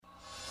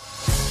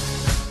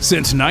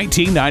Since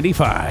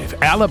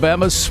 1995,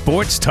 Alabama's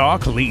sports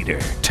talk leader,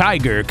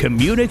 Tiger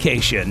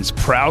Communications,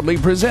 proudly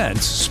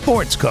presents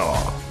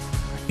SportsCall.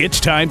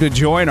 It's time to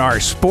join our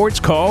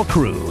SportsCall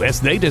crew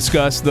as they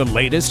discuss the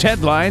latest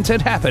headlines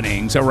and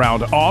happenings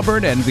around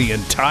Auburn and the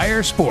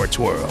entire sports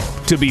world.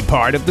 To be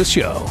part of the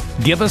show,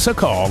 give us a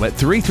call at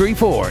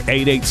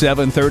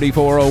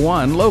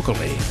 334-887-3401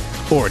 locally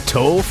or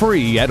toll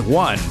free at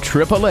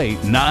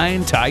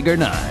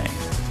 1-888-9-TIGER-9.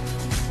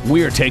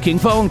 We're taking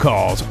phone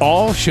calls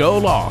all show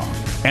long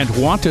and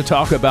want to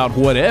talk about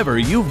whatever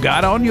you've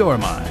got on your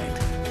mind.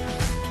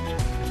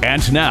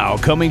 And now,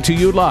 coming to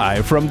you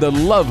live from the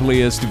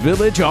loveliest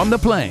village on the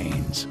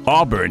plains,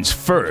 Auburn's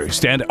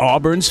first and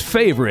Auburn's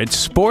favorite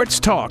sports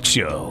talk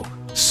show,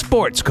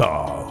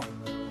 SportsCall.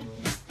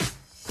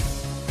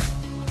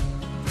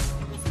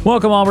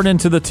 Welcome, Auburn,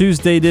 into the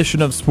Tuesday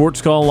edition of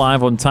SportsCall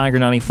live on Tiger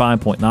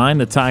 95.9,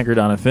 the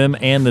Tiger.fm,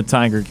 and the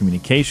Tiger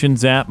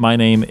Communications app. My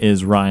name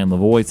is Ryan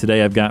Lavoie.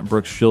 Today I've got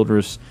Brooks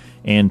Childress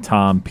and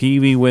Tom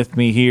Peavy with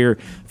me here.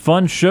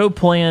 Fun show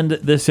planned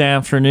this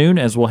afternoon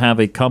as we'll have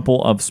a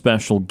couple of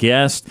special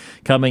guests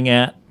coming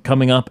up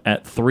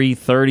at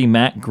 3:30.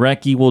 Matt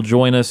Greci will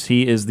join us.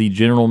 He is the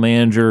general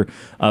manager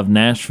of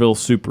Nashville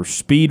Super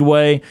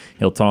Speedway.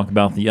 He'll talk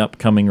about the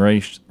upcoming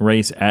race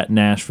at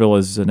Nashville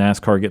as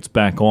NASCAR gets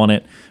back on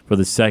it for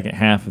the second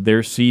half of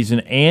their season.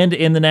 And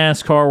in the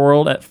NASCAR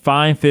world at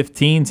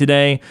 5:15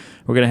 today,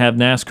 we're going to have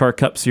NASCAR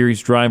Cup Series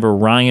driver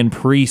Ryan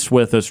Preece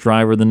with us,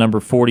 driver of the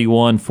number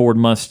 41 Ford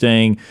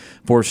Mustang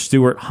for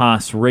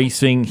Stewart-Haas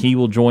Racing. He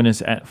will join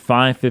us at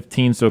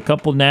 5:15. So a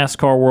couple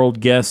NASCAR World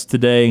guests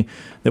today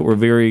that we're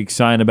very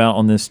excited about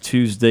on this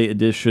Tuesday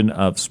edition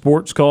of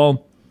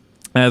SportsCall.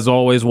 As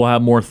always, we'll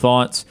have more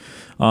thoughts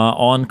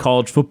on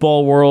college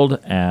football world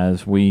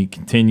as we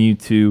continue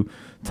to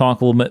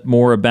talk a little bit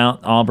more about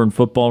Auburn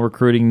football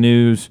recruiting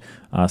news.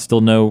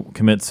 Still no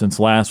commits since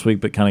last week,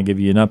 but kind of give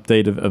you an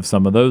update of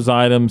some of those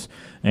items.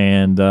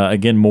 And,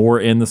 again, more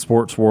in the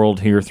sports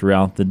world here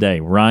throughout the day.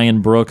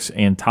 Ryan, Brooks,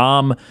 and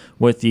Tom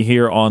with you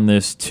here on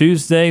this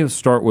Tuesday. We'll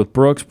start with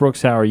Brooks.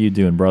 Brooks, how are you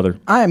doing, brother?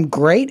 I am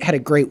great. Had a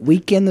great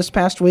weekend this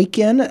past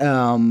weekend.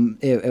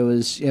 It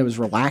was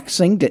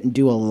relaxing. Didn't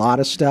do a lot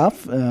of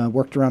stuff.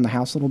 Worked around the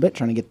house a little bit,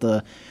 trying to get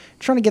the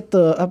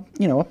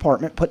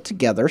apartment put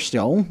together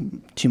still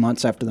 2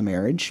 months after the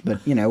marriage, but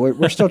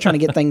we're still trying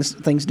to get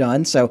things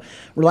done. So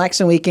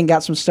relaxing weekend,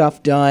 got some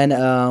stuff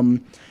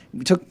done.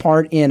 We took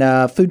part in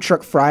Food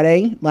Truck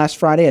Friday last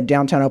Friday at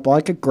downtown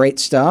Opelika. Great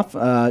stuff.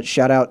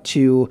 Shout out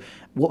to,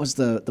 what was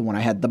the one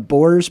I had? The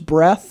Boar's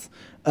Breath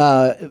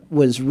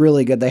was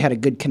really good. They had a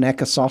good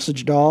Conecuh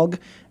sausage dog.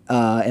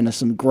 And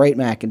some great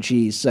mac and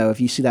cheese. So if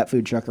you see that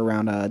food truck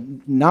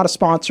around, not a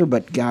sponsor,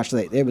 but gosh,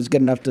 it was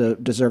good enough to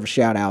deserve a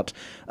shout out.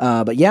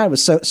 But yeah, it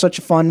was such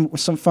a fun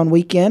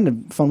weekend, a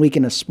fun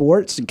weekend of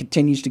sports, and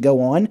continues to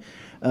go on.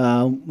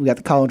 We got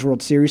the College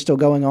World Series still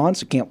going on,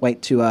 so can't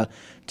wait to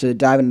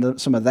dive into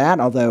some of that.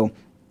 Although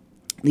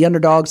the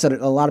underdogs that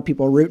a lot of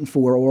people are rooting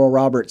for, Oral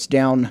Roberts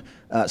down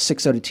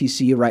 6-0 to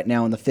TCU right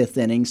now in the fifth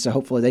inning. So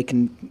hopefully they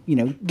can,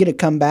 get a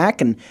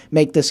comeback and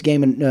make this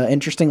game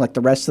interesting like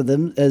the rest of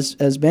them has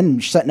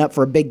been. Setting up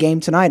for a big game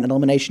tonight, an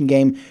elimination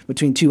game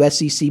between two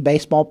SEC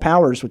baseball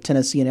powers with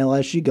Tennessee and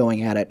LSU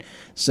going at it.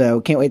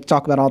 So can't wait to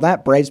talk about all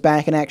that. Braves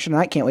back in action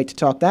tonight. Can't wait to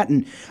talk that.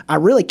 And I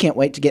really can't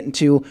wait to get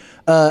into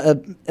a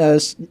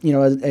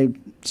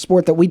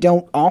sport that we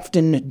don't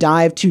often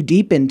dive too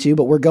deep into,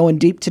 but we're going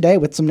deep today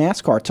with some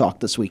NASCAR talk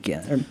this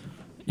weekend.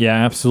 Yeah,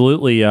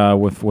 absolutely.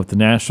 With the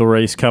national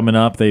race coming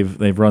up,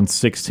 they've run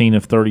 16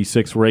 of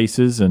 36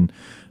 races, and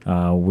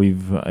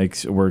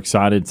we're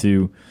excited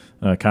to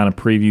kind of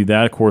preview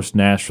that. Of course,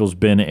 Nashville's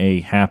been a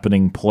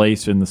happening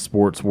place in the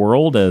sports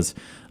world, as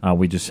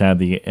we just had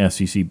the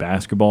SEC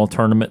basketball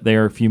tournament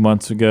there a few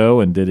months ago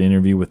and did an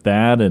interview with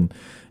that, and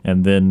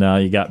then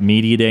you got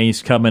Media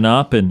Days coming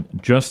up and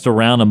just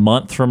around a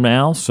month from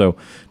now. So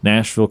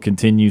Nashville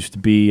continues to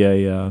be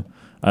a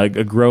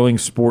growing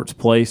sports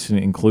place,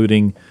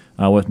 including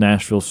with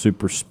Nashville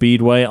Super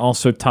Speedway.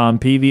 Also, Tom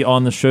Peavy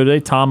on the show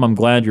today. Tom, I'm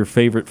glad your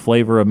favorite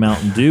flavor of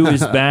Mountain Dew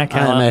is back.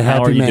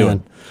 How are you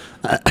doing?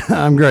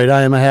 I'm great.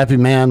 I am a happy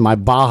man. My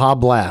Baja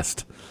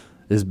Blast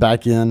is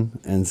back in,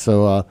 and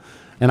so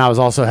and I was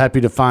also happy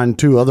to find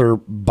two other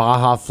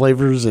Baja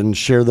flavors and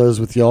share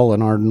those with y'all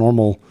in our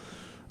normal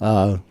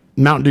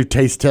Mountain Dew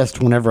taste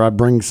test whenever I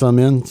bring some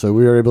in. So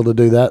we were able to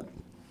do that.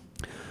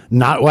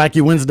 Not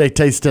Wacky Wednesday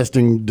taste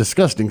testing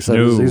disgusting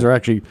sodas. No. These are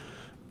actually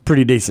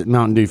pretty decent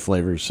Mountain Dew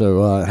flavors.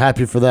 So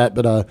happy for that.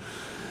 But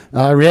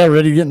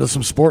ready to get into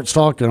some sports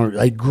talk.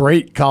 A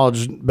great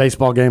college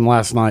baseball game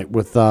last night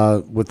with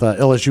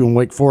LSU and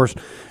Wake Forest,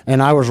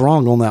 and I was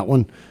wrong on that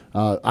one.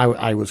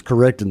 I was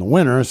correct in the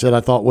winner. I said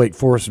I thought Wake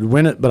Forest would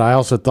win it, but I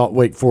also thought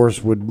Wake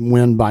Forest would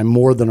win by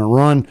more than a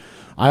run.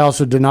 I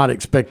also did not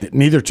expect that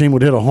neither team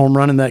would hit a home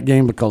run in that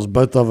game because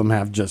both of them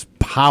have just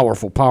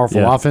powerful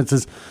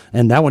offenses,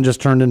 and that one just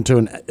turned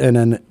into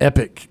an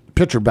epic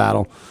pitcher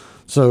battle.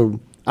 So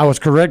I was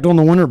correct on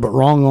the winner, but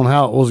wrong on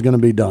how it was going to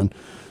be done.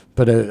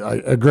 But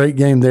a great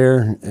game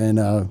there, and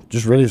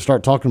just ready to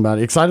start talking about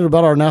it. Excited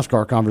about our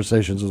NASCAR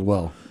conversations as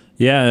well.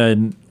 Yeah,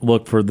 and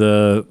look, for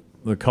the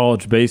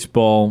college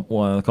baseball,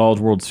 the College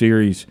World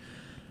Series,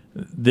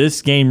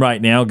 this game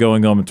right now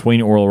going on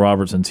between Oral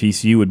Roberts and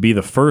TCU would be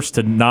the first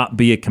to not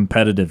be a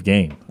competitive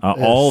game.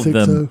 All of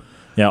them,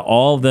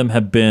 all of them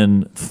have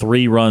been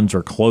 3 runs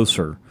or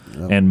closer,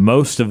 and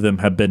most of them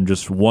have been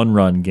just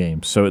 1-run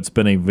games. So it's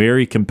been a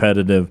very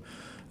competitive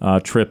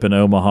trip in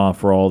Omaha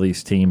for all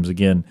these teams.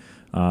 Again,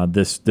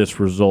 this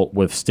result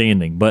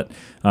withstanding. But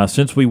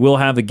since we will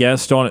have a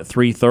guest on at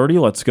 3:30,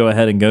 let's go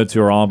ahead and go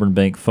to our Auburn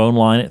Bank phone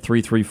line at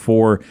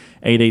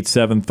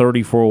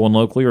 334-887-3401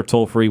 locally, or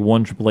toll free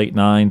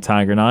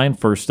 1-888-9-TIGER-9.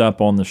 First up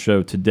on the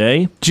show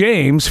today,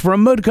 James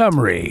from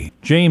Montgomery.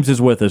 James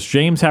is with us.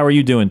 James, how are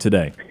you doing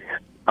today?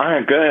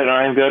 I'm good.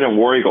 I'm good in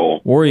War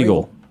Eagle. War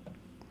Eagle.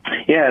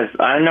 Yes,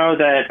 I know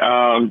that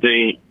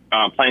the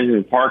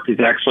Plainsman Park is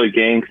actually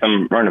getting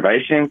some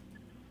renovations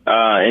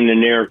in the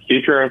near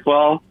future as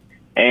well.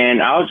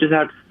 And I'll just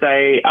have to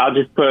say, I'll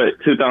just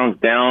put 2 thumbs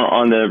down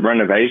on the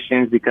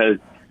renovations because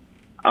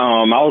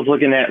I was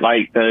looking at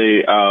like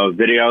the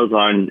videos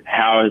on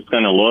how it's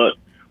going to look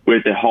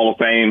with the Hall of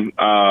Fame,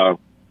 like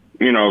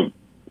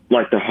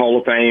the Hall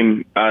of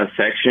Fame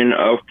section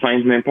of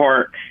Plainsman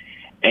Park.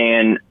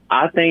 And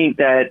I think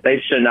that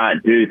they should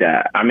not do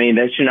that. I mean,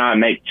 they should not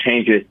make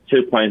changes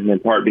to Plainsman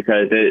Park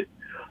because it's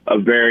a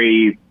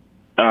very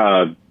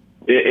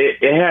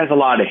it has a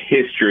lot of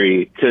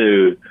history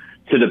to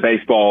the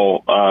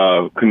baseball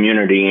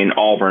community in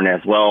Auburn as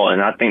well, and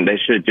I think they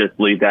should just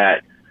leave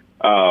that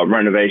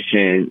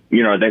renovation.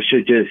 They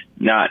should just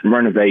not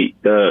renovate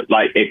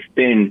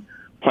extend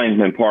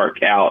Plainsman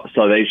Park out.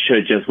 So they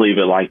should just leave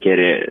it like it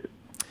is.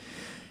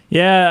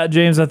 Yeah,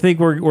 James, I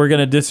think we're going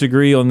to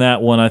disagree on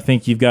that one. I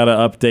think you've got to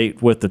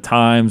update with the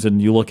times,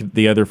 and you look at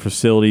the other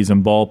facilities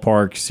and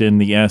ballparks in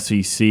the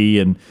SEC,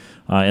 and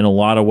in a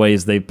lot of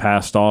ways they've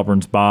passed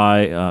Auburn's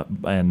by.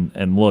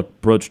 And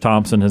look, Brooch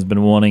Thompson has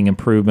been wanting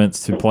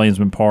improvements to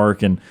Plainsman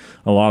Park, and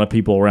a lot of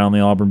people around the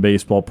Auburn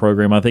baseball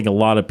program. I think a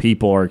lot of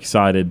people are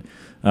excited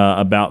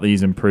about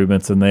these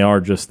improvements, and they are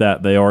just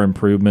that. They are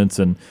improvements,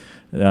 and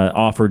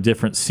offer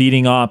different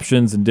seating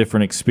options and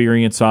different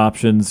experience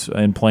options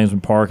in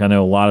Plainsman Park. I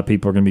know a lot of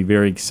people are going to be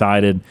very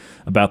excited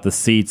about the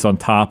seats on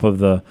top of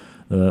the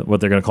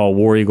what they're going to call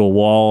War Eagle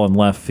wall in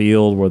left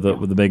field with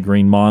the big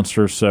green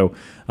monster. So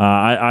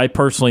I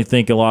personally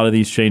think a lot of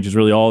these changes,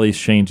 really all these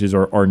changes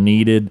are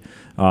needed,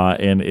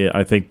 and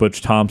I think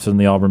Butch Thompson and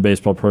the Auburn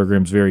baseball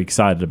program is very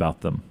excited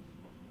about them.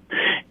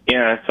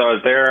 Yeah, so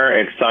if they're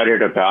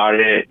excited about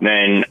it,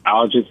 then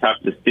I'll just have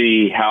to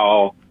see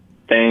how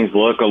things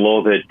look a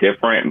little bit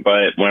different.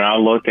 But when I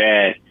look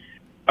at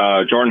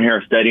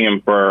Jordan-Hare Stadium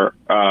for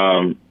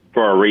a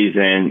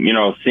reason,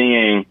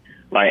 seeing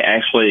like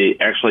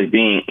actually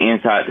being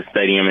inside the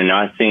stadium and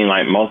not seeing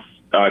like most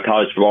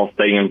college football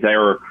stadiums, they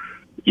were,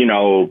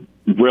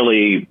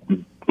 really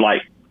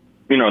like,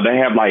 they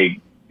have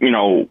like,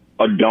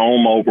 a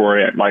dome over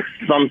it, like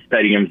some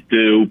stadiums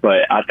do.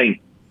 But I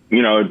think,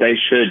 they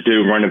should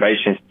do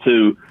renovations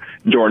to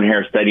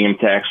Jordan-Hare Stadium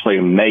to actually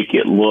make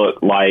it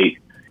look like,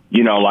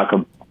 like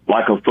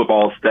a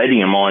football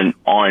stadium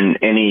on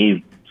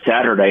any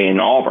Saturday in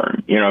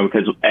Auburn,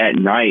 because at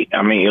night,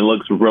 I mean, it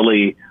looks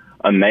really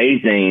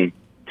amazing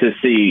to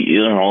see,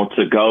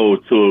 to go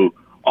to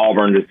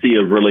Auburn to see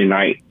a really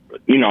nice,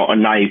 a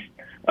nice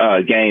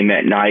game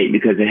at night,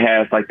 because it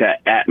has like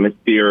that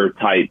atmosphere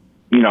type,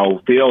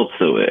 feel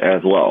to it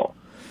as well.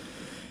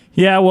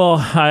 Yeah, well,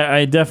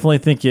 I definitely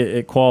think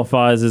it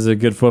qualifies as a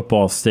good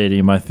football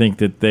stadium. I think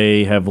that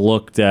they have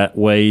looked at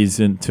ways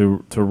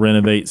to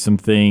renovate some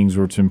things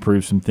or to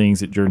improve some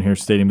things at Jordan-Hare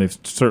Stadium. They've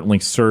certainly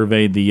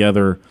surveyed the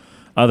other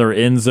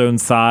end zone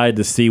side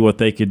to see what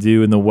they could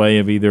do in the way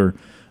of either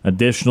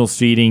additional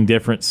seating,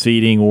 different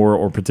seating,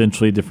 or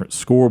potentially a different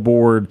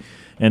scoreboard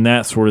and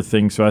that sort of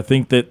thing. So I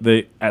think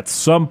that at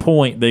some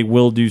point they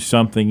will do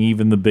something.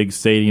 Even the big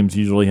stadiums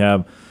usually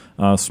have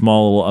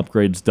small little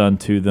upgrades done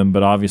to them,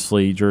 but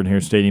obviously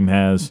Jordan-Hare Stadium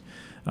has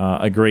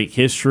a great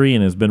history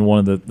and has been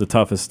one of the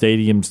toughest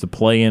stadiums to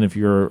play in if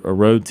you're a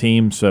road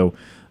team. So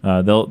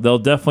they'll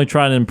definitely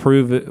try to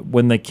improve it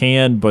when they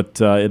can, but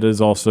it is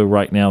also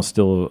right now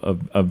still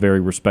a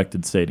very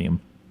respected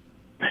stadium.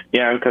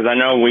 Yeah, because I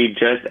know we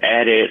just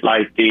added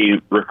like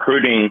the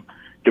recruiting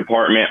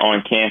department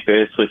on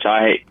campus, which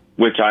I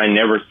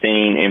never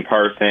seen in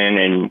person,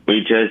 and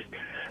we just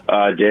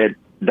did.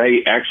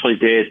 They actually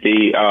did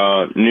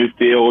the new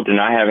field,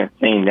 and I haven't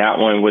seen that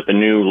one with the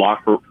new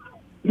locker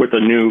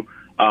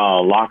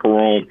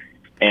room.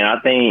 And I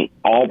think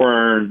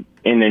Auburn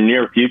in the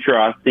near future,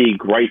 I see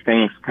great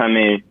things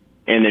coming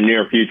in the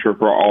near future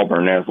for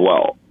Auburn as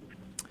well.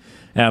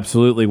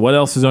 Absolutely. What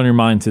else is on your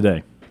mind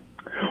today?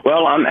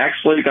 Well, I'm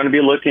actually going to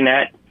be looking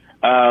at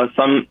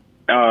some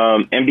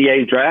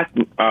NBA draft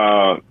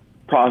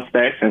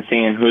prospects and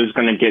seeing who's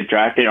going to get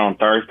drafted on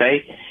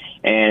Thursday.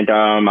 And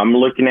I'm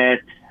looking at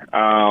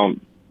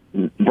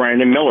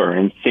Brandon Miller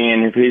and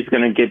seeing if he's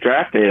going to get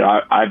drafted.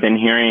 I've been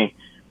hearing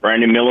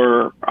Brandon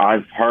Miller,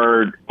 I've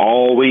heard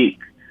all week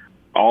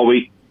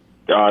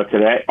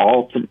today,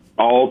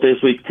 all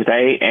this week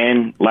today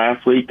and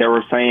last week, they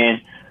were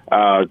saying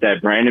that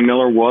Brandon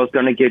Miller was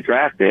going to get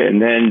drafted,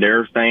 and then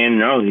they're saying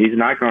no, he's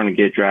not going to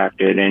get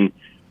drafted. And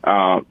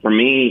for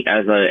me,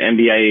 as an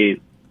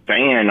NBA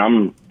fan,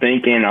 I'm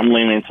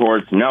leaning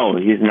towards no,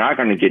 he's not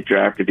going to get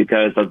drafted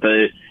because of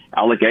the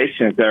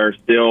allegations that are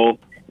still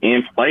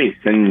in place,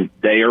 and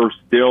they are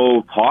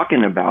still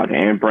talking about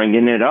it and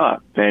bringing it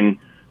up. And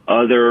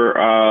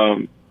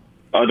other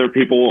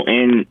people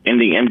in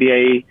the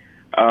NBA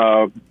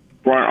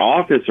front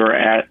office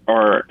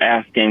are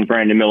asking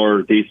Brandon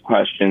Miller these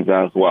questions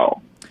as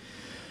well.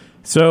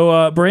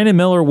 So Brandon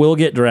Miller will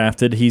get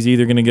drafted. He's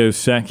either going to go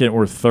second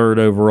or third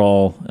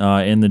overall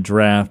in the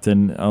draft,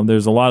 and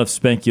there's a lot of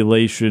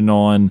speculation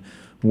on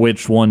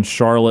which one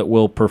Charlotte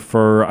will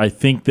prefer. I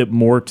think that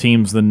more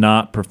teams than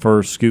not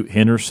prefer Scoot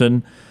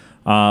Henderson,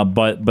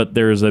 but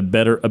there's a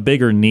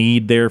bigger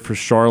need there for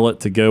Charlotte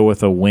to go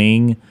with a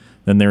wing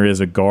than there is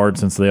a guard,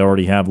 since they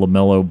already have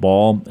LaMelo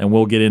Ball. And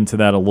we'll get into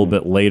that a little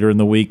bit later in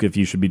the week, if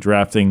you should be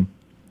drafting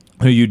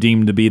who you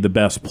deem to be the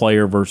best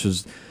player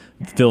versus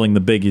filling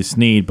the biggest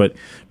need. But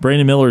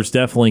Brandon Miller is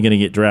definitely going to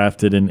get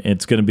drafted, and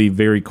it's going to be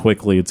very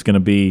quickly. It's going to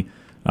be,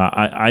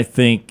 I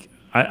think,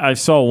 I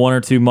saw one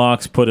or two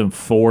mocks put him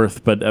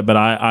fourth, but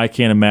I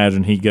can't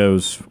imagine he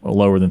goes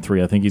lower than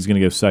 3. I think he's going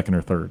to go second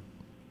or third.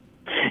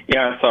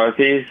 Yeah, so if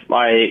he's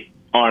like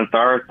on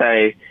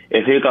Thursday,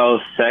 if he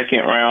goes second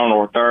round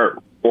or third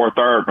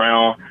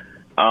round,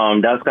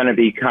 that's going to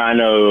be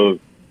kind of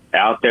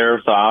out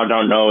there. So I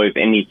don't know if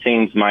any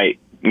teams might,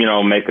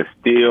 make a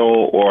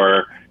steal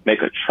or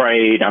make a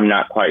trade. I'm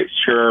not quite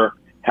sure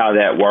how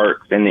that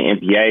works in the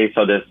NBA.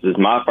 So this is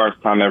my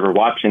first time ever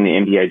watching the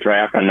NBA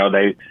draft. I know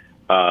they've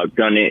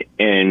done it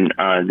in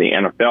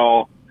the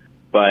NFL,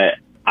 but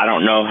I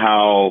don't know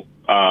how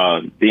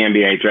the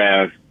NBA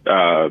draft,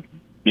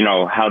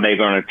 how they're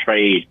going to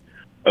trade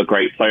a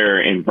great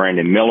player in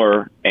Brandon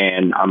Miller.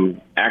 And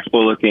I'm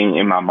actually looking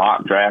in my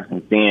mock draft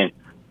and seeing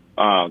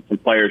some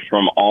players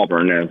from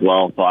Auburn as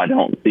well. So I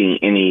don't see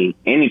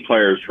any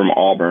players from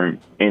Auburn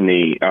in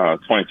the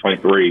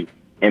 2023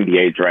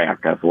 NBA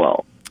draft as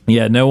well.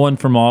 Yeah, no one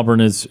from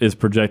Auburn is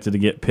projected to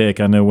get picked.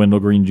 I know Wendell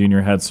Green Jr.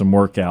 had some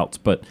workouts,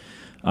 but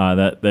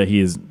that he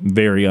is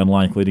very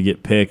unlikely to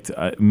get picked.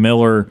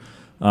 Miller,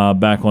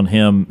 back on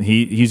him,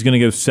 he's going to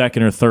go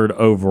second or third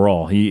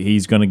overall.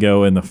 He's going to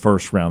go in the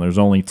first round. There's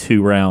only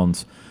 2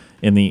 rounds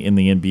in the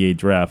NBA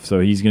draft, so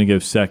he's going to go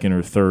second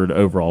or third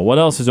overall. What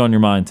else is on your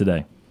mind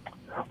today?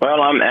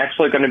 Well, I'm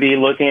actually going to be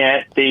looking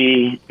at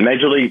the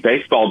Major League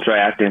Baseball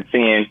draft and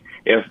seeing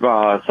if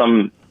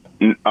some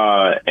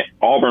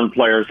Auburn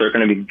players are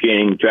going to be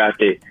getting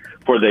drafted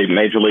for the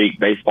Major League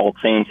Baseball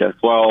teams as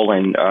well,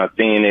 and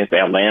seeing if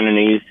Atlanta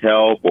needs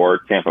help, or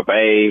Tampa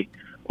Bay,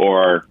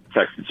 or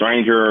Texas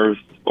Rangers,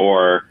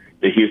 or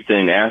the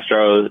Houston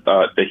Astros.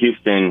 The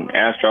Houston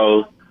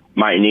Astros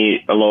might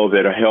need a little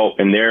bit of help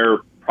in their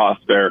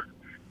prospect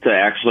to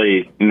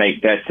actually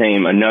make that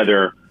team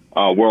another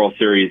World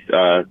Series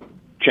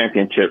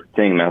championship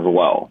team as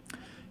well.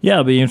 Yeah,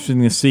 it'll be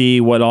interesting to see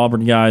what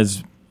Auburn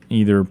guys,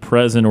 either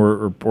present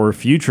or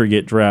future,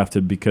 get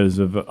drafted, because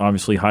of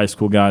obviously high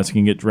school guys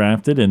can get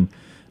drafted, and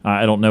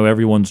I don't know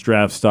everyone's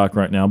draft stock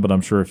right now, but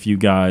I'm sure a few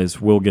guys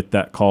will get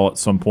that call at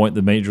some point.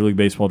 The Major League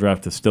Baseball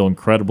draft is still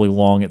incredibly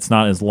long. It's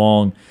not as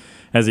long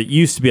as it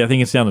used to be. I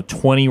think it's down to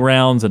 20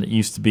 rounds, and it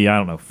used to be,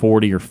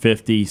 40 or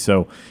 50.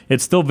 So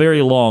it's still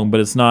very long, but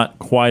it's not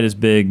quite as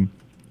big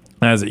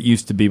as it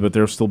used to be. But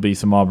there'll still be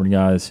some Auburn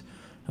guys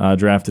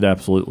drafted,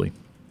 absolutely.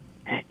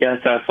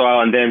 Yes, that's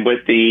well. And then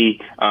with the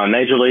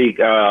Major League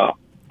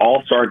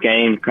All-Star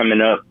game coming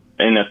up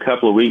in a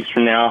couple of weeks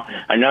from now,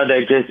 I know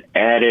they just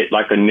added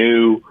like a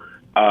new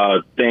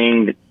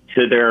thing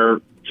to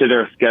their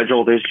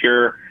schedule this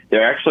year.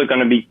 They're actually going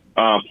to be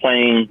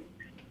playing,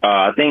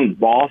 I think,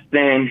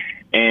 Boston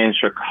and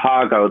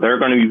Chicago. They're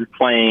going to be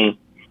playing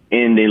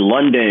in the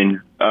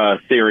London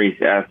series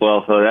as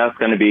well. So that's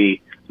going to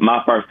be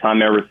my first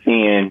time ever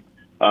seeing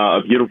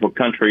a beautiful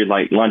country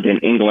like London,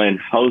 England,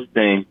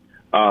 hosting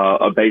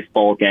a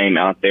baseball game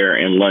out there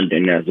in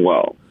London as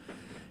well.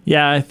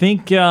 Yeah, I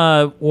think,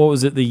 what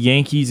was it, the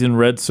Yankees and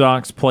Red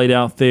Sox played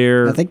out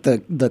there. I think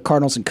the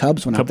Cardinals and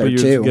Cubs went out there, too. A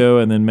couple years ago,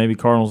 and then maybe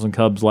Cardinals and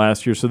Cubs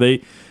last year. So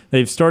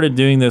they've started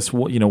doing this,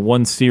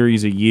 one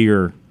series a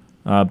year,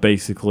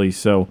 basically.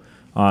 So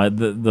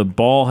the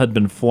ball had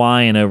been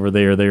flying over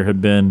there. There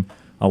had been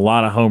a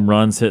lot of home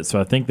runs hit,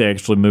 so I think they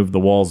actually moved the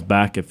walls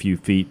back a few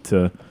feet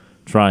to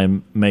try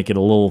and make it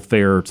a little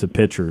fairer to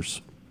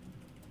pitchers.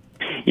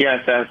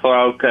 Yes, that's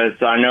well,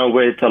 because I know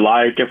with a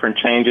lot of different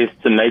changes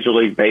to Major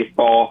League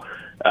Baseball,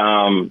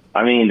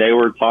 they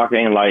were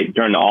talking, like,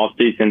 during the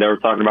offseason, they were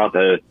talking about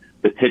the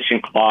pitching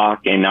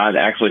clock, and I've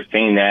actually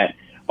seen that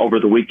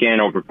over the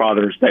weekend, over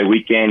Father's Day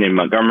weekend in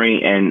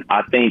Montgomery, and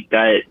I think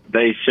that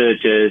they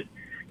should just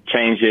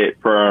change it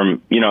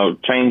from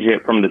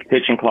the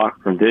pitching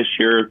clock from this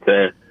year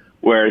to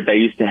where they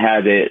used to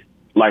have it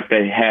like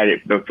they had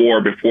it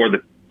before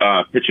the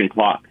pitching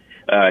clock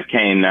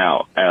came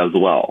out as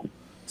well.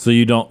 So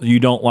you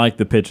don't like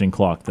the pitching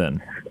clock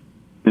then?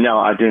 No,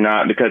 I do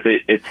not, because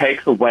it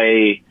takes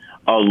away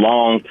a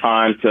long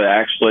time to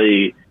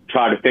actually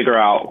try to figure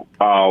out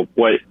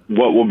what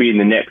will be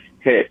the next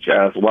pitch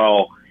as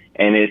well.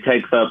 And it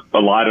takes up a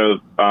lot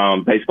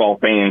of baseball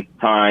fans'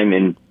 time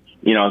and,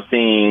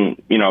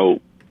 seeing,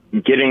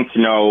 getting to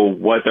know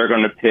what they're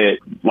going to pitch,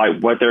 like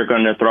what they're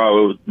going to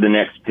throw the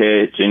next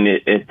pitch. And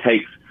it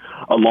takes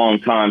a long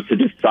time to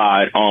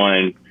decide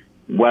on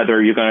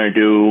whether you're going to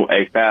do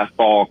a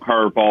fastball,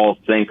 curveball,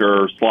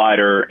 sinker,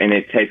 slider. And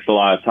it takes a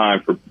lot of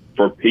time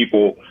for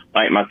people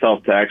like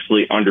myself to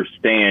actually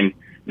understand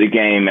the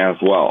game as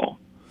well.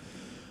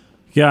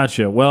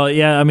 Gotcha. Well,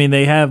 yeah, I mean,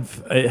 it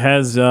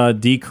has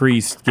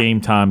decreased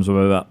game times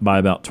by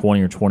about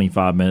 20 or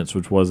 25 minutes,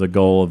 which was a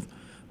goal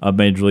of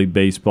Major League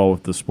Baseball,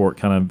 with the sport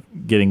kind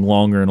of getting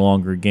longer and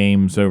longer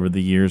games over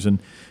the years. And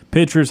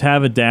pitchers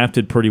have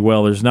adapted pretty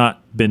well. There's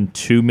not been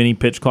too many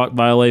pitch clock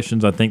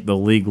violations. I think the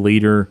league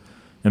leader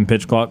in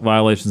pitch clock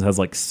violations has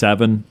like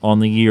 7 on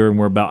the year, and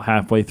we're about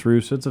halfway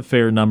through, so it's a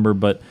fair number.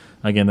 But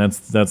again, that's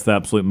the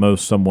absolute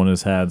most someone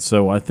has had.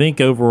 So I think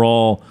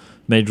overall,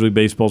 Major League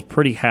Baseball is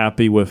pretty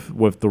happy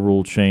with the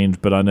rule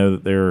change, but I know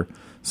that there are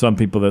some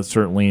people that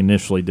certainly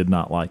initially did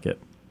not like it.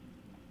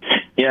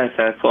 Yes,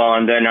 that's well.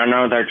 And then I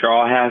know that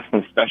y'all have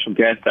some special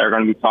guests that are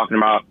going to be talking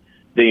about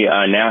the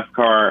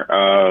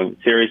NASCAR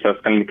series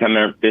that's going to be coming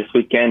up this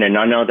weekend. And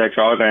I know that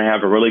y'all are going to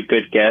have a really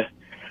good guest.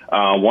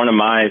 One of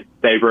my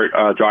favorite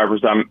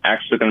drivers I'm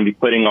actually going to be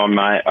putting on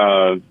my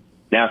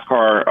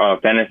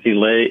NASCAR fantasy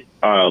list.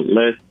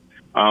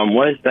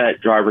 What is that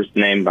driver's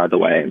name, by the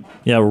way?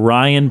 Yeah,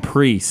 Ryan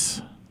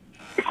Preece.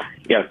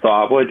 Yeah, so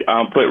I would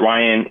put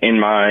Ryan in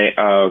my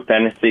NASCAR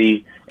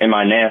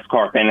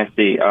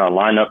fantasy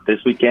lineup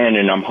this weekend,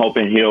 and I'm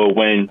hoping he'll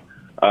win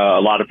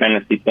a lot of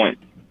fantasy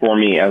points for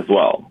me as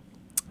well.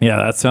 Yeah,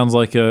 that sounds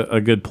like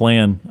a good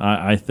plan,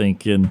 I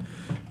think. And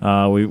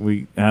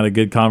we had a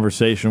good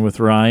conversation with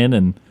Ryan,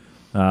 and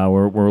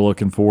we're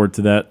looking forward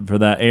to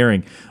that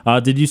airing.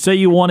 Did you say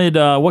you wanted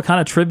what kind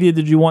of trivia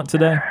did you want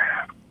today?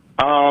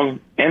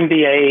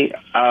 NBA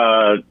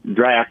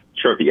draft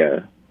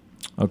trivia.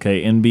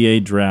 Okay,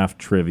 NBA draft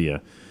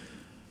trivia.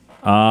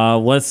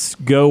 Let's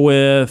go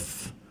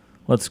with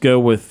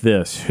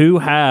this. Who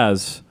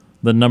has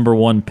the number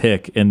 1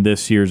 pick in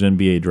this year's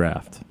NBA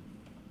draft?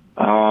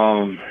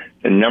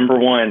 The number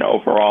 1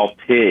 overall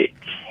pick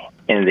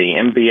in the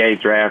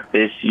NBA draft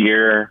this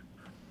year,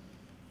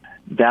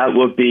 that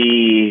would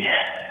be,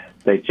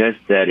 they just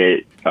said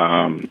it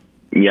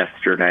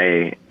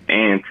yesterday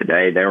and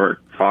today. They were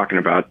talking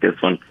about this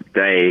one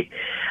today.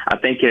 I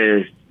think it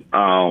is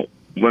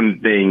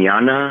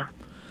Wembanyama,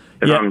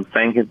 if I'm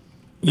thinking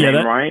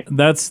right.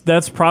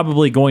 That's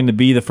probably going to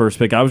be the first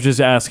pick. I was just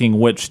asking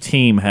which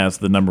team has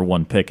the number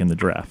 1 pick in the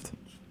draft.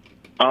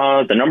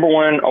 The number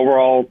 1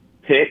 overall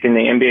pick in the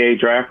NBA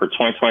draft for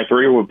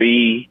 2023 will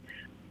be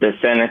the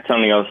San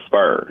Antonio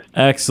Spurs.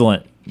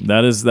 Excellent.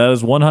 That is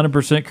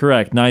 100%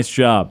 correct. Nice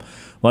job.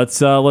 Let's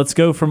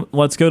go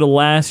to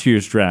last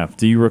year's draft.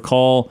 Do you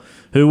recall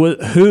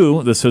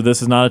who? So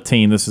this is not a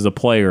team. This is a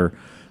player.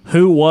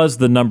 Who was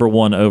the number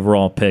 1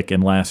 overall pick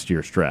in last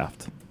year's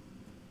draft?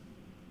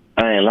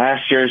 In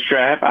last year's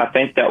draft, I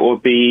think that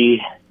would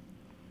be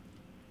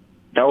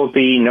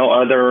no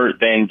other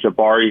than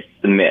Jabari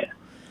Smith.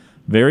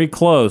 Very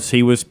close.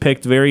 He was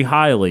picked very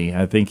highly.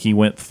 I think he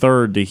went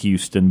 3rd to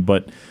Houston,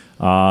 but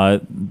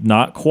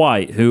not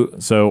quite.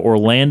 So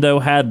Orlando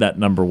had that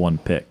number 1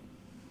 pick.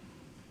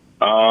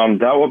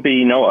 That would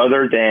be no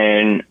other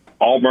than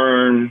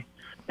Auburn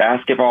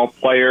basketball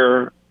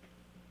player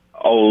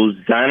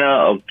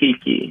Ozana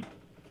Okiki.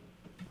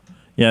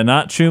 Yeah,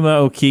 not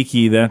Chuma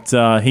Okiki.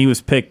 That he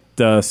was picked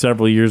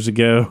several years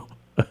ago,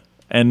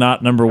 and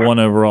not number 1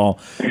 overall.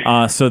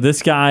 So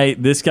this guy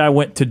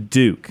went to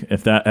Duke.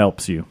 If that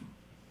helps you.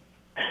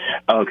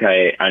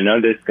 Okay, I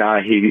know this guy.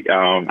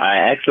 I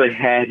actually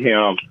had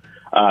him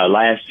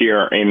last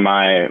year in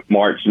my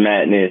March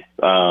Madness.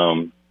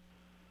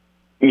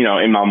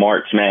 In my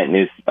March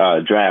Madness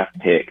draft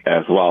pick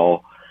as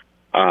well,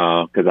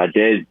 because I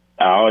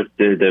always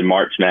did the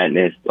March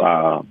Madness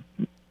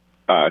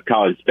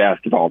college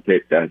basketball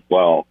picks as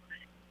well,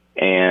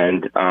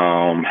 and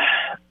I'll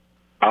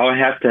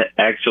have to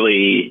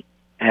actually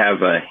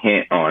have a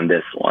hint on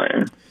this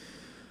one.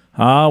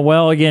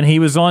 Well, again, he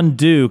was on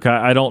Duke.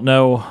 I don't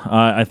know.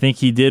 I think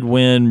he did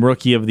win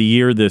Rookie of the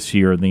Year this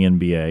year in the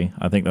NBA.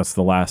 I think that's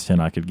the last hint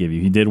I could give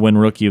you. He did win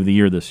Rookie of the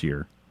Year this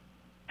year.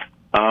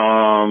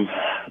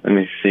 Let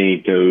me see,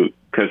 Duke,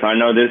 because I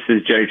know this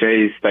is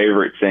JJ's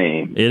favorite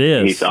team. It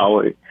is. He's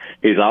always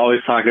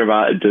talking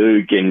about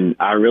Duke, and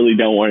I really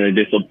don't want to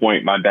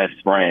disappoint my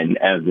best friend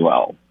as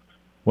well.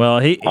 Well,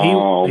 he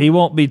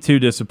won't be too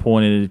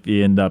disappointed if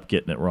you end up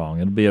getting it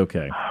wrong. It'll be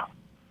okay.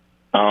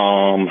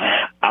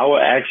 I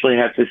would actually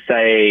have to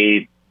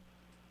say,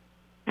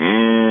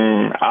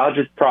 I'll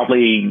just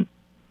probably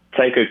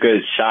take a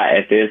good shot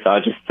at this.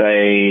 I'll just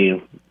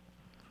say,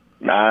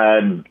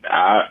 I'm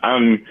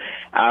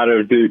out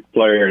of Duke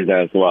players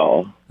as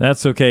well.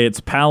 That's okay. It's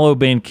Paolo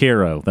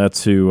Banchero.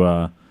 That's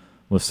who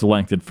was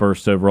selected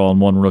first overall and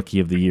won Rookie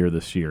of the Year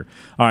this year.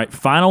 All right,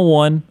 final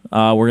one.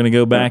 We're going to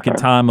go back in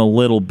time a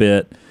little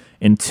bit.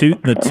 In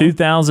the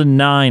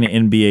 2009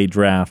 NBA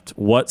draft,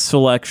 what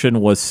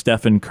selection was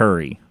Stephen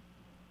Curry?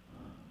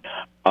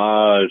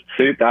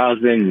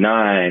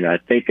 2009. I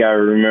think I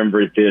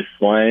remember this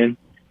one.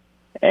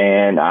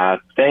 And I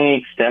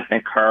think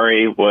Stephen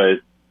Curry was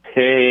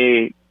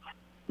picked.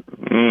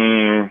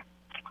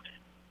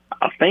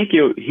 I think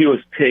he was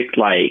picked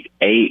like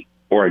 8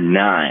 or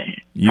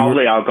 9.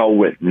 Probably I'll go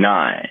with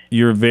 9.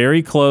 You're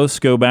very close.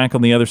 Go back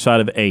on the other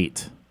side of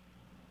 8.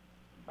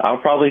 I'll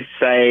probably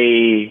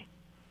say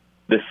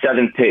the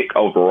 7th pick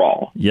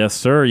overall. Yes,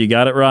 sir. You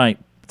got it right.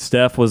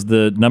 Steph was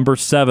the number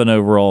 7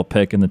 overall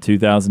pick in the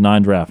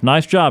 2009 draft.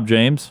 Nice job,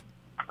 James.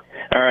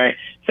 All right.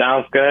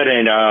 Sounds good.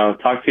 And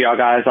talk to y'all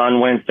guys on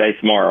Wednesday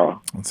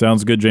tomorrow.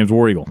 Sounds good, James.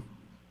 War Eagle.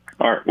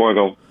 All right, War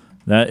Eagle.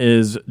 That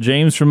is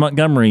James from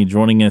Montgomery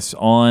joining us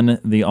on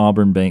the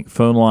Auburn Bank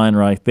phone line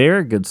right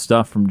there. Good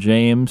stuff from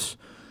James.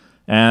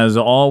 As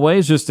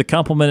always, just a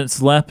couple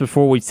minutes left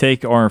before we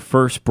take our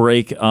first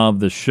break of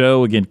the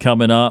show. Again,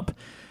 coming up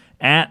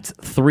at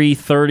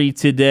 3:30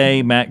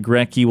 today, Matt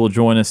Greci will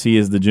join us. He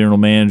is the general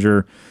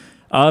manager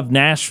of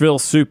Nashville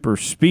Super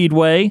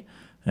Speedway,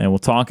 and we'll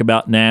talk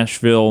about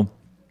Nashville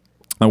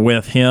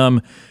with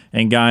him.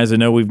 And guys, I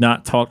know we've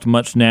not talked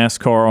much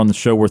NASCAR on the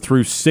show. We're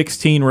through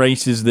 16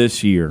 races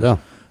this year.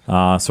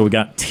 Yeah. So we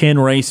got 10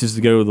 races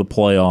to go to the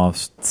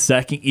playoffs.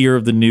 Second year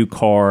of the new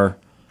car,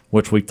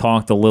 which we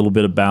talked a little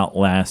bit about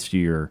last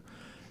year.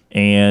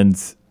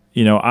 And,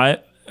 you know,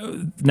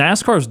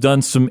 NASCAR's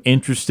done some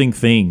interesting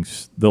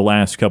things the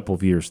last couple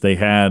of years. They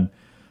had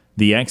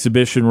the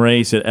exhibition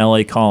race at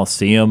LA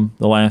Coliseum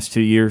the last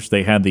 2 years.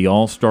 They had the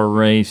All-Star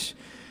race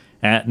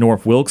at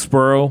North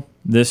Wilkesboro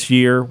this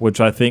year, which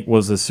I think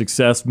was a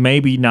success.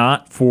 Maybe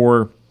not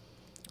for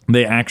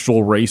the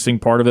actual racing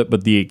part of it,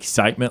 but the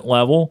excitement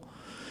level.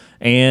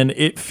 And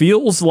it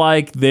feels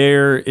like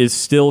there is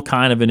still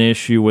kind of an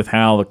issue with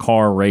how the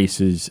car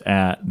races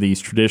at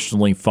these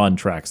traditionally fun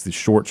tracks, these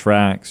short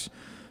tracks,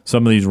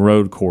 some of these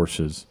road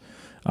courses.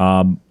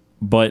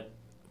 But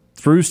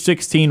through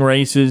 16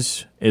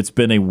 races, it's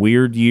been a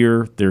weird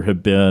year. There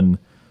have been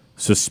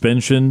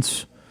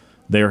suspensions.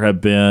 There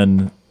have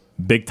been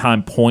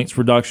big-time points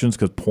reductions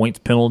because points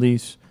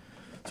penalties.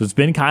 So it's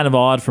been kind of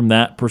odd from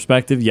that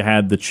perspective. You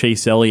had the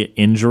Chase Elliott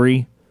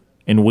injury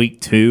in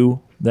week 2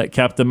 that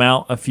kept him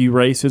out a few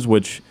races,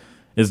 which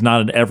is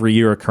not an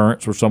every-year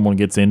occurrence where someone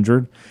gets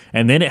injured.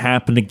 And then it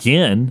happened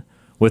again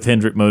with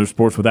Hendrick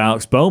Motorsports with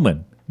Alex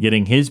Bowman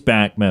getting his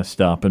back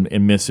messed up and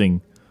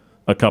missing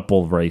a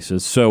couple of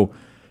races. So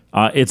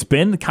it's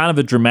been kind of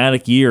a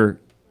dramatic year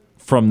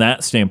from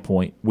that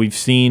standpoint. We've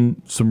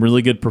seen some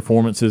really good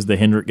performances. The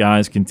Hendrick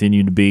guys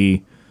continue to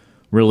be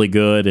really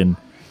good,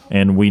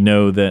 and we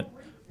know that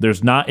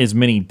there's not as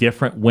many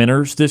different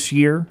winners this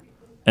year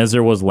as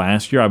there was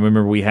last year. I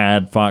remember we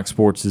had Fox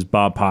Sports'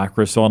 Bob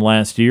Pockrass on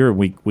last year.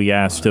 We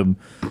asked him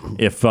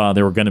if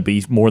there were going to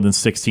be more than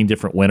 16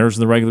 different winners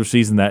in the regular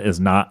season. That is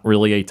not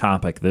really a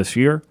topic this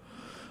year.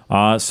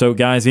 So,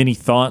 guys, any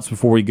thoughts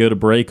before we go to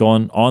break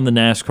on the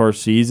NASCAR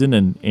season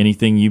and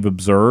anything you've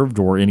observed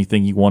or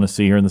anything you want to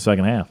see here in the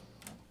second half?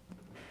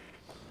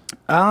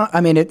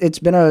 I mean, it's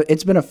been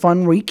a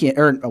fun weekend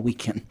or a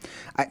weekend.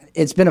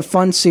 It's been a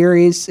fun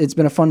series. It's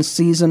been a fun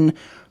season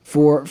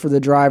for the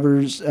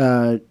drivers.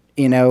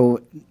 You know,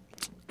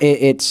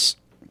 it's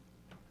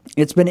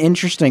been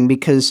interesting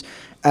because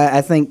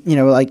I think, you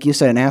know, like you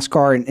said,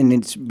 NASCAR, and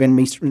it's been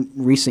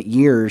recent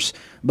years,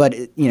 but,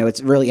 you know, it's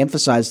really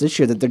emphasized this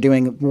year that they're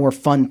doing more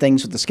fun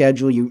things with the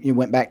schedule. You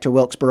went back to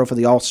Wilkesboro for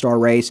the All-Star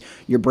race.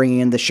 You're bringing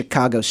in the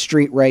Chicago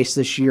Street Race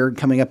this year,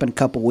 coming up in a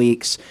couple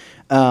weeks.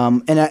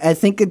 And I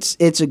think it's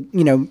a,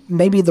 you know,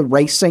 maybe the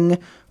racing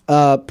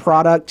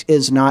product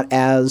is not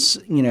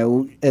as, you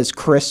know, as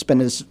crisp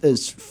and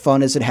as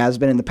fun as it has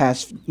been in the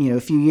past, you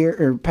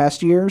know,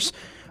 past years.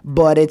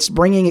 But it's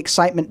bringing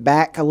excitement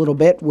back a little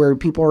bit where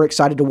people are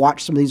excited to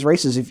watch some of these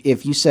races.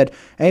 If you said,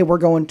 hey, we're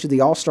going to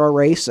the All-Star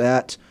race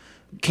at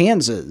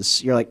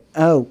Kansas, you're like,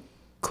 oh,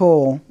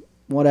 cool,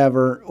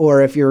 whatever.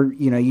 Or if you're,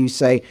 you know, you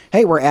say,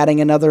 hey, we're adding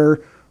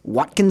another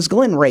Watkins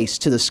Glen race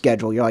to the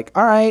schedule, you're like,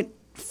 all right,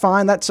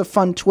 fine, that's a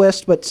fun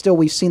twist, but still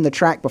we've seen the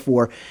track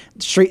before.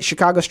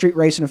 Chicago Street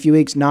Race in a few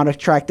weeks, not a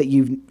track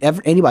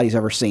that anybody's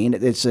ever seen.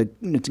 It's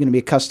going to be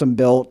a custom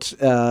built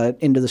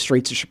into the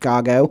streets of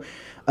Chicago.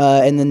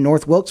 And then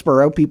North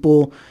Wilkesboro,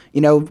 people,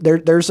 you know,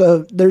 there's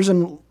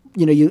an,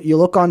 you know, you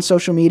look on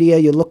social media,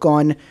 you look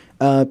on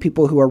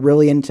people who are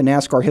really into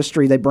NASCAR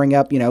history, they bring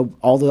up, you know,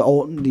 all the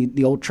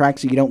old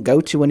tracks that you don't go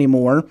to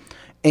anymore.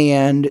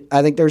 And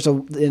I think there's a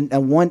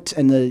want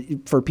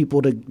for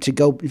people to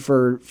go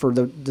for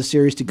the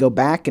series to go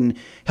back and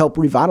help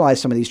revitalize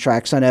some of these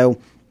tracks. I know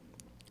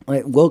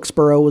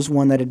Wilkesboro was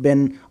one that had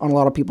been on a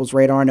lot of people's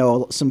radar. I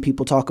know some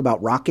people talk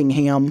about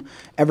Rockingham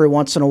every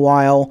once in a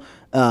while.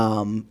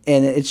 And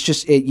it's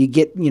just you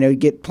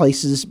get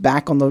places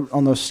back on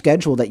the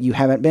schedule that you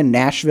haven't been.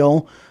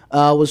 Nashville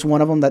was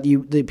one of them that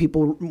the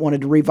people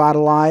wanted to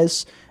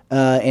revitalize.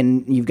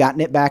 And you've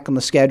gotten it back on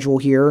the schedule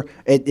here.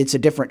 It's a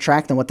different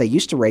track than what they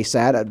used to race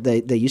at.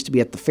 They used to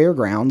be at the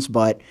fairgrounds,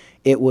 but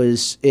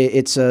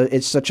it's a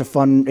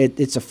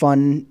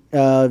fun.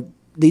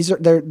 These are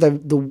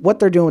what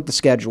they're doing with the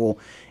schedule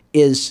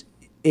is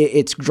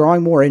it's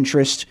drawing more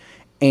interest,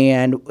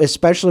 and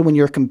especially when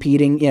you're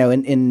competing,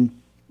 in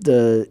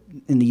the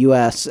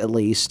U.S. at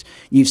least,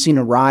 you've seen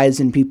a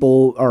rise and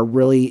people are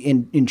really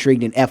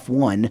intrigued in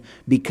F1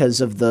 because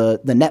of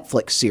the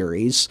Netflix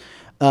series.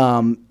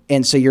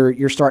 And so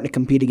you're starting to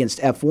compete against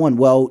F1.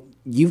 Well,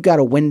 you've got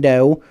a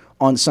window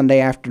on Sunday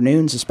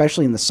afternoons,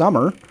 especially in the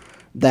summer,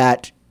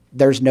 that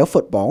there's no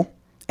football.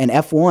 And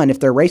F1, if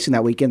they're racing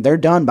that weekend, they're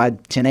done by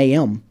 10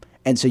 a.m.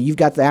 And so you've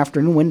got the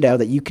afternoon window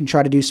that you can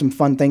try to do some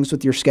fun things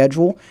with your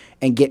schedule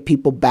and get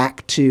people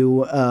back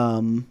to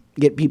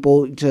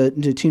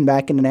to tune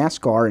back into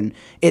NASCAR. And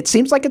it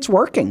seems like it's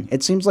working.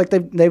 It seems like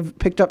they've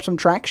picked up some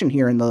traction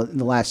here in the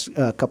last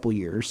couple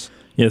years.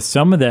 Yeah,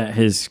 some of that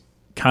has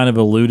kind of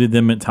eluded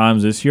them at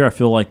times this year. I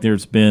feel like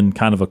there's been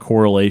kind of a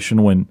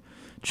correlation when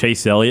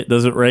Chase Elliott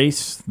doesn't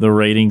race. The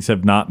ratings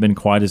have not been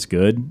quite as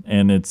good,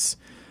 and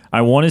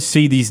I want to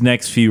see these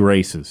next few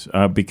races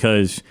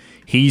because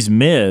he's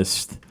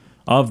missed,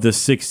 of the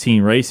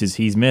 16 races,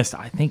 he's missed,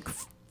 I think,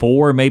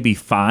 4, maybe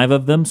 5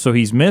 of them, so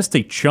he's missed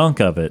a chunk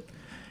of it,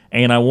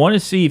 and I want to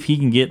see if he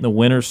can get in the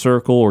winner's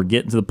circle or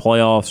get into the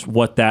playoffs,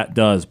 what that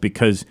does,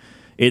 because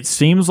it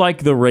seems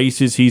like the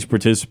races he's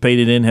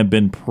participated in have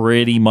been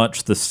pretty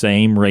much the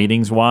same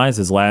ratings-wise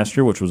as last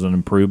year, which was an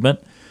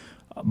improvement.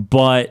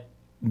 But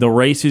the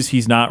races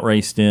he's not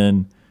raced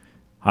in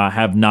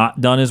have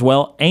not done as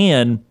well.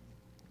 And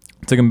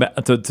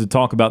to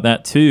talk about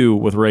that, too,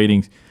 with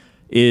ratings,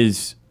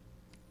 is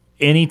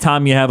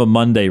anytime you have a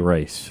Monday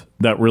race,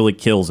 that really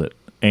kills it.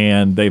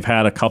 And they've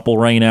had a couple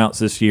rainouts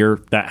this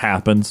year. That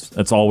happens.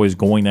 That's always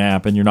going to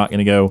happen. You're not going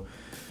to go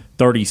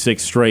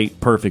 36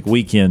 straight perfect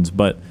weekends,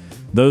 but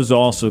those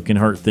also can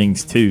hurt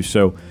things too.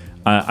 So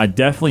I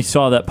definitely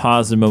saw that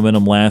positive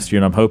momentum last year,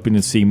 and I'm hoping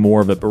to see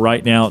more of it. But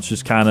right now, it's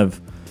just kind of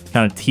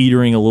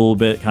teetering a little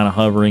bit, kind of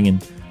hovering.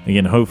 And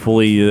again,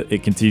 hopefully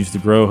it continues to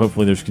grow.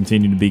 Hopefully there's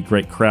continuing to be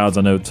great crowds.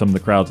 I know some of the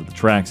crowds at the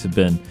tracks have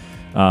been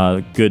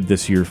good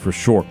this year for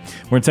sure.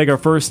 We're going to take our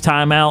first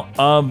time out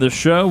of the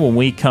show. When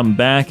we come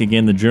back,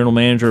 again, the general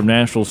manager of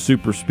Nashville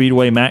Super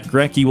Speedway, Matt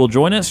Greci, will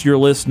join us. You're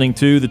listening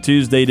to the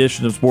Tuesday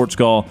edition of Sports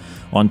Call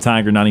on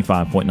Tiger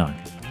 95.9.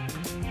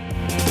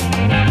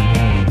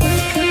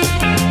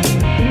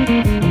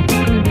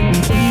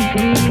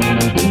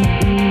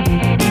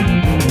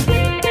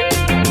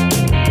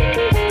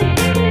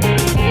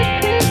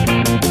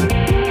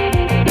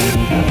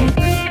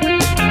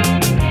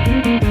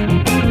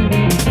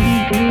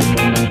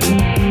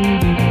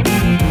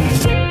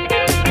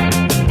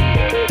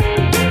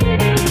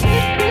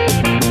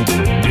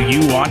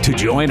 To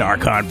join our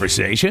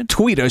conversation,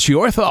 tweet us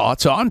your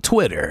thoughts on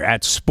Twitter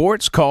at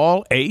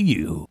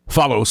SportsCallAU.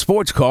 Follow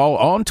SportsCall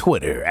on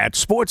Twitter at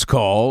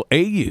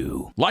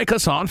SportsCallAU. Like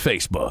us on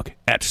Facebook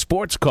at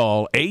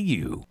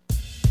SportsCallAU.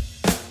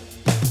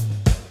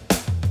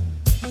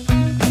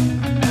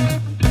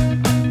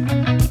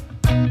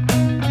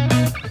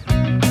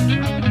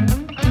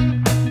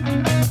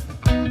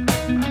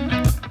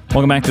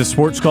 Welcome back to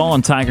Sports Call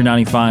on Tiger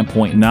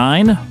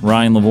 95.9.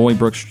 Ryan Lavoie,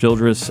 Brooks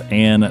Childress,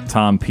 and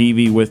Tom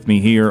Peavy with me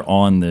here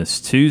on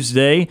this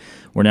Tuesday.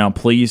 We're now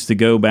pleased to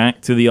go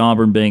back to the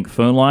Auburn Bank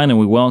phone line, and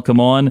we welcome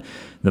on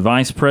the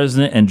Vice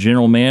President and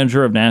General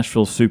Manager of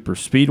Nashville Super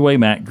Speedway,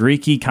 Matt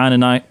Greci,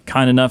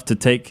 kind enough to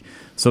take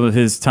some of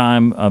his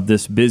time of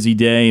this busy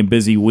day and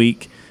busy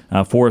week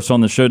for us on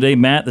the show today.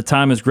 Matt, the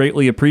time is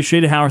greatly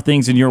appreciated. How are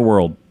things in your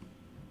world?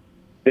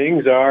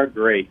 Things are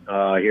great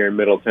here in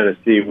Middle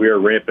Tennessee. We are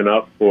ramping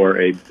up for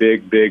a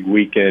big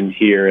weekend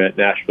here at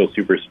Nashville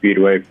Super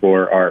Speedway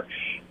for our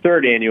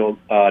third annual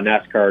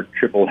NASCAR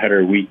triple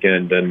header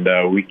weekend,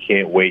 and we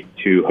can't wait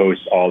to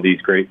host all these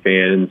great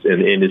fans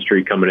and the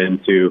industry coming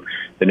into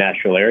the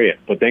Nashville area.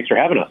 But thanks for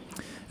having us.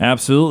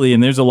 Absolutely,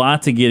 and there's a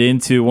lot to get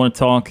into. I want to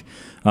talk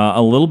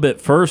a little bit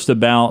first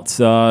about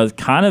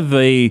kind of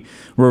a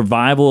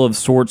revival of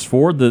sorts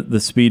for the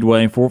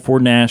Speedway, for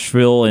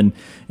Nashville,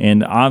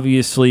 and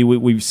obviously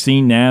we've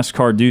seen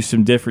NASCAR do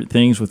some different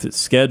things with its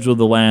schedule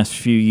the last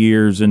few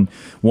years, and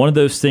one of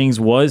those things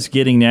was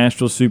getting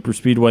Nashville Super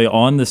Speedway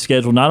on the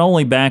schedule, not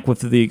only back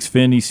with the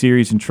Xfinity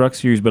Series and Truck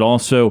Series, but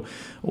also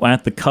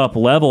at the Cup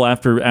level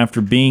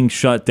after being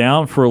shut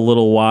down for a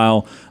little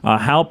while.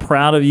 How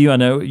proud of you? I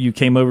know you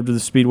came over to the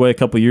Speedway a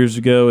couple years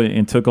ago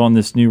and took on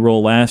this new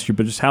role last year,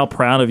 but just how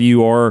proud of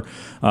you are?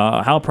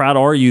 How proud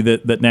are you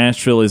that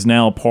Nashville is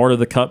now a part of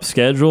the Cup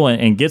schedule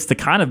and gets to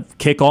kind of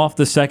kick off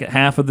the second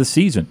half of the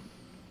season?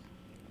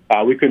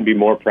 We couldn't be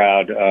more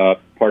proud,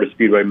 part of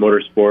Speedway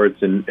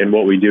Motorsports and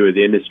what we do as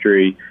the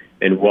industry,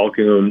 and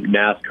welcome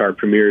NASCAR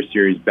Premier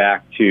Series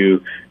back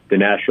to the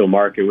Nashville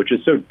market, which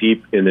is so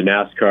deep in the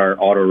NASCAR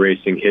auto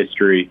racing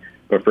history,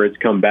 but for it to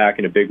come back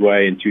in a big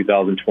way in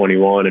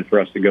 2021 and for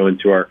us to go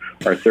into our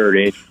third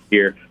annual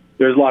year,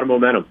 there's a lot of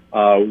momentum.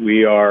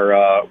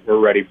 We're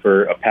ready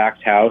for a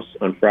packed house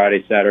on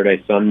Friday,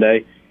 Saturday,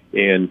 Sunday,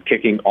 and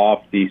kicking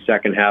off the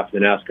second half of the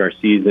NASCAR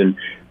season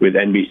with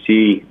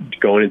NBC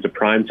going into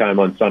prime time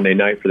on Sunday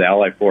night for the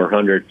Ally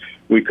 400.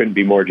 We couldn't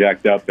be more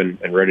jacked up and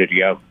ready to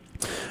go.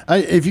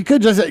 If you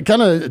could just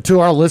kind of, to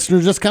our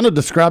listeners, just kind of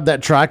describe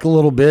that track a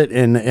little bit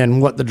and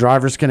what the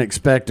drivers can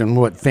expect and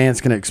what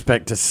fans can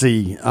expect to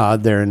see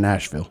there in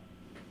Nashville.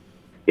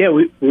 Yeah,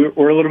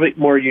 we're a little bit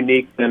more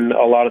unique than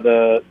a lot of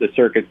the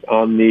circuits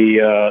on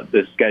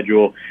the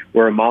schedule.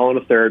 We're a 1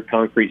 1/3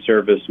 concrete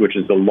surface, which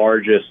is the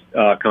largest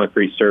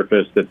concrete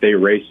surface that they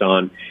race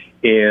on.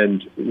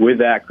 And with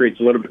that creates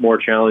a little bit more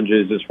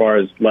challenges as far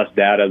as less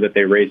data that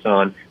they race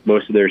on.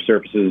 Most of their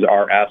surfaces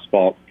are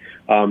asphalt.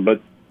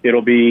 But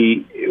it'll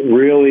be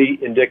really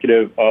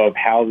indicative of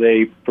how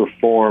they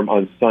perform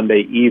on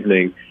Sunday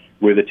evening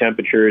with the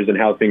temperatures and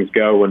how things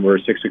go when we're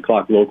 6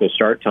 o'clock local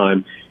start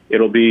time.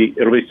 It'll be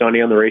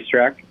sunny on the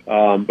racetrack,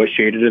 but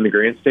shaded in the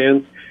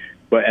grandstands.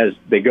 But as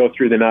they go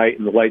through the night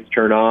and the lights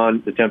turn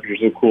on, the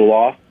temperatures will cool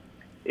off,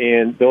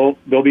 and they'll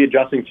be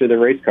adjusting to the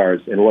race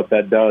cars and what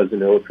that does,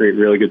 and it'll create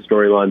really good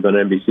storylines on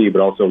NBC,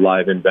 but also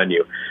live in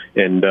venue.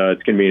 And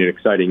it's going to be an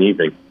exciting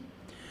evening.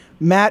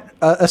 Matt,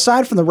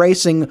 aside from the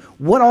racing,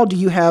 what all do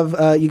you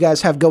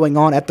guys have going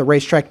on at the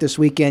racetrack this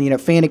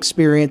weekend? Fan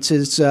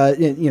experiences,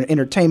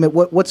 entertainment.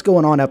 What's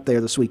going on up there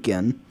this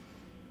weekend?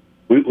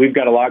 We've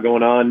got a lot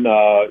going on,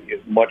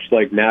 much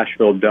like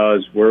Nashville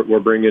does. We're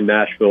bringing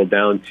Nashville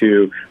down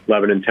to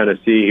Lebanon,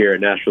 Tennessee here at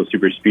Nashville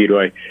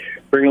Superspeedway,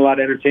 bringing a lot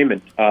of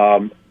entertainment.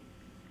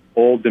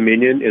 Old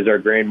Dominion is our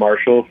grand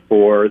marshal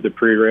for the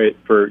pre-race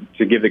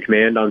to give the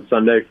command on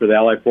Sunday for the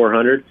Ally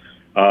 400.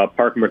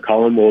 Parker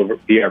McCullum will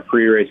be our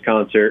pre-race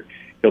concert.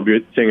 He'll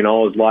be singing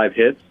all his live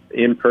hits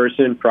in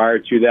person prior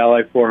to the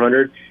Ally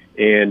 400.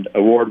 And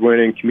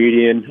award-winning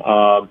comedian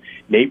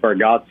Nate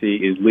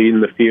Bargatze is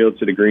leading the field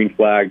to the green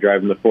flag,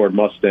 driving the Ford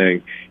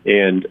Mustang.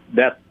 And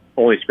that's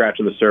only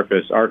scratching the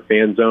surface. Our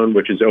fan zone,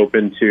 which is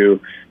open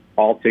to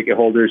all ticket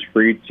holders,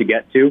 free to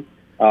get to.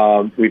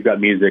 We've got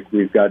music,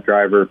 we've got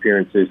driver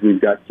appearances,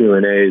 we've got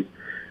Q&As,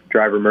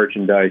 driver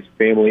merchandise,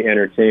 family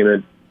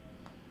entertainment,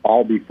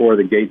 all before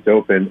the gates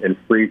open and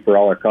free for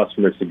all our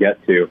customers to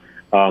get to.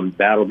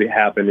 That'll be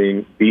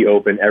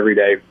open every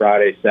day,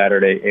 Friday,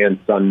 Saturday, and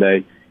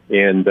Sunday.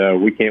 And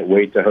we can't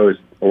wait to host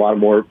a lot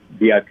more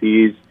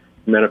VIPs.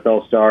 Some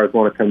NFL stars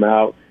want to come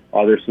out,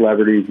 other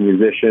celebrities,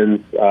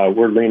 musicians.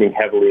 We're leaning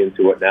heavily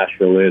into what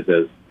Nashville is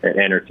as an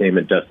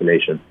entertainment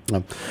destination.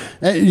 Kind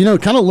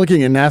of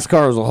looking at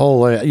NASCAR as a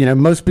whole,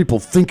 most people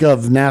think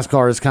of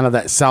NASCAR as kind of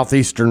that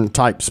southeastern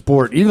type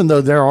sport, even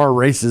though there are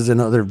races in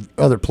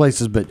other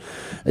places. But,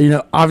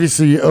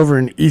 obviously over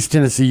in East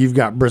Tennessee, you've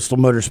got Bristol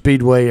Motor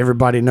Speedway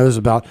everybody knows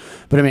about.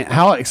 But,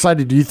 how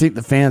excited do you think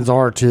the fans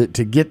are to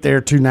get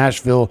there to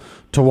Nashville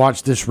to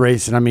watch this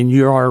race? And,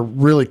 you are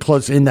really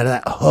close into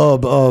that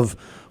hub of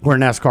where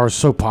NASCAR is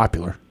so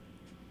popular.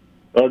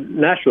 Well,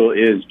 Nashville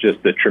is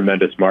just a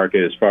tremendous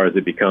market as far as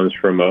it becomes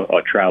from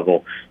a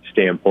travel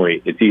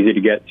standpoint. It's easy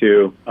to get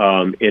to,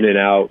 in and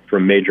out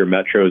from major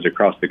metros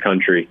across the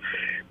country.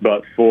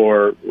 But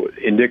for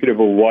indicative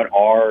of what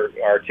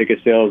our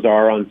ticket sales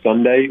are on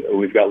Sunday,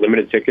 we've got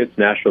limited tickets,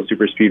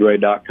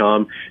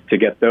 NashvilleSuperspeedway.com to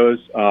get those.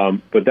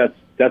 But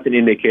that's an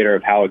indicator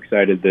of how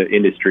excited the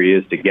industry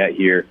is to get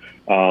here.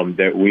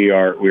 That we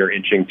are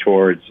inching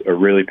towards a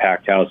really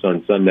packed house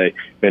on Sunday.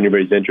 If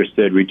anybody's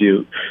interested, we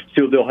do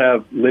still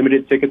have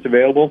limited tickets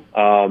available,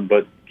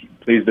 but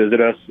please visit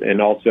us,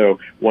 and also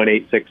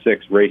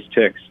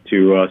 1-866-RACE-TICKS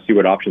to see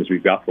what options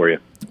we've got for you.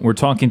 We're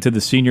talking to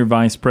the Senior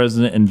Vice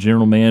President and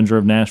General Manager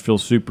of Nashville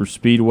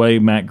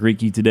Superspeedway, Matt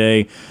Greci,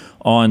 today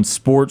on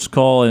Sports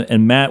Call.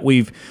 And Matt,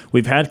 we've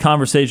had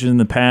conversations in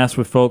the past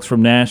with folks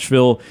from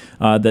Nashville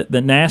that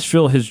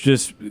Nashville has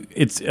just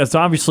it's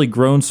obviously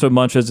grown so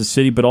much as a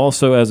city, but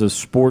also as a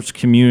sports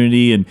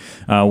community. And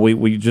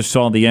we just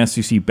saw the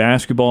SEC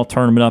basketball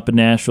tournament up in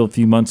Nashville a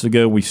few months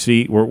ago. We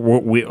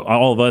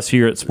all of us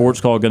here at Sports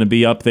Call are going to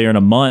be up there in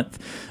a month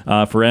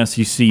for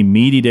SEC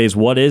Media Days.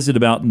 What is it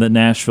about the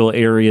Nashville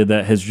area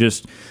that has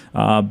just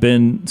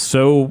been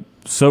so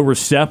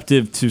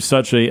receptive to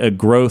such a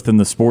growth in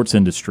the sports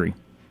industry?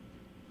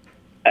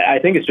 I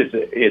think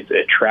it's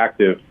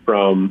attractive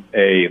from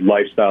a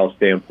lifestyle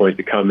standpoint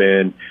to come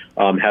in,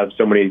 have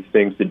so many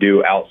things to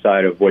do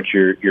outside of what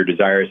your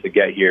desire is to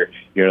get here.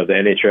 The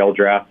NHL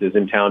draft is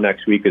in town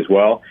next week as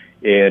well,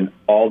 and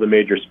all the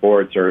major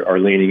sports are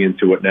leaning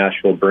into what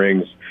Nashville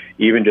brings,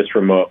 even just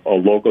from a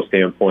local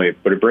standpoint.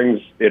 But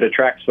it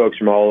attracts folks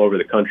from all over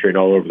the country and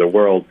all over the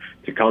world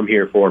to come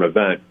here for an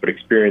event, but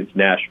experience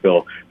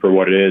Nashville for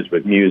what it is,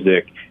 with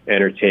music,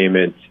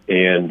 entertainment,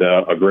 and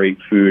a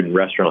great food and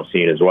restaurant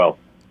scene as well.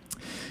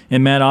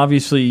 And Matt,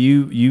 obviously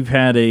you've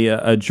had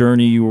a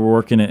journey. You were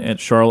working at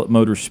Charlotte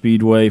Motor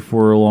Speedway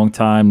for a long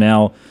time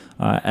now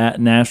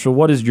at Nashville.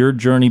 What has your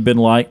journey been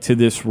like to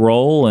this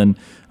role, and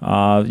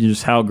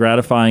just how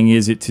gratifying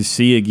is it to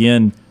see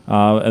again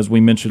as we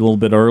mentioned a little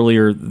bit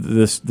earlier,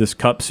 this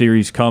Cup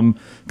Series come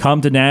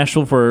to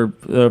Nashville for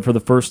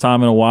the first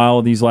time in a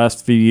while these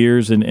last few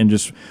years, and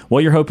just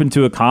what you're hoping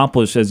to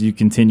accomplish as you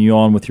continue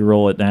on with your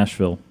role at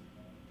Nashville.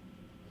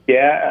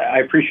 Yeah, I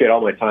appreciate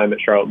all my time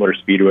at Charlotte Motor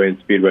Speedway and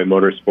Speedway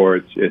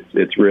Motorsports.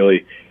 It's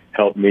really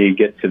helped me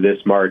get to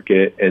this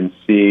market and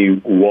see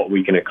what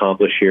we can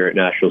accomplish here at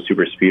Nashville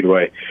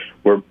Superspeedway.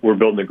 We're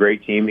building a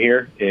great team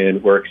here,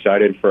 and we're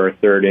excited for our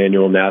third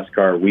annual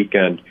NASCAR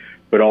weekend,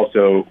 but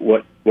also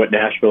what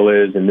Nashville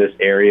is in this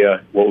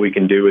area, what we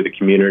can do with the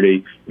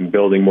community and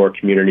building more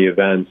community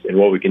events, and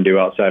what we can do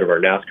outside of our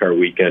NASCAR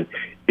weekend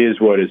is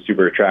what is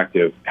super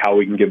attractive. How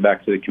we can give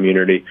back to the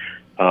community,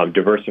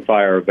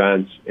 diversify our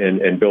events,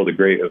 and build a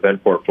great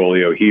event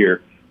portfolio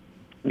here,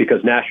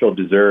 because Nashville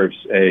deserves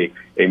a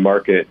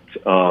market,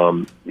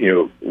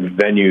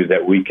 venue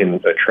that we can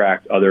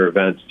attract other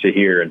events to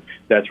here, and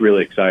that's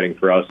really exciting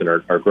for us, and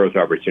our growth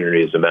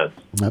opportunity is immense.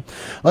 Yep.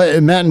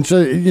 Matt, and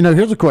so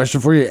here's a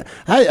question for you: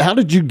 How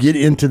did you get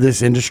into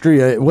this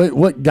industry?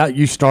 What got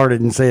you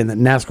started in saying that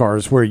NASCAR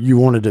is where you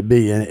wanted to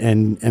be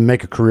and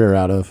make a career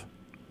out of?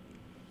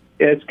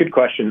 Yeah, it's a good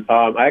question.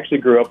 I actually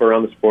grew up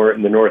around the sport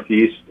in the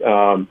Northeast.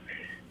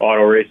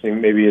 Auto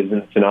racing maybe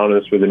isn't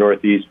synonymous with the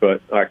Northeast,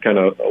 but a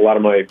lot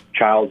of my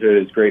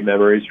childhood is great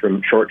memories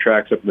from short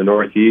tracks up in the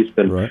Northeast.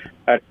 And right.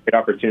 I had the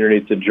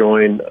opportunity to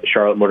join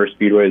Charlotte Motor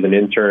Speedway as an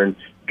intern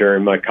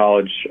during my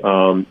college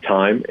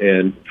time.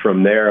 And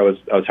from there, I was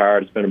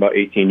hired to spend about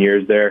 18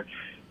 years there,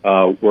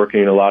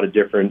 working in a lot of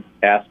different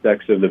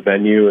aspects of the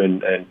venue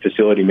and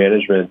facility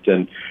management.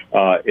 And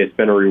it's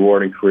been a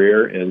rewarding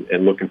career,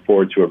 and looking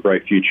forward to a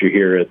bright future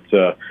here at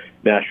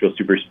Nashville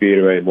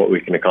Superspeedway and what we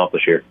can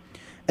accomplish here.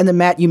 And then,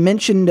 Matt, you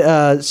mentioned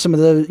some of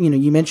the,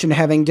 you mentioned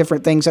having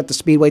different things at the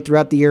Speedway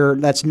throughout the year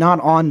that's not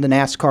on the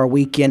NASCAR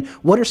weekend.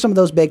 What are some of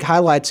those big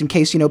highlights in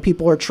case,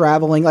 people are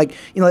traveling? Like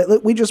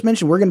we just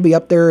mentioned, we're going to be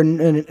up there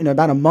in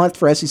about a month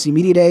for SEC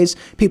Media Days.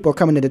 People are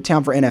coming into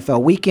town for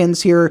NFL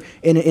weekends here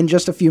in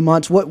just a few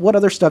months. What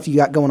other stuff you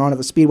got going on at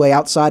the Speedway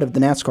outside of the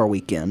NASCAR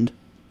weekend?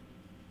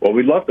 Well,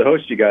 we'd love to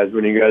host you guys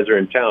when you guys are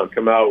in town.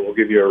 Come out. We'll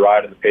give you a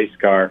ride in the pace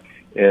car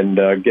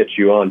and get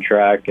you on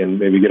track and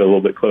maybe get a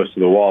little bit close to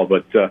the wall.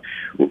 But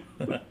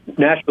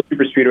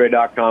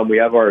NashvilleSuperspeedway.com, we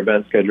have our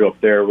event schedule up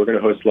there. We're going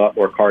to host a lot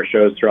more car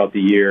shows throughout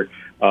the year,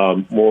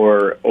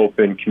 more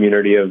open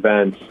community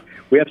events.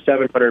 We have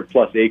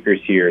 700-plus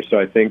acres here, so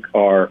I think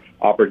our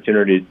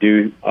opportunity to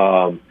do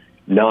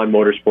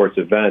non-motorsports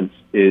events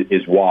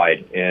is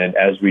wide. And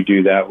as we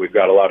do that, we've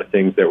got a lot of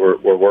things that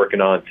we're working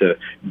on to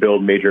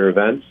build major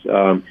events.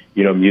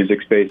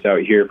 Music space out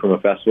here from a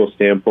festival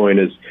standpoint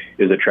is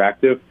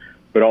attractive,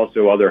 but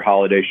also other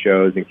holiday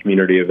shows and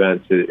community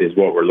events is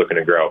what we're looking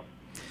to grow.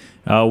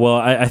 Well,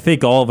 I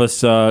think all of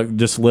us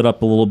just lit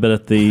up a little bit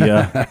at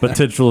the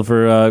potential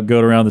for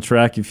going around the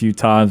track a few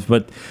times.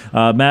 But,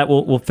 Matt,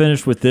 we'll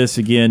finish with this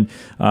again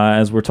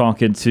as we're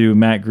talking to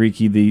Matt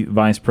Greci, the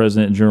Vice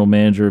President and General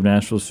Manager of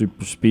Nashville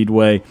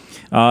Superspeedway.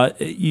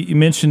 You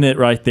mentioned it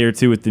right there,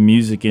 too, with the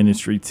music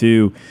industry,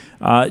 too.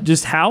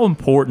 Just how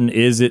important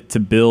is it to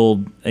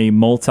build a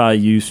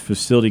multi-use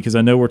facility? Because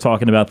I know we're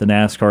talking about the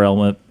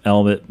NASCAR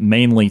element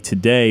mainly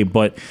today,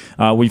 but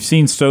we've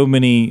seen so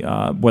many,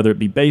 whether it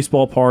be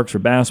baseball parks or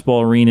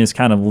basketball arenas,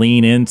 kind of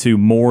lean into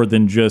more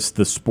than just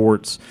the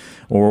sports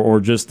or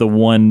just the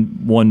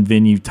one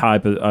venue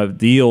type of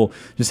deal.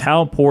 Just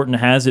how important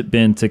has it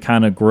been to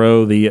kind of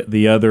grow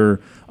the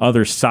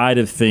other side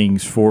of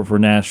things for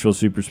Nashville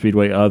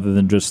Superspeedway other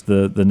than just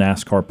the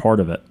NASCAR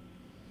part of it?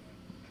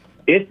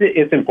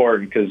 It's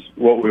important because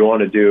what we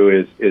want to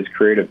do is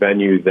create a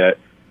venue that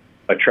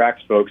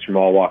attracts folks from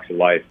all walks of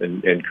life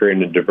and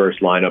creating a diverse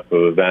lineup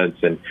of events,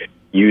 and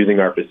using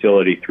our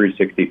facility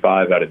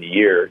 365 out of the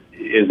year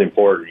is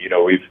important.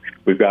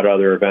 We've got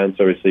other events.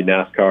 Obviously,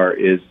 NASCAR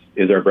is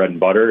our bread and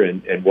butter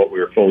and what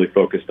we're fully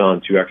focused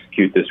on to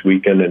execute this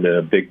weekend in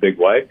a big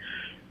way.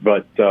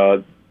 But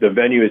the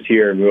venue is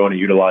here, and we want to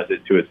utilize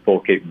it to its full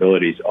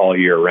capabilities all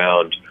year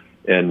round.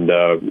 And,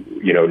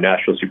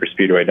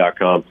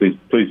 NashvilleSuperspeedway.com. Please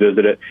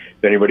visit it.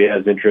 If anybody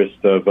has interest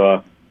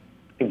of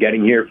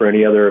getting here for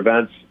any other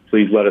events,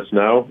 please let us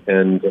know.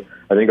 And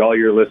I think all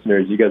your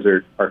listeners, you guys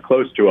are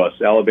close to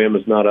us.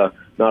 Alabama's not a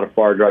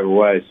far drive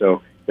away.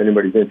 So if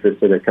anybody's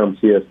interested to come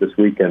see us this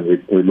weekend,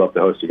 we'd love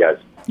to host you guys.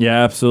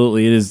 Yeah,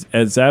 absolutely.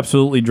 It's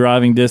absolutely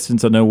driving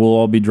distance. I know we'll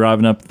all be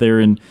driving up there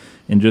in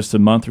just a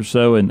month or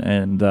so.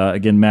 And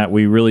again, Matt,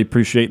 we really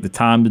appreciate the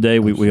time today.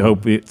 We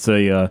hope it's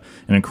an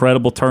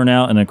incredible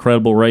turnout, an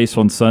incredible race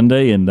on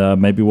Sunday, and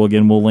maybe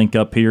we'll link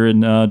up here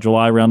in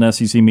July around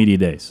SEC Media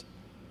Days.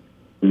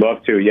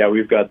 Love to. Yeah,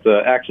 we've got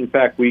the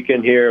action-packed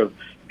weekend here of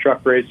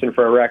truck racing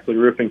for our Rackley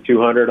Roofing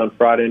 200 on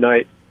Friday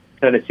night,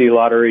 Tennessee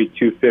Lottery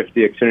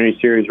 250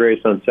 Xfinity Series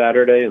race on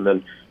Saturday, and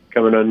then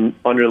coming on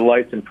under the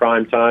lights in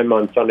prime time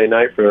on Sunday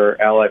night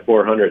for Ally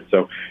 400.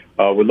 So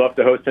we'd love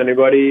to host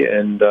anybody,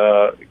 and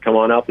come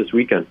on out this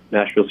weekend,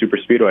 Nashville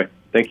Superspeedway.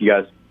 Thank you,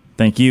 guys.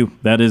 Thank you.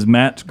 That is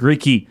Matt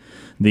Greci,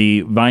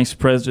 the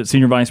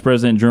Senior Vice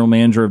President and General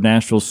Manager of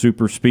Nashville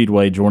Super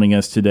Speedway, joining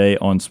us today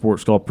on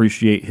Sports Call.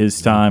 Appreciate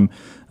his time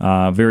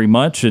very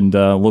much, and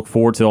look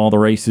forward to all the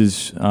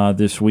races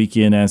this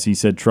weekend. As he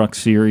said, Truck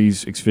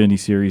Series, Xfinity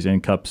Series,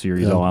 and Cup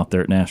Series all out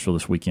there at Nashville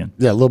this weekend.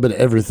 Yeah, a little bit of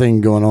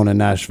everything going on in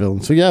Nashville.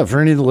 So, yeah, for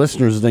any of the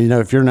listeners,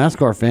 if you're a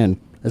NASCAR fan,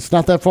 it's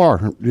not that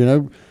far.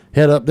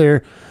 Head up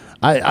there.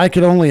 I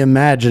could only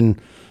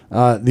imagine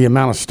the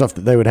amount of stuff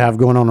that they would have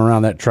going on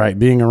around that track,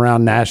 being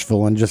around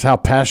Nashville, and just how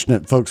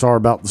passionate folks are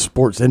about the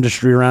sports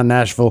industry around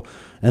Nashville.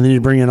 And then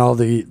you bring in all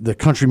the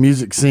country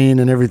music scene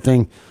and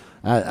everything.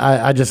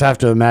 I just have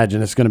to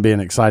imagine it's going to be an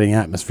exciting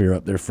atmosphere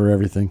up there for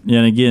everything. Yeah,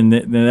 and again,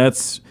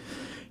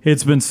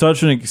 it's been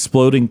such an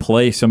exploding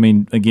place. I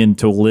mean, again,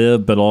 to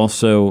live, but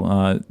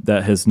also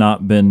that has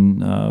not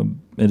been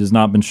it has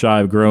not been shy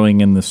of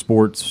growing in the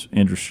sports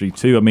industry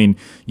too. I mean,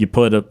 you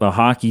put a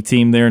hockey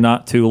team there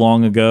not too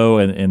long ago,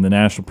 and the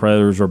Nashville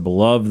Predators are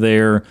beloved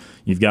there.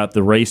 You've got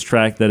the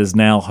racetrack that is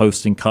now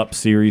hosting Cup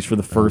Series for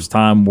the first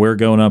time. We're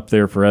going up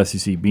there for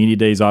SEC Media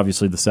Days.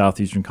 Obviously, the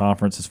Southeastern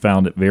Conference has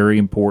found it very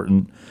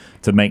important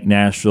to make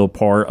Nashville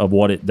part of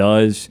what it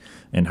does,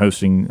 and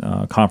hosting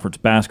conference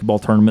basketball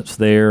tournaments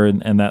there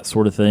and that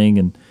sort of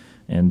thing.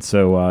 And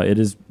so it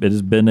has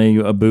been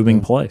a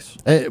booming place.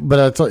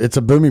 But it's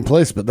a booming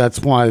place, but that's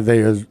why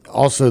they are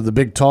also the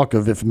big talk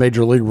of if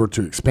Major League were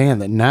to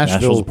expand, that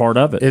Nashville's part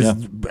of it.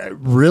 Is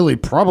really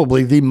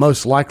probably the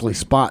most likely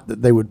spot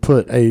that they would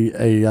put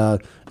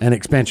an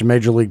expansion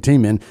Major League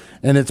team in.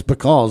 And it's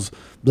because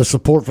the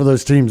support for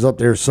those teams up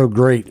there is so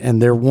great, and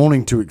they're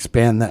wanting to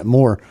expand that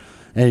more.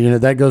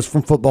 And, that goes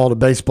from football to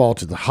baseball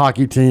to the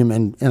hockey team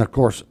and of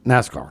course,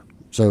 NASCAR.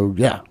 So,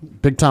 yeah,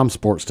 big-time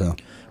sports town.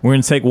 We're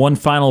going to take one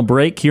final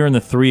break here in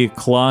the 3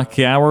 o'clock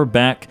hour.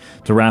 Back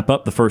to wrap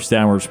up the first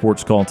hour of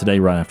Sports Call today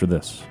right after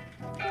this.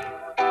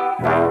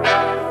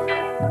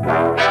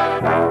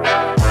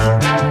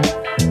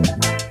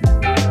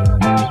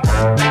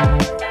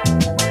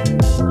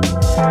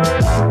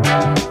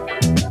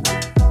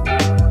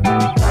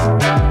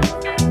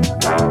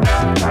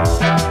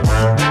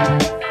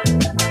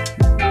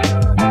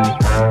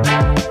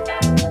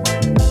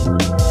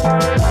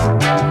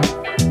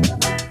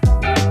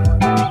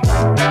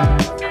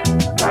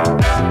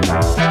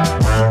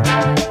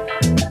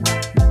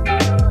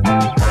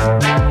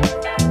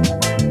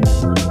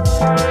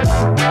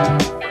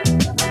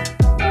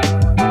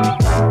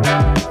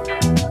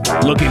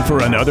 Looking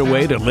for another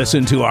way to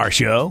listen to our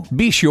show?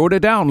 Be sure to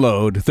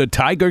download the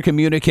Tiger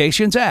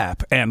Communications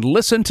app and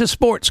listen to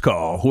Sports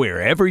Call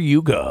wherever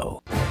you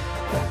go.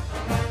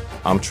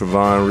 I'm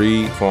Trevon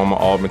Reed, former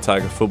Auburn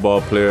Tiger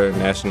football player,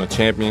 national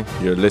champion.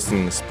 You're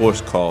listening to Sports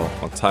Call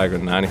on Tiger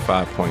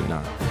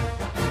 95.9.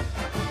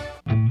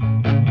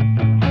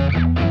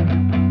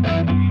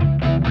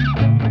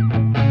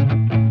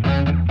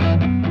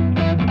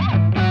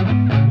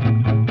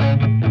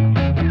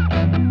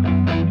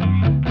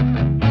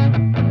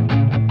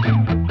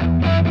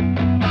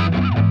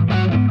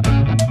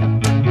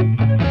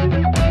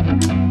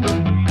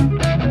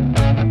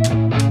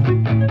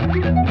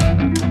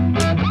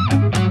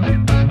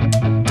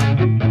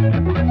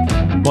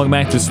 Welcome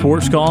back to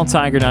Sports Call,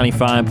 Tiger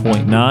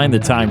 95.9, the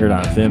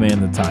Tiger.fm,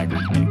 and the Tiger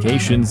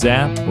Communications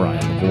app. Ryan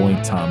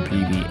Lavoie, Tom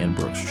Peavy, and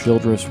Brooks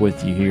Childress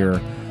with you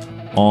here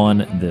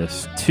on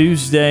this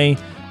Tuesday.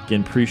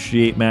 Again,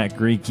 appreciate Matt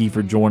Greci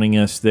for joining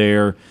us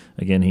there.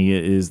 Again, he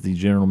is the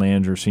General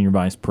Manager, Senior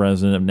Vice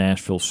President of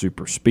Nashville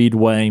Super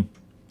Speedway.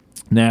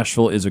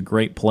 Nashville is a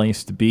great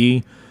place to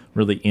be,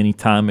 really any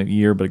time of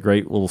year, but a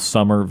great little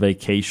summer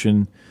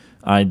vacation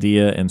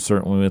idea, and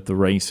certainly with the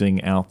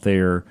racing out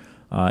there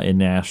in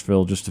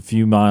Nashville, just a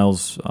few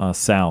miles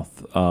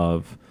south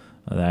of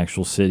the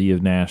actual city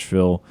of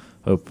Nashville.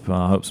 Hope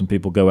some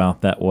people go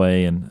out that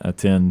way and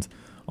attend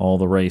all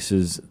the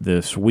races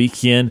this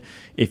weekend.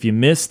 If you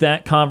missed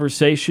that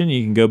conversation,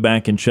 you can go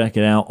back and check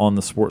it out on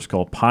the Sports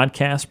Call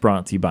podcast,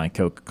 brought to you by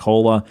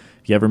Coca-Cola.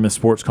 If you ever miss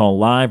Sports Call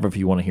live, or if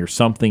you want to hear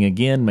something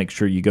again, make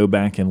sure you go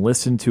back and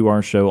listen to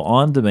our show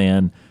on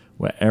demand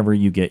wherever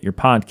you get your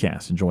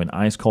podcasts. Enjoy an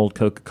ice-cold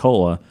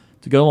Coca-Cola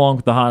to go along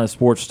with the hottest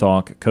sports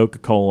talk.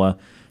 Coca-Cola,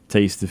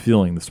 taste the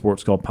feeling. The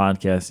Sports Call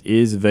podcast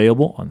is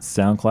available on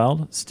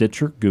SoundCloud,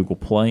 Stitcher, Google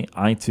Play,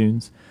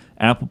 iTunes,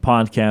 Apple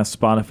Podcasts,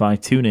 Spotify,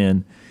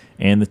 TuneIn,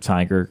 and the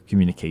Tiger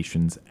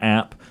Communications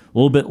app. A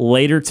little bit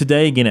later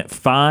today, again at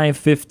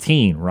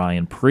 5:15,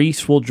 Ryan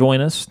Preece will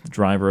join us, the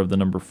driver of the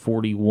number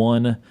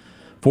 41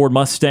 Ford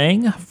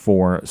Mustang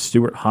for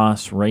Stewart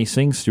Haas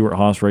Racing. Stewart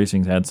Haas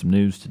Racing's had some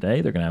news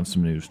today. They're going to have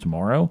some news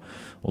tomorrow.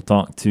 We'll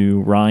talk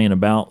to Ryan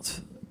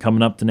about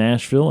coming up to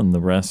Nashville and the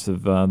rest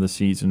of the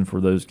season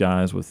for those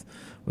guys with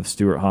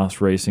Stewart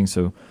Haas Racing.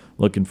 So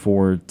looking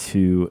forward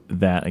to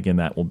that. Again,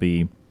 that will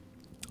be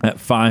at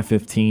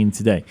 5:15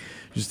 today.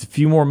 Just a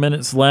few more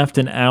minutes left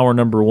in hour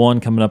number one.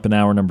 Coming up in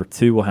hour number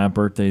two, we'll have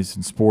birthdays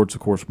and sports. Of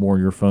course, more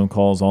of your phone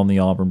calls on the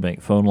Auburn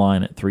Bank phone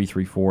line at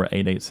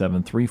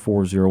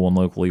 334-887-3401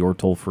 locally, or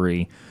toll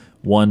free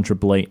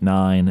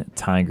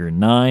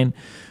 1-888-9-TIGER-9.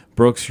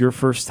 Brooks, your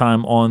first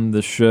time on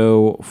the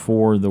show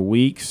for the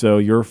week, so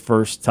your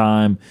first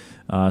time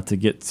to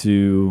get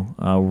to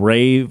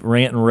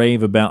rant and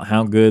rave about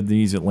how good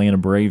these Atlanta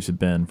Braves have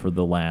been for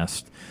the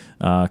last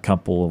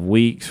couple of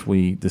weeks.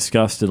 We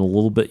discussed it a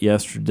little bit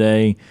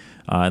yesterday.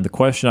 The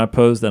question I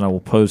posed, and I will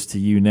pose to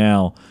you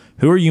now,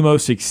 who are you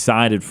most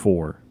excited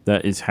for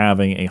that is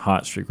having a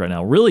hot streak right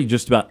now? Really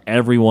just about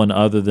everyone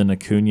other than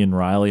Acuna and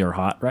Riley are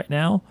hot right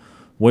now.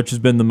 Which has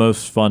been the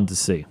most fun to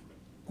see?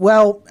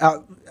 Well,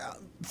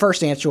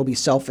 first answer will be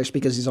selfish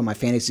because he's on my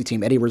fantasy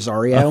team, Eddie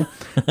Rosario.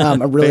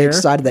 I'm really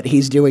excited that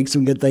he's doing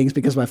some good things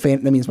because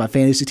that means my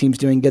fantasy team's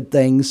doing good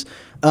things.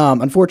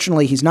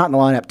 Unfortunately, he's not in the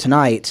lineup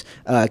tonight.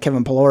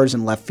 Kevin Pillar is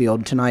in left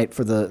field tonight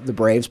for the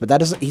Braves, but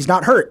he's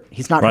not hurt.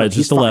 He's not hurt. It's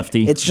just a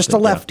lefty. It's just a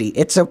lefty.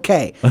 Yeah. It's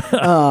okay.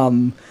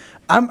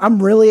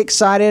 I'm really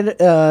excited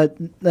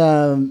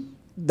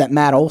that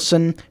Matt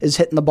Olson is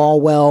hitting the ball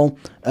well.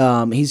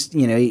 He's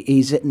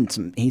hitting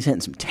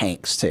some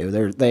tanks too.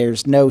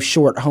 There's no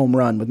short home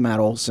run with Matt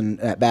Olson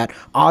at bat.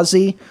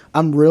 Ozzie,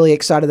 I'm really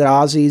excited that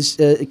Ozzie's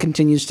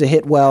continues to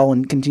hit well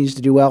and continues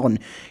to do well. And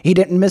he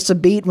didn't miss a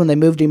beat when they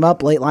moved him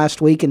up late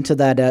last week into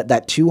that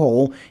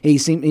 2-hole. He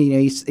seemed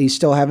he's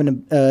still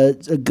having a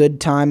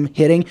good time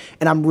hitting.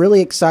 And I'm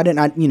really excited.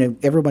 And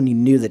everybody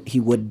knew that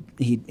he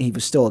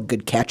was still a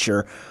good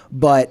catcher,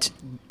 but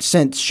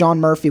since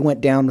Sean Murphy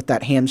went down with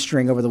that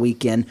hamstring over the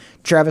weekend,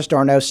 Travis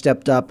d'Arnaud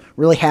stepped up,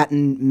 really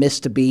hadn't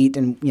missed a beat,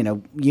 and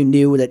you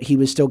knew that he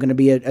was still going to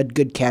be a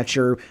good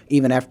catcher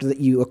even after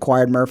you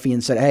acquired Murphy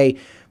and said, hey,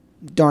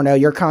 d'Arnaud,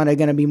 you're kind of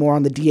going to be more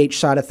on the DH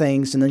side of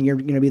things, and then you're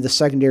going to be the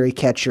secondary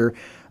catcher.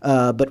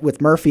 But with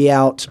Murphy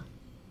out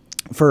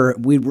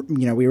we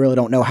really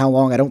don't know how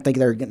long. I don't think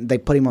they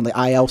put him on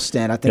the IL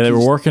stint. I think they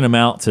were working him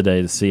out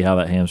today to see how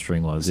that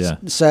hamstring was. Yeah.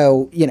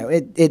 So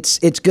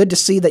it's good to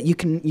see that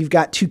you've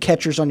got two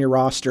catchers on your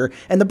roster,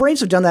 and the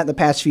Braves have done that in the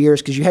past few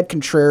years because you had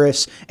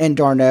Contreras and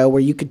d'Arnaud,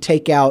 where you could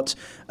take out.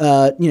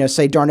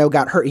 Say d'Arnaud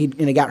got hurt. He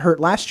got hurt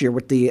last year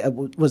with the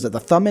was it the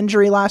thumb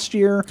injury last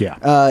year? Yeah.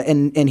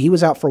 And he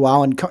was out for a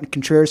while. And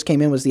Contreras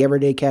came in, was the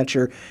everyday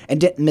catcher,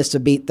 and didn't miss a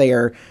beat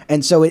there.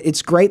 And so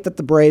it's great that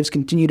the Braves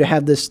continue to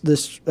have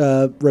this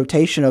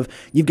rotation of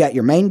you've got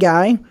your main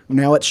guy.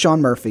 Now it's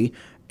Sean Murphy,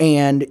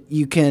 and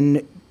you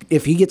can,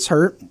 if he gets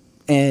hurt,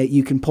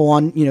 you can pull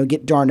on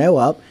get d'Arnaud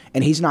up,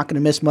 and he's not going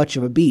to miss much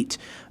of a beat.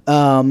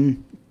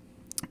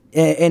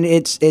 And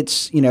it's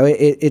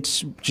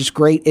just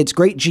great. It's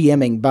great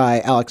GMing by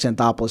Alex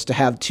Anthopoulos to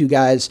have two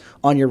guys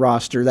on your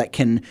roster that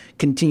can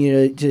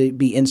continue to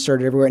be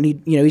inserted everywhere. And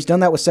he's done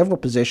that with several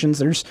positions.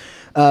 There's,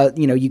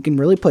 you can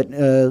really put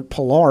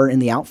Pillar in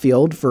the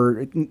outfield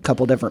for a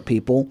couple different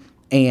people,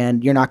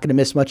 and you're not going to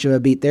miss much of a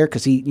beat there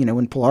because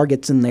when Pillar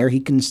gets in there,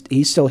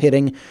 he's still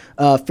hitting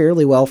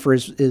fairly well for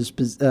his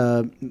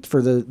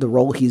for the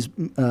role he's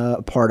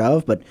a part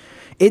of, but.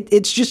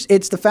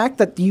 It's the fact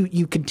that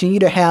you continue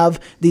to have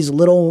these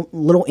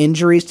little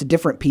injuries to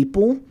different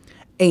people,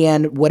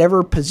 and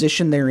whatever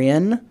position they're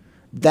in,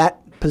 that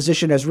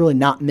position has really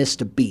not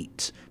missed a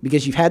beat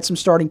because you've had some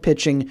starting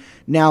pitching.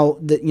 Now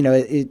that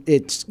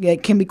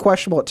it can be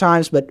questionable at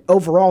times, but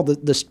overall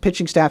the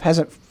pitching staff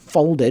hasn't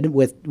folded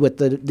with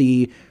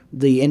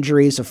the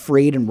injuries of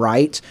Fried and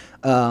Wright.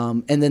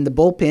 And then the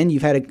bullpen,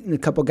 you've had a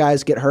couple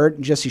guys get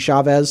hurt. Jesse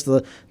Chavez,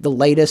 the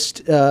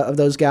latest of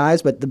those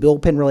guys, but the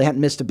bullpen really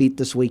hadn't missed a beat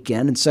this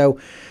weekend. And so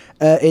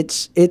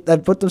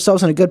they've put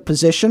themselves in a good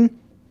position.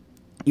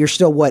 You're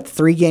still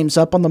 3 games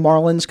up on the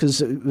Marlins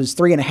because it was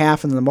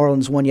 3.5, and the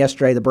Marlins won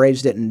yesterday. The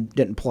Braves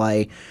didn't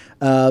play,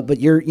 but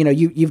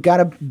you've got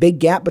a big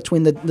gap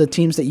between the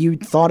teams that you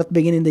thought at the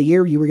beginning of the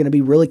year you were going to be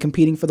really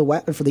competing for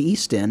the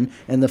East in,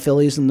 and the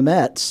Phillies and the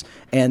Mets,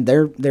 and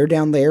they're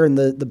down there in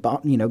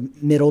the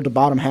middle to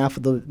bottom half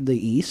of the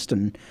East,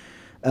 and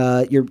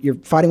you're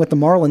fighting with the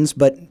Marlins,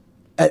 but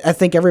I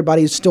think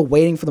everybody's still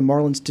waiting for the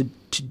Marlins to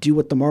do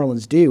what the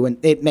Marlins do, and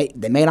they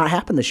may not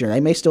happen this year. They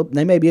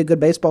may be a good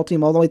baseball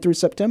team all the way through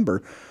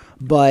September,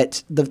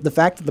 but the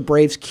fact that the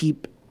Braves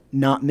keep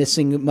not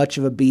missing much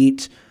of a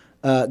beat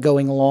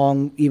going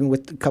along, even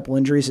with a couple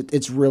injuries,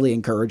 it's really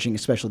encouraging,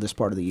 especially this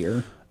part of the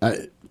year.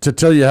 To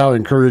tell you how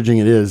encouraging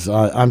it is,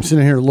 I'm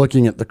sitting here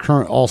looking at the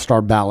current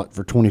All-Star ballot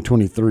for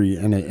 2023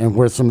 and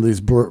where some of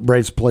these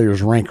Braves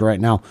players rank right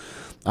now.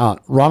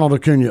 Ronald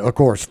Acuna, of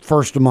course,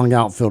 first among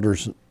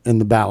outfielders in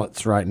the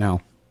ballots right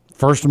now.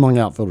 First among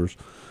outfielders.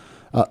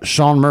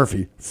 Sean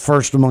Murphy,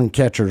 first among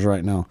catchers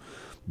right now.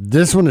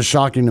 This one is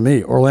shocking to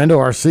me. Orlando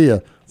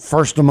Arcia,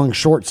 first among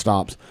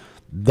shortstops.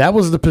 That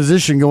was the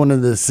position going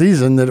into this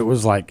season that it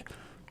was like,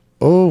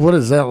 oh, what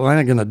is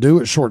Atlanta going to do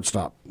at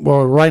shortstop?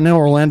 Well, right now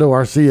Orlando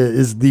Arcia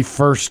is the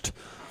first.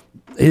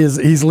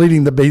 He's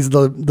leading he's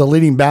the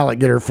leading ballot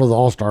getter for the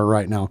All-Star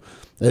right now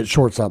at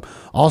shortstop.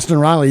 Austin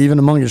Riley, even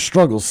among his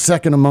struggles,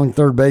 second among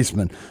third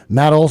basemen.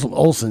 Matt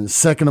Olson,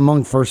 second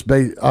among first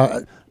base.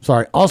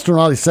 Austin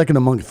Riley, second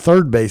among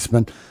third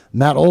baseman.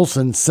 Matt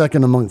Olson,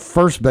 second among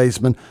first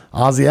baseman.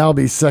 Ozzie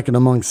Albies, second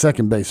among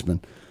second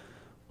baseman.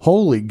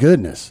 Holy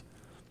goodness.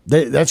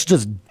 That's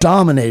just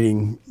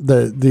dominating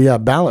the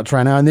ballots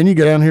right now. And then you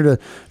go down here to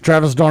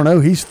Travis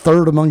d'Arnaud. He's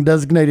third among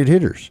designated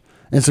hitters.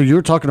 And so you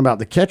were talking about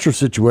the catcher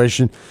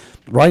situation.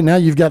 Right now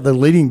you've got the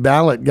leading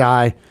ballot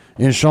guy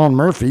in Sean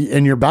Murphy,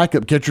 and your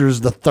backup catcher is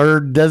the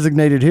third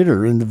designated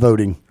hitter in the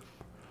voting.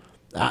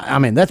 I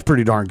mean, that's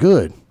pretty darn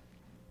good.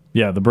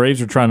 Yeah, the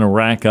Braves are trying to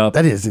rack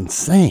is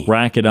insane.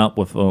 Rack it up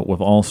with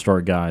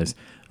all-star guys.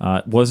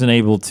 Wasn't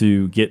able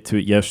to get to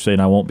it yesterday,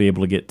 and I won't be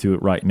able to get to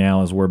it right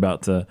now as we're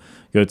about to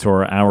go to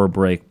our hour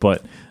break.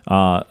 But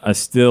I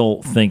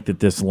still think that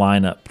this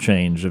lineup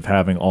change of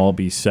having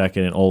Albee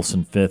second and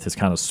Olsen fifth has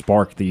kind of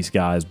sparked these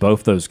guys.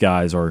 Both those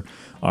guys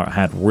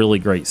had really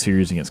great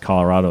series against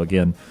Colorado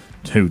again,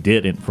 who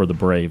didn't for the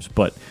Braves.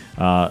 But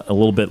a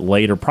little bit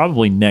later,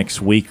 probably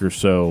next week or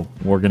so,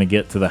 we're going to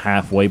get to the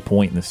halfway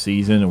point in the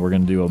season, and we're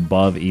going to do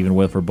above, even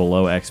with, or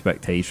below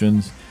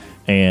expectations.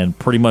 And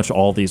pretty much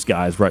all these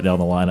guys right down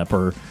the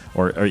lineup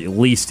are at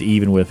least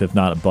even with, if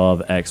not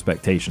above,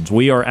 expectations.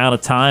 We are out of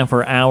time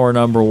for hour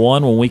number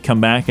one. When we come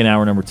back in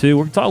hour number two,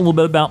 we're going to talk a little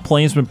bit about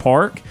Plainsman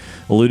Park.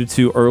 Alluded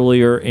to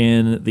earlier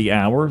in the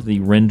hour, the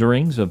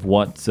renderings of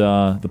what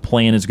the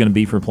plan is going to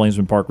be for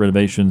Plainsman Park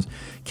renovations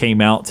came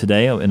out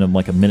today in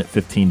like a minute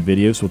 15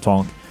 video. So we'll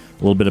talk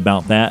a little bit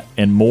about that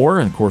and more.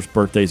 And, of course,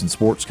 birthdays and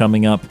sports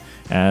coming up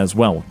as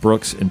well with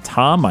Brooks and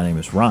Tom. My name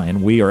is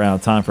Ryan. We are out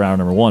of time for hour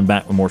number one.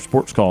 Back with more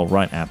Sports Call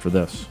right after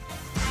this.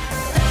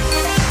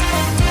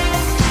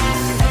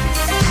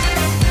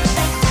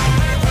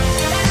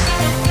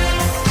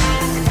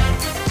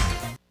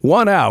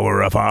 One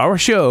hour of our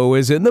show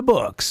is in the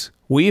books.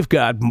 We've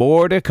got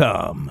more to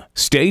come.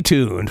 Stay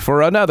tuned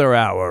for another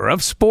hour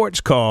of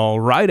Sports Call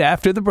right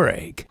after the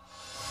break.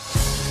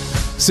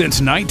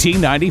 Since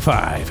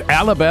 1995,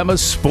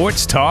 Alabama's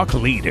sports talk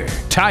leader,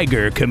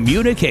 Tiger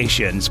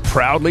Communications,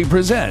 proudly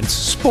presents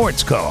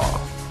Sports Call.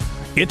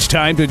 It's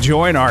time to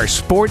join our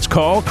Sports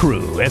Call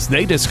crew as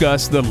they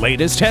discuss the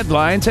latest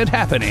headlines and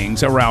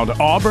happenings around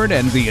Auburn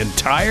and the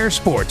entire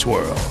sports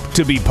world.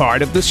 To be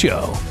part of the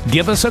show,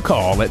 give us a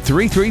call at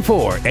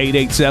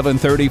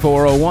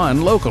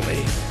 334-887-3401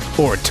 locally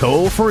or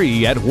toll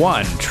free at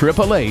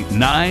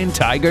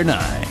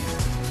 1-888-9-TIGER-9.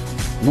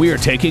 We're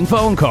taking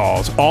phone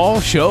calls all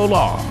show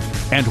long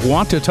and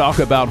want to talk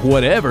about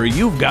whatever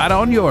you've got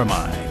on your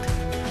mind.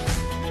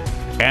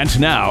 And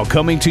now,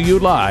 coming to you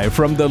live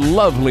from the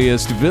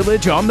loveliest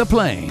village on the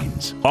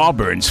plains,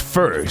 Auburn's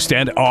first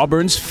and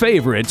Auburn's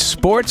favorite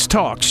sports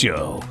talk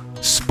show,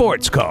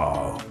 Sports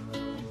Call.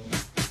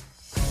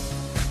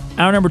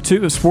 Hour number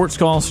two of Sports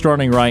Call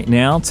starting right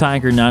now.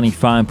 Tiger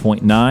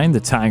 95.9,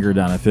 the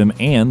Tiger.fm,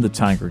 and the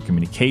Tiger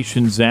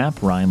Communications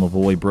app. Ryan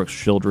Lavoie, Brooks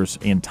Childress,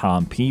 and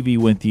Tom Peavy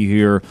with you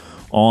here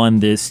on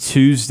this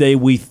Tuesday.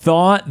 We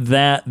thought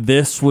that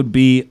this would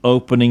be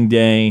opening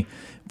day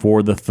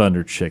for the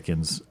Thunder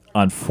Chickens.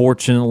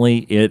 Unfortunately,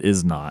 it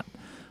is not.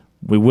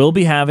 We will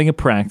be having a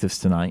practice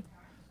tonight.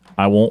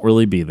 I won't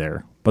really be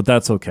there, but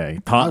that's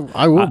okay.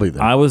 I will be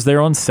there. I was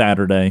there on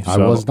Saturday. I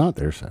was not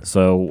there Saturday.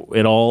 So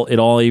it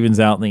all evens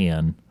out in the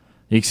end.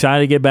 You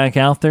excited to get back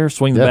out there,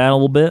 swing the bat a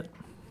little bit?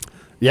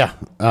 Yeah,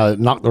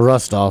 knock the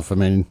rust off. I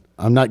mean,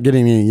 I'm not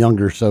getting any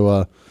younger,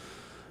 so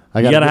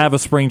you got to have a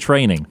spring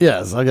training.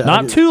 Yes,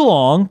 not too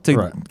long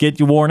to get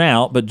you worn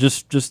out, but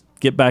just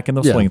get back in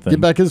the swing thing.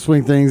 Get back in the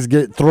swing things.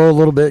 Throw a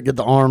little bit. Get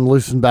the arm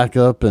loosened back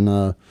up,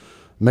 and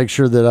make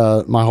sure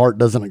that my heart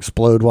doesn't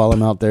explode while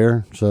I'm out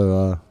there.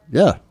 So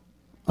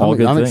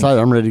I'm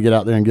excited. I'm ready to get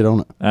out there and get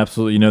on it.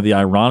 Absolutely. You know, the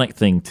ironic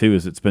thing too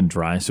is it's been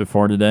dry so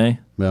far today.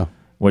 Yeah,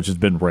 which has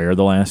been rare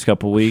the last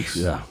couple of weeks.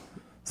 Yeah,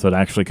 so it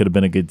actually could have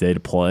been a good day to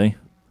play.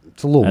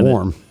 It's a little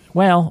warm.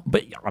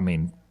 But I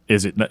mean.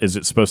 Is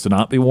it supposed to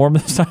not be warm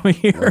this time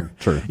of year?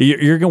 True.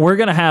 We're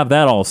going to have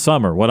that all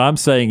summer. What I'm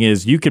saying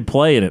is you could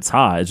play and it's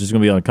hot. It's just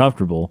going to be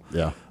uncomfortable.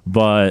 Yeah.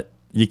 But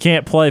you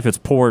can't play if it's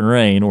pouring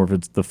rain or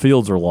if the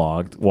fields are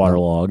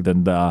waterlogged.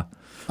 And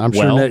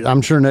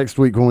I'm sure next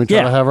week when we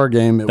try to have our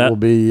game, it will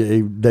be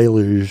a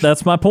deluge.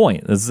 That's my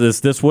point.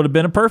 This would have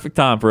been a perfect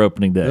time for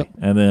opening day,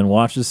 and then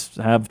watch us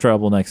have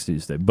trouble next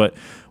Tuesday. But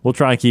we'll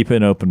try and keep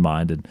it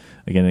open-minded.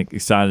 Again,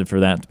 excited for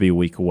that to be a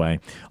week away.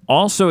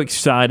 Also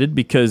excited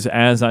because,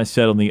 as I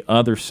said on the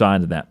other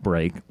side of that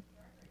break,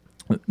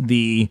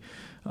 the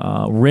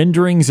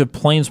renderings of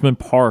Plainsman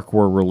Park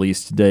were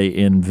released today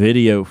in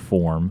video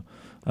form.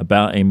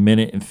 About a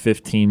minute and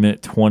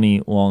 15-minute,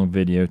 20-long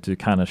video to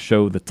kind of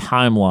show the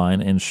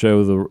timeline and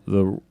show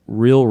the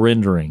real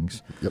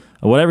renderings of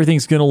what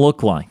everything's going to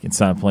look like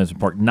inside Plainsman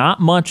Park.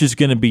 Not much is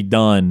going to be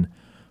done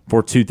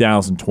for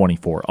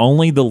 2024.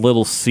 Only the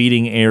little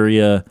seating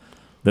area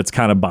that's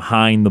kind of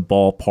behind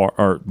home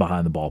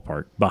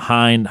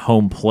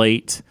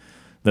plate.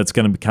 That's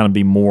going to kind of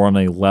be more on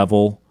a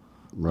level,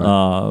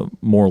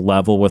 more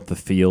level with the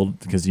field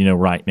because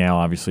right now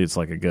obviously it's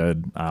like a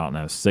good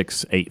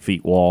 6-8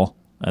 feet wall.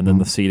 And then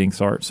the seating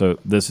starts. So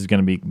this is going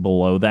to be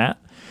below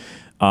that.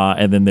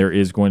 And then there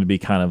is going to be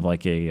kind of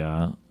like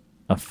a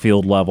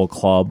field level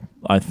club,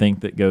 I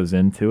think, that goes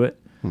into it.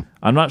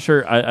 I'm not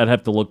sure. I'd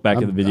have to look back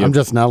at the video. I'm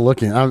just now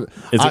looking. What's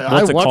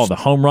it called? The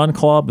Home Run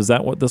Club? Is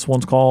that what this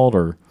one's called?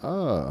 Or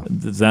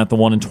is that the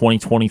one in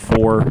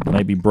 2024?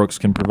 Maybe Brooks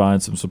can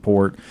provide some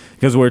support.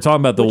 Because we were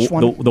talking about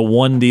the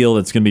one deal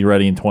that's going to be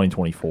ready in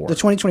 2024. The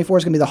 2024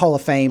 is going to be the Hall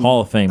of Fame.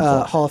 Hall of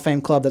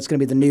Fame Club. That's going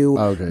to be the new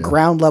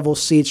ground level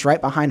seats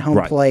right behind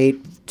home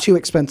plate. Too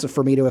expensive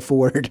for me to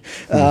afford.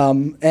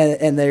 And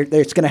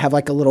it's going to have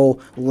like a little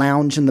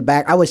lounge in the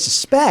back. I would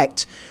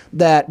suspect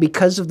that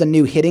because of the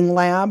new hitting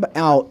lab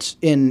out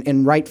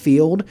in right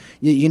field,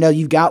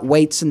 you've got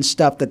weights and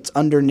stuff that's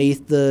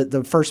underneath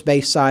the first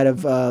base side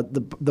of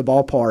the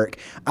ballpark.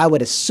 I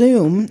would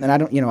assume, and I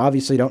don't,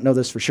 obviously don't know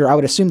this for sure. I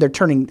would assume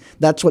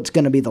that's what's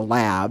going to be the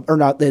lab, or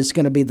not. There's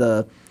going to be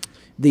the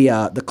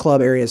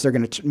club areas. They're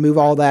going to move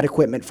all that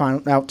equipment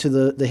out to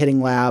the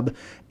hitting lab,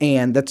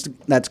 and that's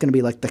going to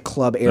be like the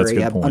club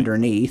area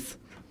underneath.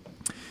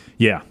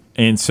 Yeah.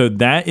 And so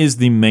that is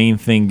the main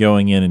thing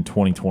going in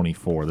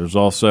 2024. There's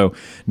also,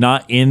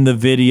 not in the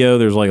video,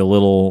 there's like a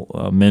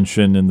little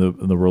mention in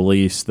the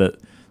release that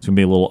it's going to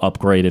be a little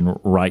upgrade in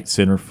right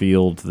center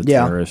field to the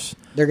terrace.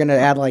 They're going to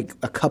add like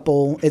a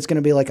couple. It's going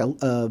to be like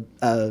a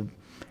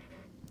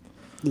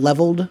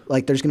leveled,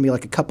 like there's going to be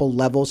like a couple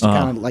levels to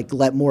kind of like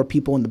let more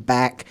people in the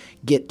back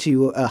get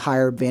to a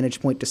higher vantage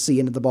point to see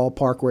into the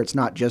ballpark, where it's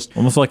not just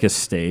almost like a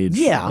stage,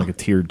 like a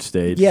tiered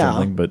stage, or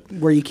something, but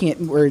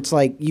where it's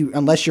like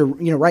unless you're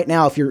right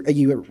now, if you're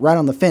right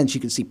on the fence,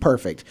 you can see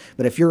perfect,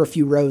 but if you're a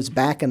few rows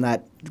back in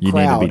that you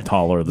crowd, need to be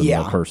taller than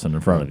the person in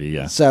front of you.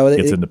 Yeah, so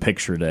it's in the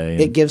picture day.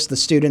 It gives the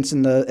students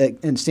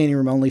and standing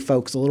room only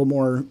folks a little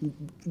more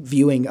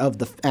viewing of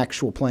the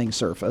actual playing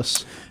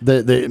surface.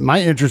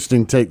 My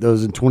interesting take, though,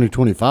 is in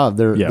 2025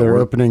 they're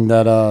opening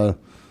that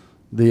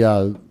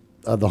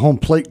the home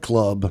plate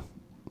club.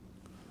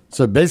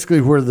 So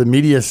basically, where the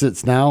media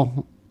sits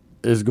now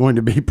is going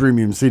to be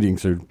premium seating.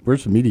 So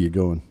where's the media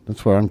going?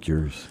 That's where I'm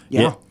curious.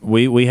 Yeah,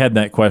 we had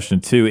that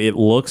question too. It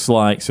looks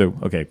like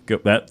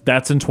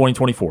that's in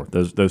 2024.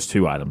 Those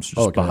two items,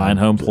 just behind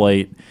home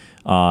plate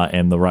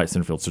and the right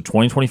center field. So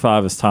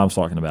 2025, as Tom's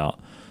talking about,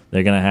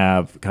 they're going to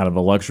have kind of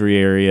a luxury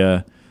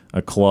area,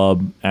 a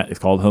club. It's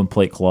called Home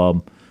Plate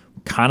Club.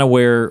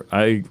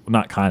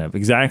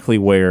 Exactly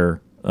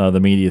where the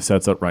media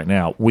sets up right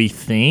now. We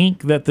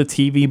think that the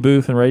TV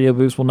booth and radio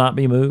booths will not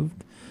be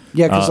moved.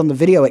 Yeah, because on the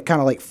video it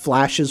kind of like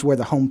flashes where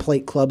the home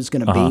plate club is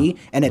going to be,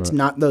 and it's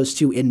not those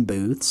two in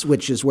booths,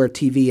 which is where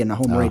TV and the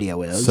home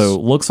radio is. So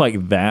it looks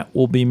like that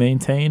will be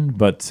maintained,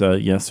 but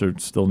yes, there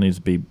still needs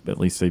to be at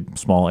least a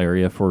small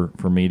area for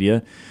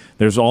media.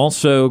 There's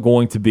also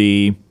going to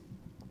be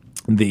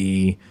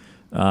the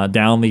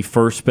down the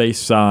first base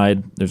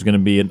side. There's going to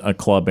be a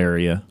club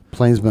area,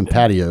 Plainsman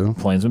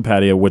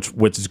Patio,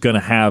 which is going to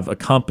have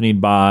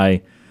accompanied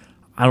by,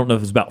 I don't know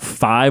if it's about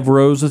 5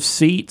 rows of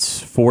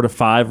seats, 4 to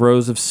 5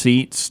 rows of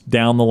seats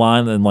down the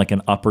line in like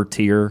an upper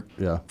tier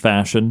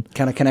fashion.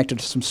 Kind of connected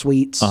to some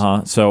suites.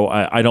 So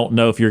I don't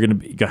know if you're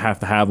going to have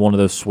to have one of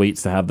those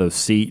suites to have those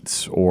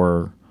seats,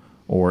 or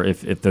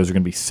if those are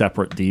going to be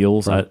separate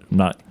deals. Right. I'm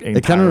not entirely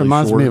It kind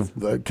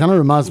of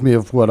reminds me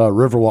of what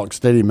Riverwalk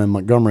Stadium in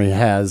Montgomery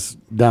has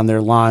down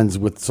their lines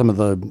with some of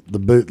the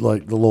boot,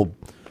 like the little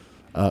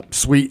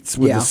suites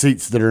with the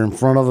seats that are in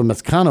front of them.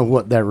 It's kind of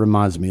what that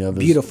reminds me of.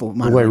 Beautiful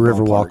the way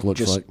Riverwalk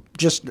looks like.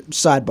 Just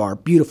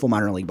sidebar, beautiful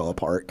minor league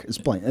ballpark is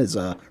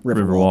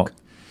Riverwalk.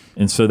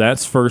 And so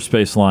that's first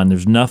base line.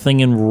 There's nothing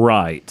in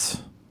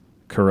right,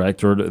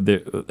 correct, or in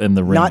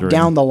the rendering. Not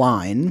down the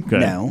line. Okay.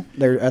 No,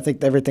 I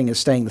think everything is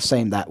staying the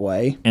same that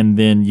way. And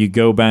then you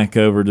go back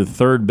over to the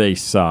third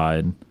base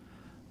side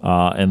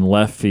and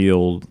left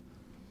field.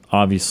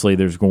 Obviously,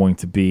 there's going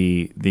to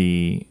be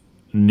the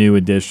new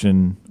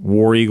addition,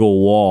 War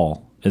Eagle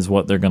Wall is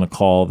what they're going to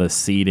call the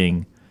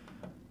seating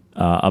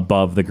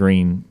above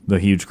the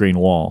huge green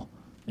wall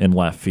in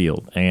left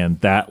field. And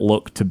that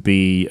looked to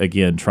be,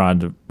 again, trying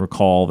to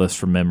recall this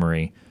from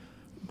memory,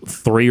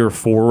 3 or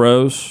 4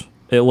 rows,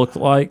 it looked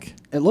like.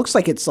 It looks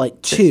like it's like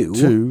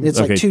two. It's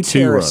like two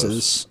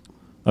terraces.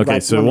 Rows. Okay,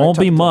 so it won't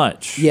be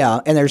much.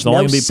 Yeah, and there's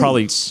no seats.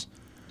 Probably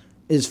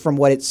is from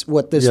what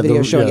this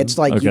video is showing. It's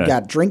like you've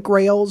got drink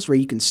rails where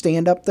you can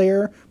stand up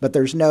there, but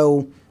there's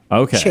no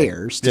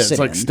chairs to sit it's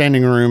like in.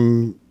 Standing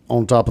room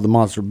on top of the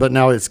monster. But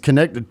now it's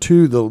connected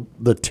to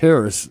the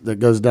terrace that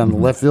goes down the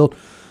left field.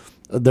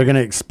 They're going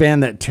to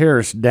expand that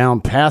terrace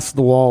down past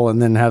the wall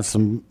and then have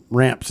some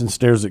ramps and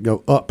stairs that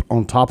go up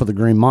on top of the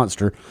green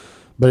monster.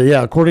 But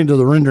yeah, according to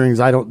the renderings,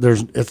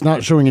 it's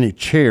not showing any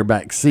chair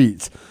back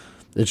seats.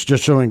 It's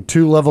just showing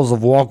 2 levels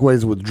of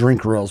walkways with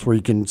drink rails where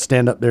you can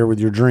stand up there with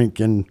your drink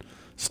and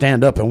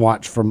stand up and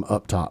watch from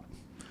up top.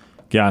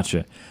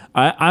 Gotcha.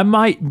 I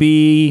might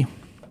be.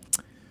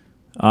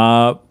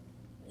 So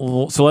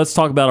let's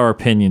talk about our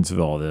opinions of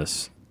all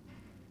this.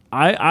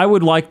 I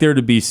would like there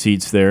to be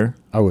seats there.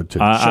 I would too.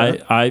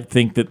 I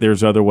think that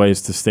there's other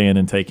ways to stand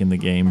and take in the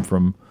game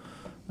from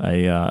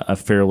a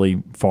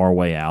fairly far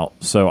way out.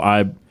 So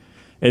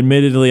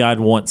admittedly, I'd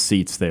want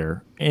seats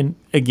there. And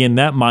again,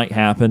 that might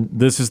happen.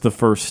 This is the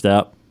first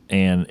step.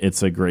 and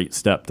it's a great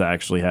step to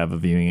actually have a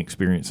viewing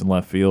experience in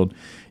left field.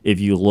 If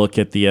you look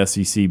at the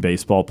SEC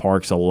baseball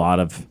parks, a lot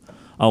of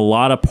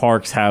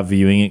parks have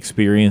viewing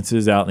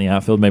experiences out in the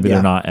outfield. Maybe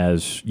they're not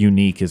as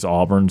unique as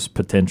Auburn's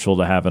potential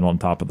to have it on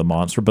top of the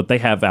monster, but they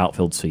have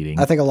outfield seating.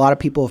 I think a lot of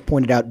people have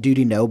pointed out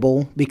Duty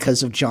Noble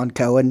because of John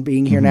Cohen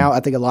being here now. I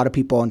think a lot of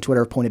people on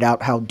Twitter have pointed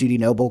out how Duty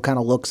Noble kind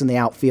of looks in the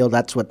outfield.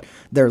 That's what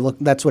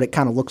it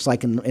kind of looks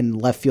like in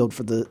left field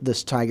for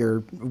this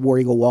Tiger War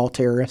Eagle Wall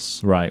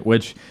Terrace. Right,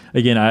 which,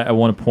 again, I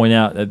want to point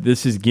out that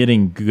this is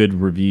getting good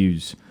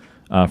reviews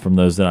from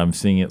those that I'm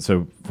seeing it.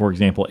 So, for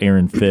example,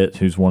 Aaron Fitz,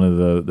 who's one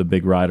of the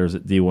big writers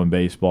at D1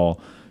 Baseball,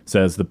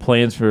 says the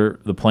plans for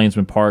the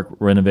Plainsman Park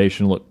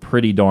renovation look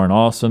pretty darn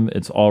awesome.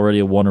 It's already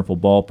a wonderful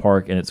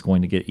ballpark, and it's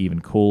going to get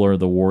even cooler.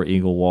 The War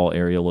Eagle Wall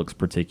area looks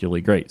particularly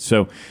great.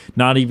 So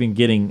not even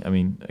getting,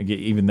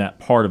 even that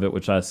part of it,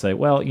 which I say,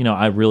 well,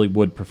 I really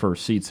would prefer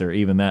seats there.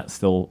 Even that's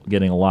still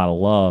getting a lot of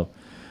love.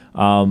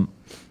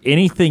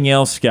 Anything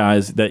else,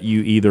 guys, that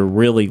you either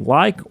really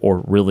like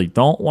or really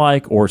don't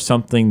like, or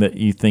something that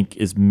you think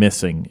is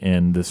missing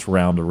in this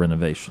round of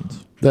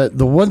renovations?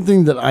 The one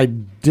thing that I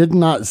did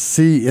not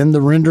see in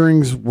the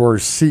renderings were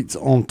seats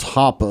on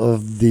top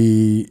of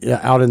the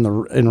out in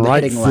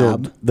right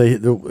field.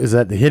 Is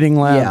that the hitting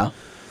lab?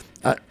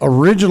 Yeah.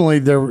 Originally,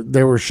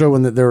 they were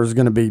showing that there was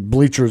going to be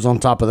bleachers on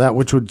top of that,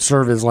 which would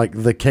serve as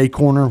like the K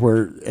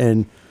corner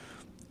and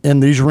in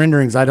these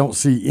renderings, I don't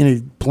see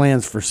any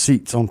plans for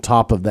seats on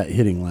top of that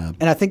hitting lab.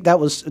 And I think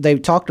they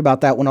talked about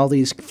that when all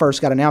these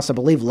first got announced. I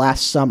believe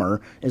last summer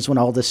is when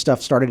all this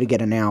stuff started to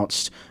get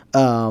announced.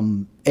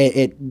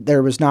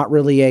 There was not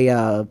really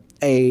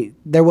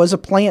there was a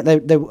plan.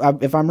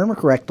 If I remember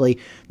correctly,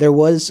 there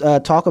was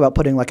talk about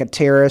putting like a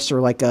terrace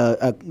or like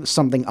a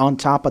something on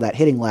top of that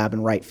hitting lab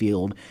in right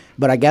field.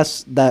 But I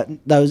guess that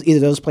either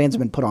those plans have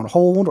been put on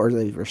hold or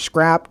they were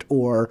scrapped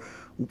or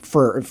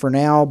for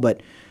now.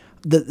 But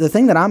the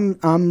thing that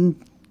I'm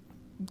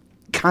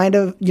kind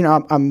of,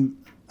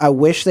 I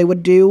wish they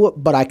would do,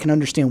 but I can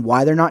understand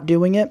why they're not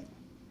doing it,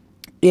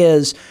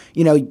 is,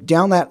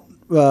 down that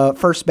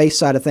first base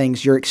side of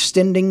things, you're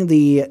extending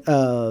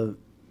the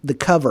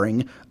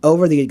covering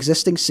over the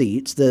existing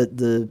seats,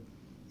 the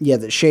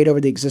shade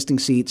over the existing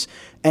seats,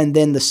 and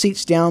then the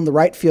seats down the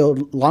right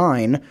field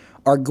line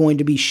are going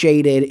to be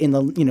shaded in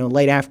the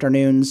late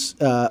afternoons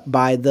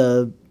by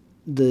the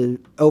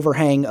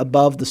overhang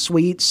above the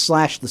suites /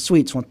 the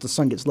suites once the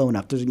sun gets low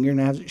enough. You're going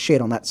to have shade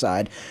on that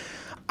side.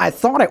 I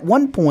thought at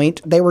one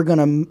point they were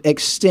going to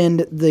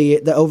extend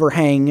the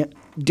overhang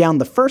down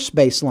the first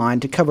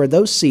baseline to cover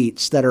those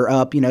seats that are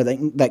up,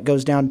 that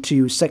goes down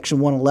to section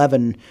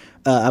 111,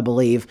 I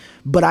believe.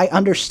 But I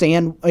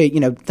understand,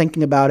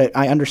 thinking about it,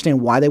 I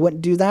understand why they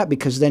wouldn't do that,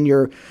 because then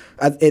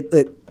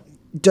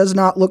it does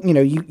not look,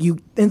 you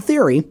in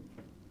theory,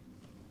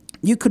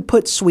 you could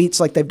put suites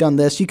like they've done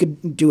this. You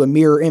could do a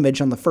mirror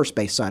image on the first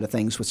base side of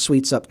things with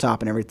suites up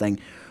top and everything.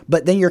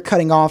 But then you're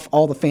cutting off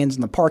all the fans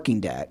in the parking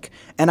deck.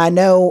 And I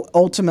know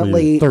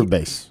ultimately third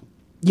base.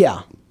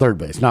 Yeah. Third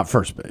base, not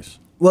first base.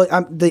 Well,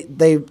 they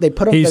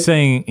put up. He's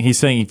saying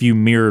if you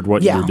mirrored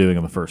what you were doing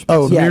on the first base.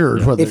 Oh,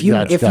 mirrored. If you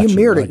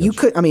mirrored it, you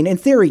could. I mean, in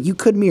theory, you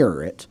could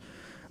mirror it,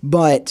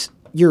 but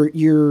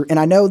you're. And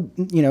I know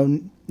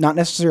not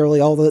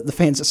necessarily all the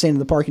fans that stand in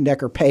the parking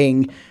deck are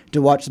paying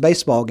to watch the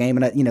baseball game,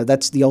 and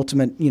that's the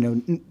ultimate.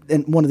 And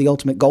one of the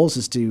ultimate goals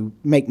is to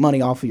make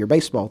money off of your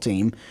baseball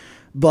team,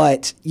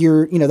 but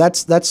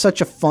that's such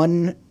a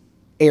fun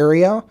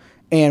area.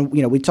 And,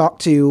 we talk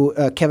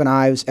to Kevin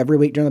Ives every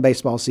week during the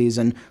baseball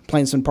season,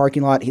 Plainsman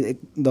parking lot,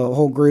 the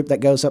whole group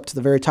that goes up to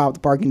the very top of the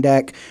parking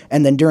deck.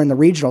 And then during the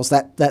regionals,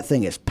 that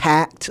thing is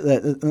packed.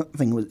 That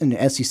thing was in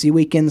the SEC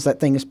weekends, that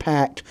thing is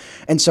packed.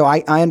 And so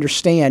I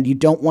understand you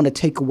don't want to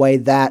take away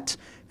that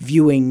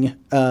viewing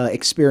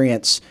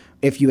experience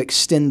if you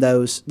extend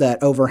that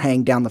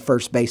overhang down the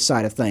first base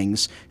side of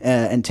things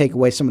and take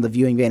away some of the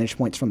viewing vantage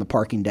points from the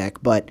parking deck.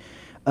 But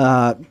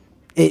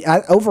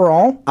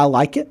overall, I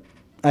like it.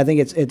 I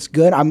think it's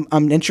good.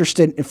 I'm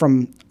interested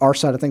from our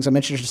side of things. I'm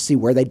interested to see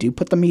where they do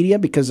put the media,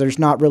 because there's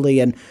not really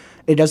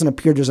it doesn't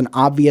appear there's an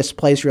obvious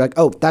place where you're like,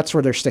 oh, that's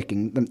where they're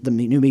sticking the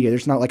new media.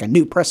 There's not like a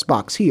new press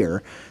box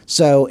here.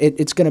 So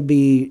it's going to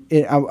be.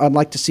 I'd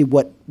like to see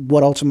what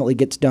ultimately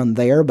gets done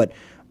there, but.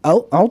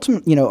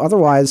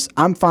 Otherwise,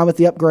 I'm fine with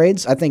the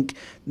upgrades. I think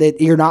that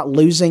you're not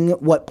losing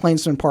what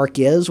Plainsman Park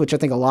is, which I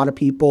think a lot of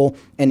people,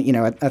 and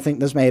I think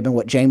this may have been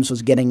what James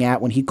was getting at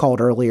when he called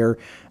earlier.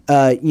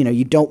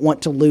 You don't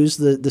want to lose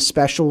the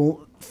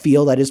special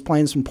feel that is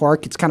Plainsman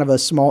Park. It's kind of a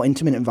small,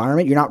 intimate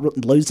environment. You're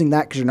not losing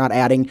that because you're not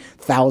adding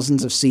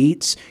thousands of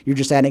seats. You're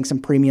just adding some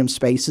premium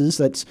spaces.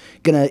 That's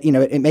gonna,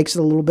 it makes it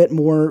a little bit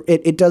more.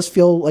 It does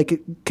feel like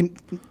it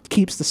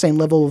keeps the same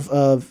level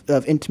of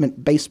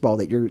intimate baseball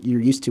that you're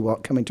used to while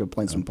coming to a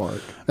Plainsman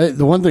Park.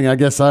 The one thing I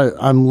guess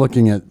I'm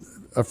looking at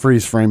a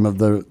freeze frame of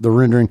the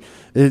rendering.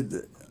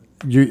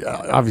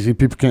 Obviously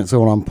people can't see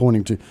what I'm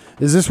pointing to.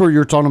 Is this where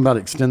you're talking about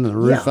extending the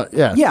roof?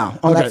 Yeah,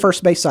 on that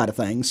first base side of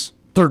things.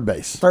 Third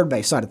base. Third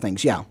base side of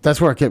things, yeah.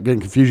 That's where I kept getting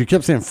confused. You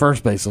kept saying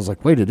first base. I was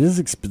like, wait, it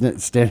is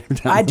standing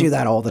down. I do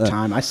that all the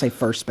time. I say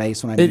first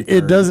base when I mean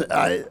It does.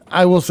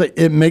 I will say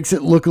it makes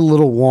it look a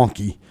little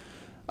wonky.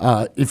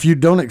 If you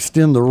don't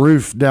extend the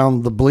roof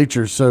down the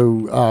bleachers.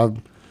 So, all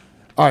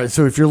right,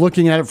 so if you're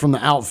looking at it from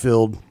the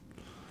outfield,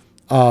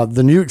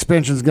 the new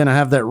expansion is going to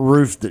have that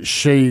roof that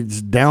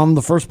shades down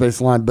the first base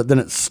line, but then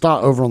it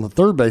stops over on the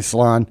third base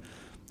line.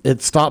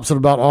 It stops at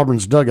about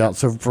Auburn's dugout.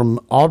 So from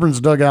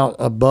Auburn's dugout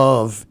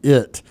above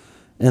it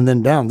and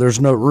then down, there's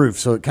no roof.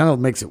 So it kind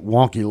of makes it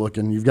wonky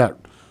looking. You've got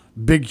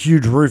big,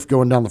 huge roof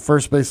going down the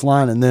first base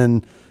line, and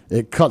then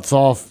it cuts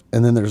off,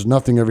 and then there's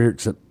nothing over here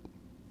except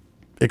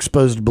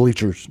exposed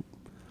bleachers.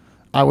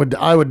 I would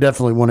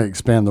definitely want to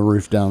expand the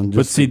roof down.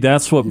 But see,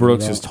 that's what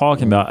Brooks is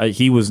talking about.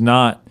 He was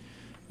not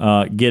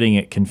getting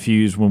it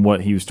confused when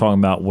what he was talking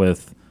about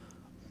with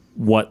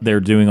what they're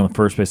doing on the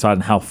first base side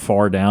and how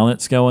far down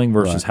it's going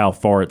versus how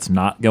far it's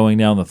not going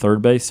down the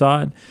third base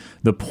side.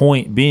 The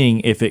point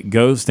being, if it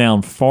goes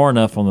down far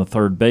enough on the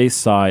third base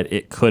side,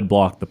 it could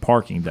block the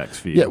parking deck's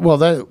view. Yeah,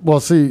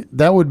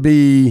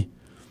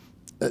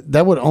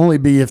 that would only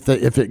be if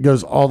it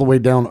goes all the way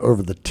down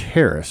over the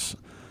terrace.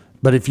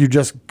 But if you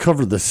just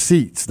cover the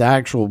seats, the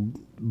actual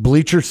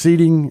bleacher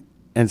seating,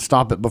 and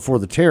stop it before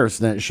the terrace,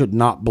 then it should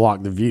not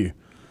block the view.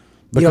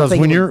 Because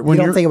you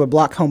don't think it would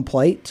block home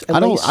plate? I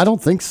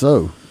don't think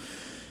so.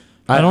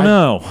 I don't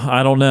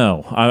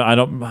know.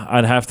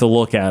 I'd have to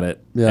look at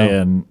it,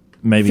 and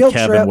maybe Field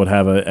Kevin trip. would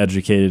have an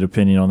educated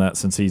opinion on that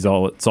since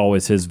it's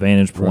always his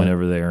vantage point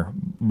over there.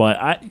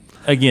 But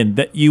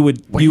you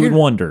would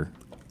wonder.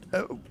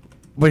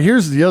 But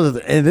here's the other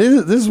thing, and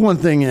this is one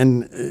thing,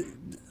 and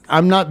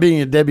I'm not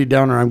being a Debbie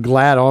Downer. I'm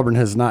glad Auburn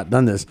has not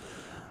done this.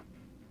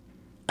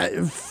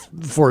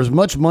 For as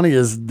much money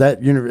as the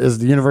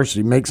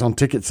university makes on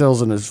ticket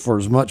sales, and for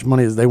as much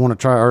money as they want to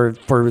try, or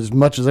for as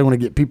much as they want to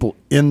get people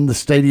in the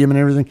stadium and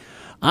everything,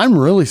 I'm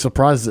really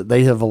surprised that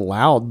they have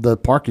allowed the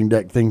parking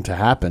deck thing to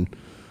happen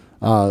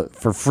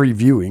for free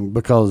viewing,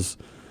 because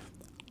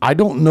I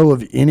don't know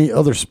of any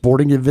other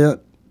sporting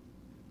event,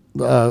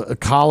 a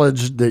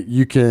college, that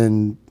you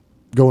can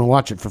go and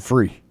watch it for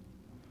free.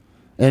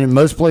 And in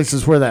most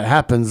places where that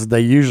happens,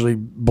 they usually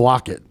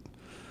block it.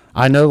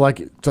 I know,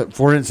 like,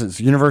 for instance,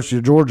 University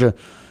of Georgia,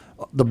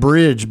 the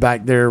bridge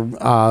back there in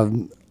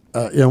one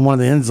of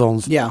the end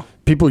zones,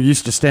 people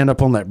used to stand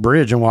up on that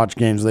bridge and watch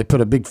games. They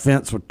put a big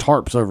fence with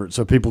tarps over it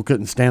so people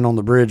couldn't stand on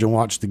the bridge and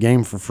watch the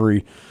game for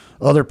free.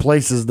 Other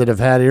places that have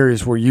had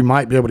areas where you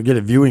might be able to get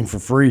a viewing for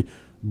free,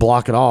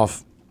 block it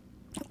off.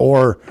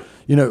 Or,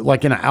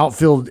 like in an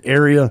outfield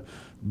area,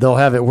 they'll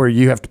have it where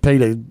you have to pay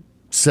to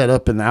set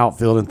up in the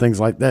outfield and things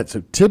like that.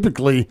 So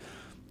typically,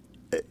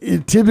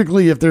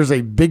 if there's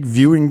a big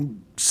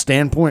viewing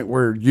standpoint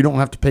where you don't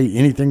have to pay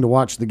anything to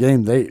watch the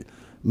game,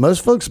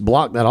 most folks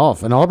block that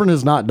off. And Auburn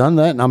has not done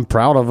that, and I'm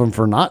proud of them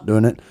for not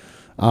doing it.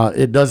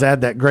 It does add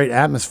that great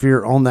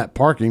atmosphere on that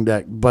parking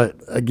deck. But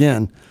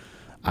again,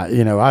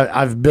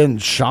 I've been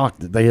shocked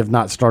that they have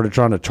not started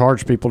trying to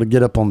charge people to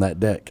get up on that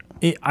deck.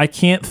 I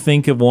can't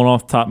think of one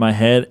off the top of my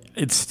head.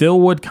 It still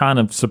would kind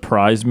of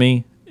surprise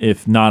me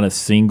if not a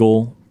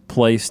single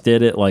place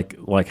did it,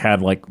 like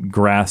had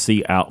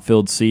grassy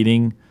outfield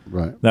seating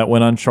that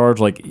went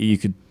uncharged. Like you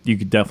could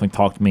definitely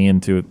talk me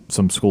into it.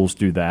 Some schools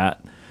do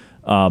that,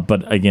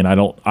 but again, I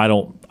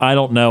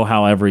don't know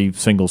how every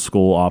single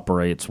school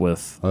operates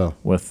with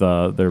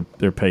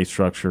their pay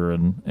structure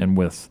and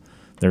with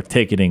their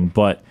ticketing.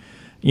 But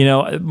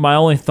my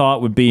only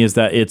thought would be is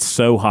that it's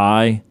so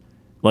high,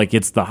 like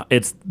it's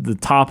the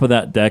top of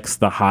that deck's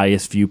the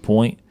highest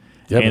viewpoint.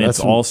 Yeah, and it's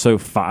also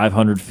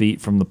 500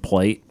 feet from the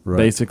plate,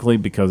 basically,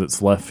 because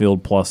it's left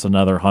field plus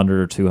another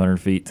 100 or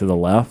 200 feet to the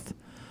left.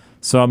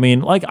 So, I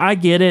mean, I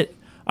get it.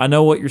 I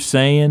know what you're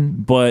saying,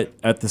 but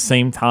at the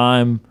same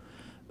time,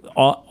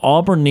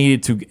 Auburn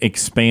needed to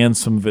expand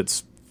some of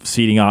its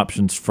seating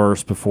options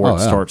first before it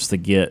starts to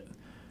get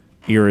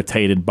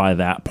irritated by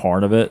that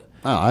part of it.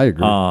 Oh, I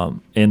agree.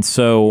 And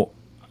so,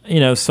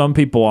 some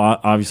people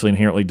obviously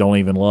inherently don't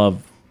even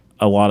love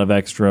a lot of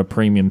extra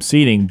premium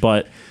seating,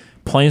 but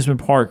Plainsman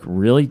Park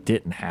really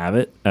didn't have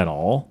it at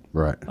all.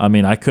 Right. I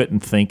mean, I couldn't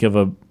think of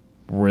a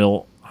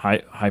real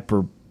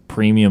hyper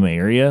premium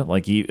area.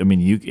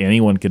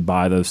 Anyone could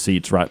buy those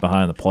seats right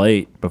behind the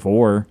plate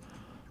before.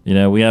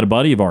 We had a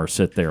buddy of ours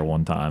sit there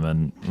one time,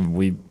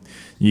 and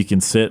you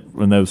can sit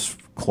in those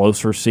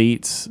closer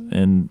seats,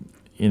 and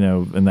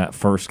in that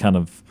first kind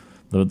of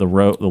the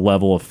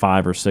level of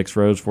 5 or 6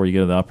 rows before you get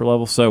to the upper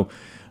level. So,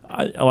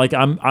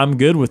 I'm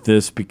good with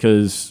this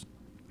because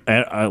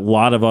a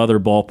lot of other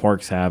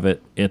ballparks have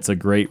it. It's a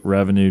great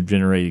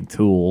revenue-generating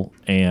tool,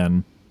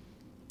 and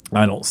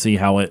I don't see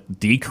how it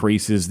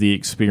decreases the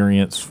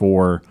experience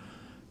for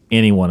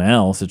anyone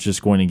else. It's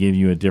just going to give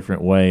you a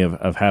different way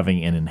of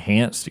having an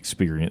enhanced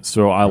experience.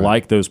 So I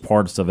like those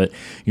parts of it.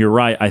 You're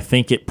right. I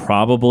think it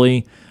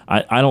probably –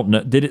 I don't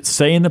know. Did it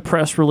say in the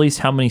press release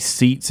how many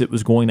seats it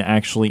was going to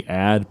actually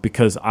add?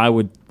 Because I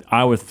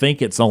I would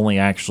think it's only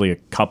actually a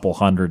couple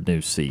hundred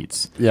new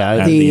seats. Yeah,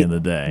 at the end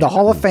of the day. The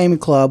Hall of Fame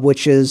Club,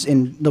 which is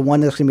in the one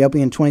that's going to be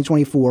opening in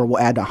 2024, will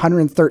add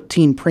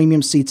 113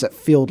 premium seats at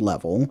field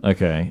level.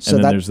 Okay, So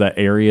and then there's that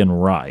area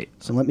and right.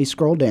 So let me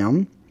scroll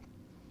down.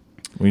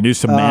 We can do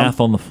some math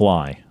on the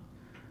fly.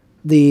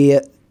 The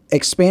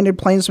expanded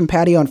Plainsman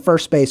Patio and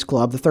First Base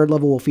Club, the third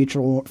level, will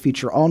feature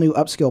all new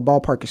upscale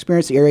ballpark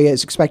experience. The area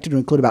is expected to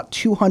include about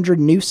 200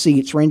 new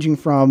seats, ranging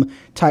from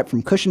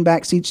cushion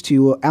back seats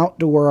to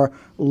outdoor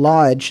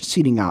lodge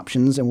seating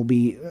options, and will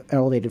be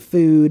elevated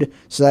food.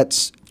 So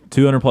that's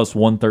 200 plus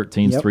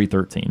 113 is Yep.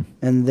 313.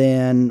 And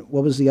then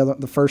what was the other?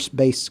 The First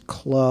Base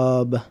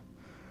Club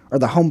or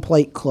the Home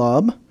Plate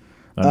Club.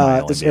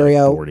 This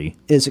area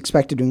is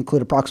expected to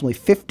include approximately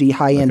 50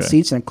 high-end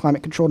seats in a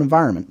climate-controlled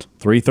environment.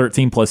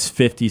 313 plus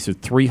 50, so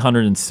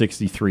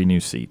 363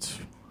 new seats.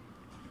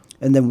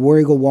 And then War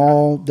Eagle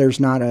Wall, there's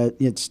not a.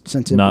 It's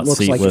since it Not looks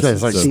like seatless.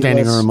 It's like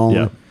standing room only.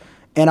 Yeah.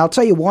 And I'll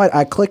tell you what,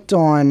 I clicked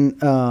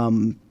on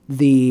on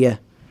the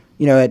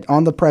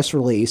press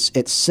release.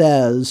 It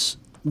says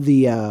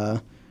they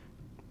haven't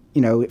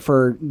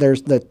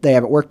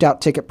worked out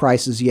ticket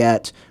prices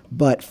yet,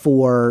 but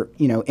for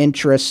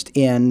interest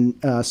in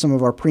some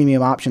of our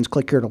premium options,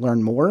 click here to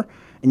learn more.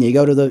 And you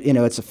go to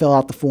it's a fill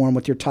out the form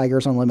with your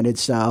Tigers Unlimited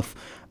stuff.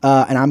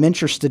 And I'm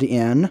interested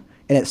in,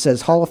 and it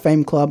says Hall of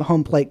Fame Club,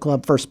 Home Plate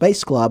Club, First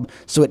Base Club.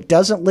 So it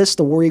doesn't list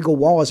the War Eagle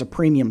Wall as a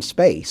premium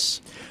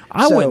space.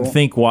 I wouldn't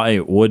think why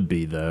it would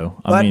be,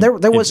 though. But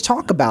there was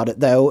talk about it,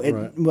 though,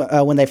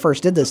 when they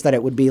first did this, that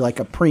it would be like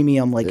a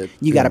premium,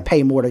 you got to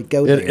pay more to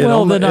go there. It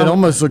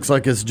almost looks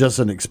like it's just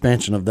an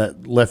expansion of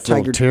that left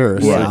field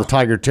terrace. Yeah. The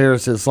Tiger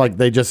Terrace, it's like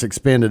they just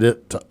expanded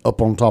it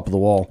up on top of the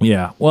wall.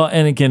 Yeah. Well,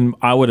 and again,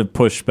 I would have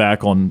pushed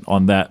back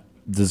on that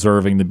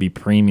deserving to be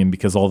premium,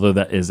 because although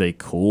that is a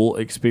cool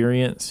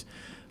experience,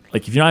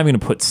 like if you're not even going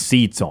to put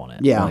seats on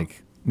it,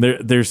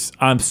 there's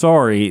I'm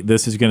sorry,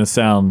 this is going to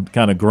sound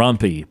kind of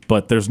grumpy,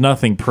 but there's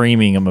nothing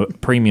premium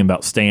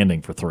about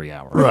standing for 3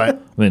 hours. Right. I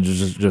mean, it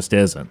just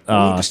isn't. You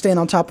can stand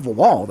on top of a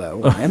wall, though,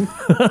 Ryan.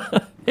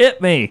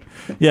 Hit me.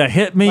 Yeah,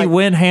 hit me,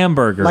 win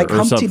hamburger like or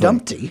Humpty something.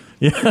 Dumpty.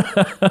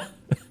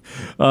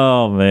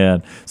 Oh,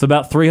 man. So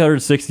about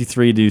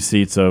 363 new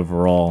seats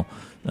overall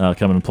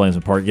coming to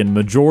Plainsman Park. Again,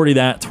 majority of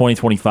that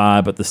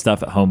 2025, but the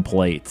stuff at home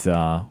plate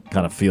kind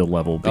of field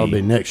level That'll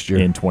be next year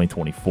in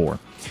 2024.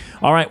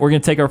 All right, we're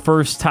going to take our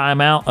first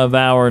time out of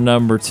hour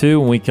number 2.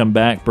 When we come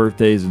back,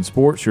 birthdays and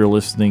sports, you're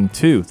listening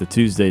to the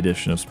Tuesday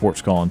edition of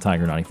Sports Call on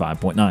Tiger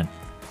 95.9.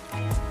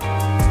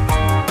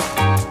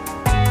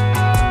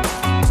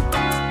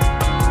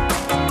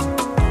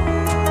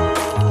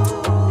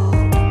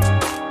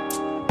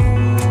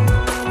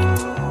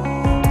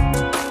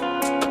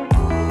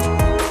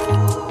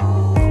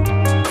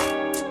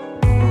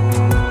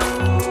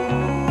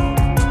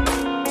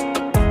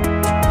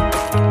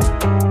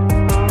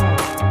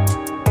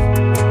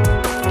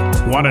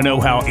 Want to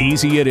know how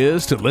easy it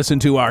is to listen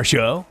to our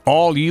show?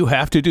 All you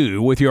have to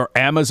do with your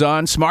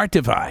Amazon smart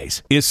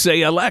device is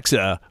say,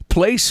 Alexa,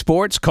 play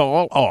Sports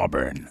Call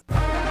Auburn.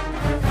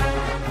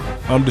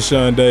 I'm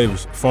Deshaun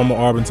Davis, former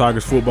Auburn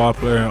Tigers football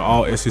player and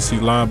all-SEC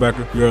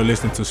linebacker. You're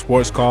listening to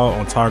Sports Call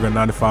on Tiger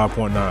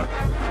 95.9.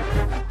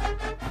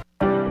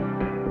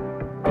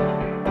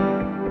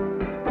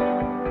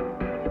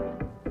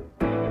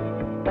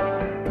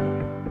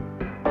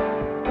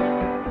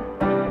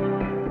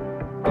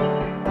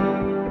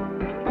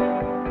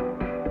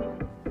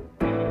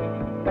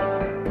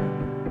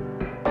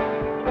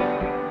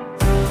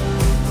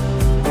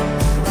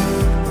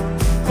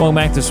 Welcome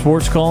back to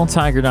Sports Call,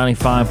 Tiger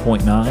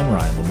 95.9.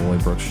 Ryan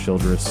Lavoie, Brooks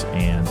Childress,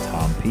 and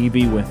Tom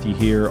Peavy with you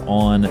here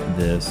on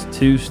this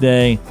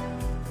Tuesday.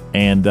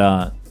 And,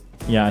 I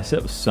said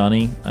it was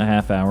sunny a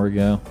half hour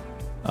ago.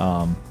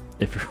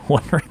 If you're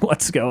wondering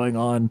what's going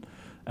on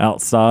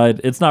outside,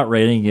 it's not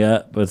raining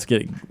yet, but it's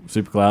getting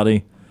super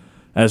cloudy.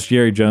 As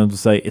Jerry Jones would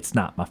say, it's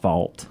not my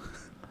fault.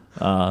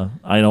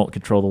 I don't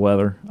control the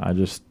weather. I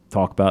just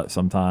talk about it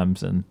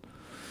sometimes, and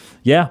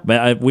yeah,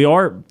 but we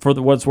are, for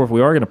what it's worth,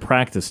 we are going to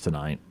practice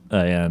tonight,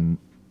 and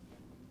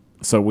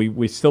so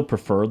we still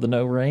prefer the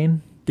no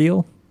rain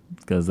deal,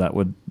 because that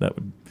would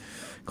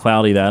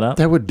cloudy that up.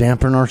 That would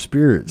dampen our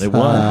spirits. It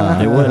would.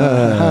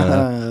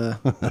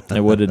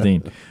 It would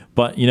indeed.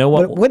 But you know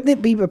what? But wouldn't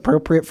it be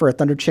appropriate for a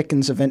Thunder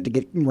Chickens event to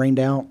get rained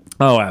out?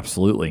 Oh,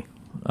 absolutely.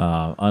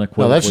 Unequivocally.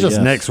 Well, that's just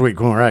yes. next week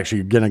when we're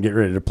actually going to get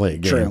ready to play a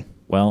game. True.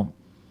 Well,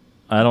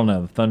 I don't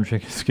know. The Thunder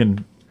Chickens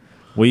can.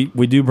 We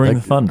do bring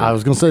the Thunder. I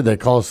was going to say they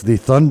call us the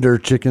Thunder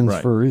Chickens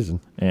Right. for a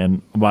reason.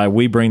 And by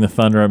we bring the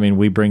Thunder, I mean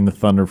we bring the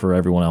Thunder for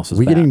everyone else's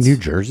We bats. getting new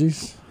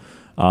jerseys?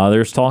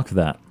 There's talk of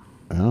that.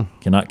 Oh.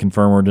 Cannot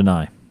confirm or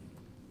deny.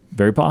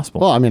 Very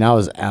possible. Well, I mean, I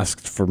was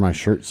asked for my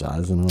shirt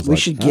size, and I was We like,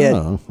 should get.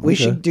 oh, We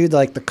okay. should do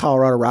like the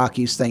Colorado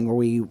Rockies thing where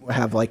we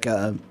have like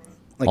a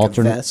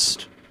Alternate?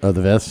 vest. Oh,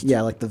 the vest?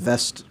 Yeah, like the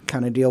vest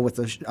kind of deal with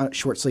the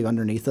short sleeve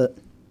underneath it.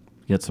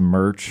 Get some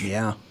merch.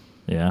 Yeah.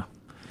 Yeah.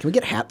 Can we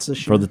get hats this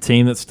year? For the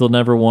team that still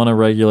never won a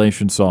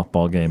regulation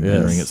softball game Yes.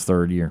 entering its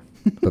third year.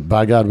 But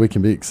by God, we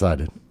can be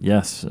excited.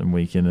 Yes, and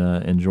we can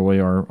enjoy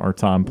our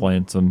time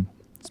playing some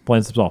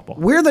softball.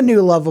 We're the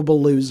new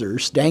lovable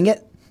losers. Dang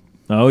it.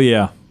 Oh,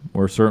 yeah.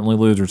 We're certainly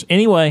losers.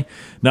 Anyway,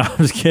 no, I'm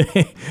just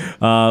kidding.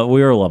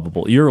 We are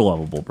lovable. You're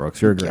lovable,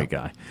 Brooks. You're a great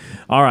guy.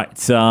 All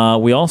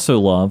right. We also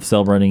love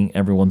celebrating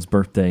everyone's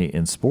birthday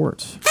in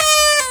sports.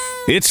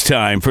 It's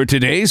time for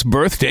today's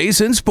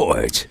birthdays in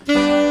sports.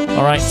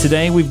 All right,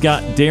 today we've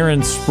got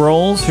Darren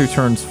Sproles, who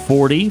turns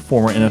 40,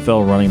 former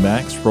NFL running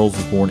back. Sproles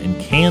was born in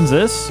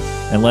Kansas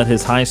and led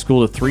his high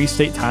school to 3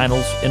 state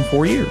titles in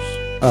 4 years.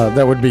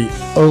 That would be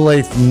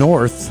Olathe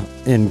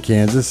North in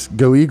Kansas.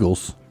 Go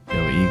Eagles.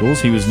 Go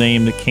Eagles. He was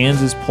named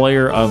Kansas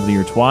Player of the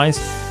Year twice,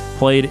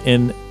 placed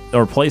in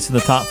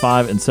the top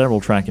 5 in several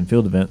track and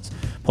field events.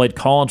 Played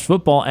college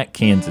football at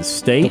Kansas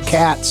State. The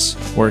Cats.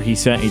 Where he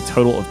set a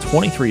total of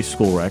 23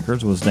 school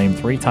records, was named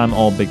 3-time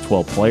All-Big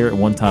 12 player and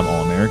 1-time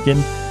All-American.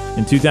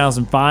 In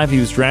 2005, he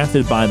was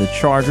drafted by the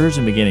Chargers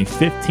and began a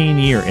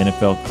 15-year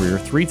NFL career,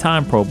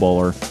 3-time Pro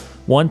Bowler,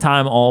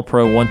 1-time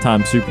All-Pro,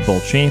 1-time Super Bowl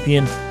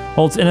champion.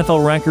 Holds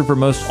NFL record for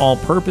most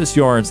all-purpose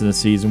yards in a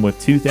season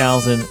with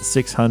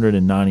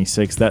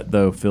 2,696. That,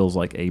 though, feels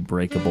like a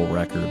breakable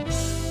record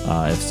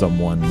if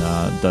someone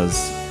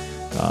does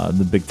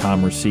the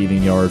big-time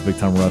receiving yards,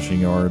 big-time rushing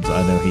yards.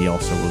 I know he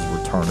also was a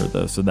returner,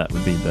 though, so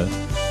that'd be the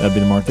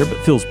mark there, but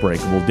feels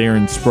breakable.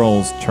 Darren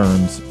Sproles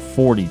turns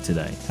 40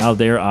 today. How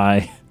dare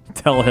I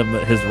tell him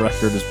that his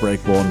record is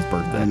breakable on his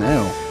birthday? I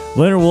know.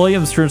 Leonard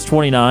Williams turns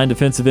 29,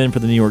 defensive end for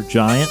the New York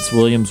Giants.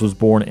 Williams was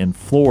born in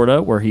Florida,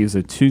 where he was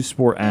a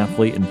 2-sport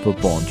athlete in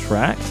football and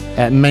track.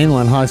 At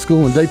Mainland High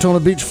School in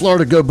Daytona Beach,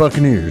 Florida. Go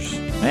Buccaneers.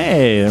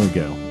 Hey, there we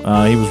go.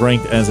 He was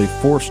ranked as a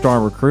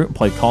 4-star recruit and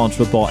played college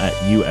football at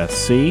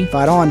USC.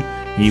 Fight on.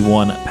 He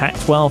won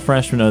Pac-12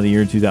 Freshman of the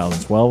Year in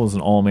 2012, was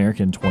an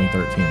All-American in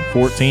 2013 and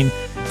 14,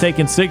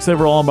 taken 6th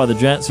overall by the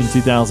Jets in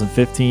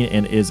 2015,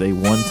 and is a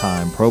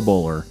 1-time Pro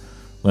Bowler.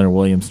 Leonard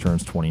Williams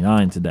turns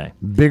 29 today.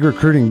 Big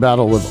recruiting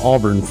battle with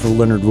Auburn for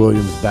Leonard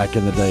Williams back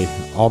in the day.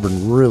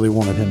 Auburn really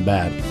wanted him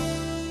bad.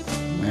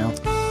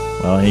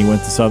 Well, he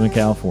went to Southern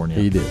California.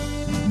 He did.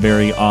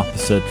 Very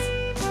opposite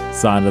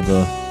side of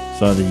the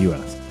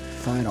U.S.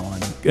 Fight on.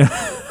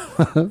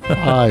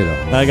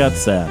 I got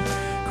sad.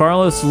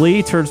 Carlos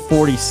Lee turns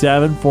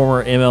 47,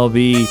 former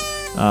MLB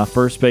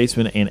first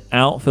baseman and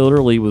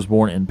outfielder. Lee was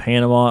born in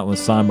Panama and was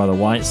signed by the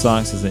White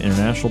Sox as an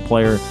international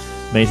player.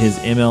 Made his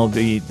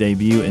MLB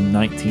debut in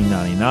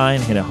 1999,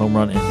 hit a home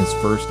run in his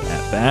first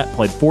at-bat,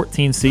 played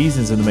 14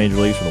 seasons in the major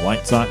leagues for the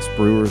White Sox,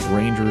 Brewers,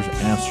 Rangers,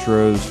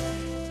 Astros,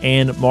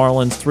 and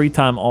Marlins.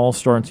 3-time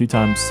All-Star and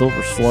 2-time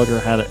Silver Slugger,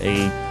 had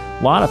a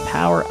lot of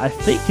power. I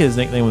think his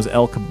nickname was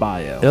El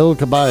Caballo. El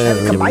Caballo.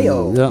 El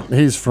Caballo. Yeah,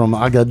 he's from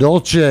Agua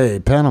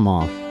Dulce,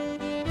 Panama.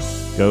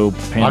 Go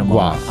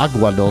Panama.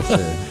 Agua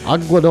Dulce.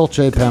 Agua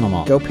Dulce,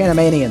 Panama. Go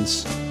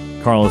Panamanians.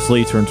 Carlos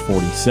Lee turns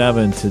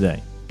 47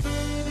 today.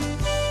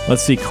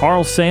 Let's see,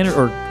 Kyle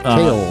Sanderson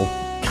turns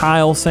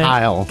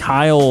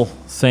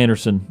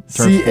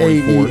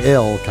 44.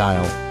 Cael,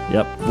 Kyle.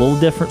 Yep, a little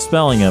different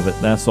spelling of it.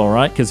 That's all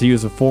right, because he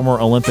was a former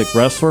Olympic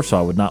wrestler, so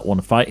I would not want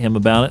to fight him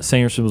about it.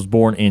 Sanderson was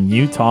born in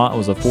Utah and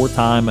was a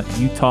 4-time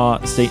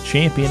Utah state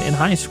champion in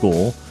high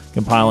school,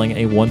 compiling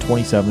a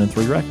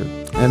 127-3 record.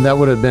 And that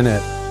would have been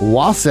at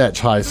Wasatch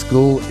High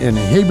School in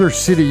Heber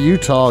City,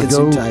 Utah.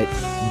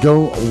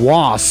 Go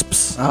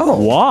Wasps.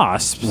 Oh.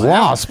 Wasps?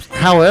 Wasps.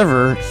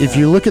 However, if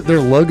you look at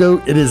their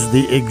logo, it is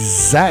the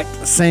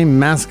exact same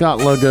mascot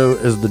logo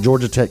as the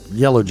Georgia Tech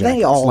Yellow Jackets.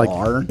 They all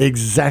are.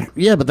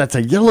 Exactly. Yeah, but that's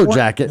a Yellow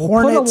Jacket.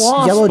 Hornets,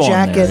 Yellow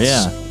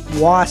Jackets,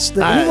 Wasps.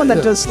 Anyone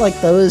that does like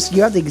those,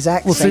 you have the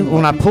exact same. See,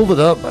 when I pulled it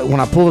up and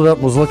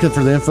was looking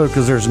for the info,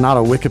 because there's not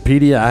a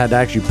Wikipedia, I had to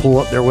actually pull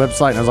up their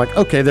website, and I was like,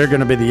 okay, they're going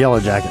to be the Yellow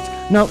Jackets.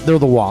 No, they're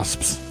the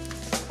Wasps.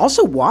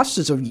 Also, Wasps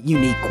is a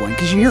unique one,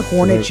 because you hear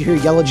Hornets, you hear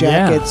Yellow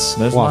Jackets.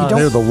 Yeah,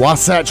 they're the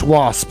Wasatch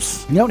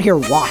Wasps. You don't hear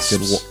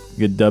Wasps.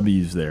 Good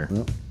W's there.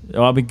 Yep.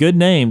 Well, I mean, good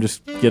name,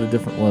 just get a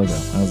different logo.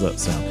 How's that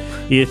sound?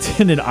 He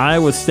attended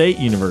Iowa State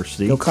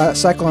University. Go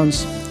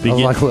Cyclones.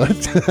 Like what?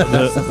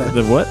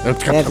 the what?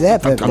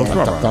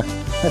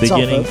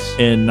 Beginning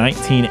in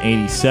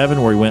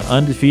 1987, where he went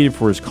undefeated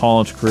for his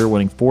college career,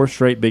 winning 4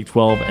 straight Big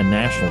 12 and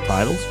national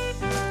titles.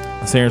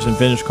 Sanderson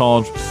finished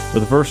college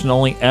with the first and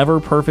only ever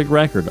perfect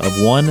record of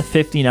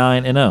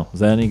 159-0. Is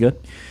that any good?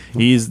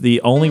 He's the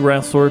only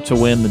wrestler to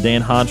win the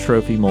Dan Hodge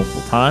Trophy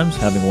multiple times,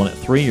 having won it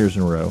 3 years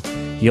in a row.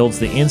 He holds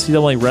the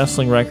NCAA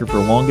wrestling record for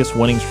longest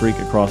winning streak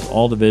across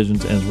all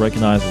divisions and is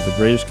recognized as the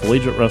greatest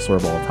collegiate wrestler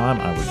of all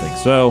time. I would think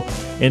so.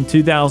 In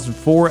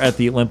 2004, at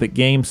the Olympic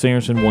Games,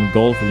 Sanderson won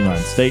gold for the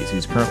United States.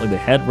 He's currently the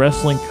head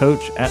wrestling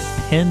coach at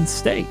Penn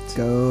State.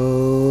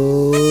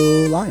 Go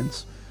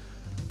Lions.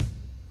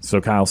 So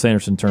Kyle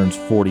Sanderson turns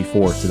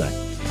 44 today.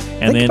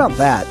 And Think about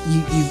that.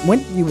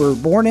 You were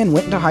born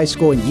went into high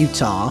school in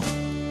Utah.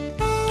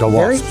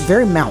 Very,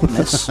 very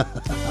mountainous.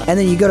 And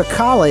then you go to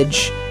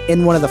college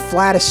in one of the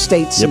flattest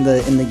states in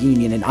the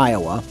union in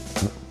Iowa.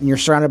 And you're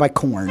surrounded by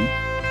corn.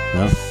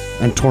 Yeah.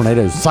 And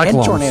tornadoes.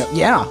 Cyclones.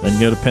 Yeah. Then you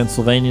go to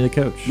Pennsylvania to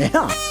coach.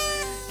 Yeah.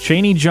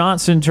 Chaney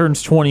Johnson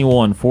turns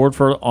 21. Forward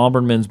for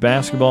Auburn men's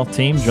basketball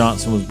team.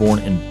 Johnson was born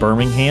in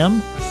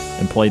Birmingham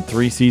and played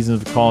 3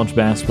 seasons of college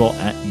basketball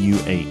at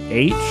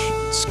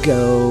UAH. Let's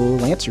go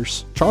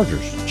Lancers.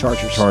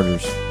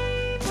 Chargers.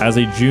 As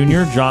a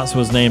junior, Johnson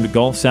was named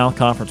Gulf South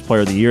Conference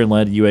Player of the Year and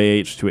led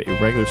UAH to a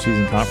regular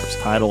season conference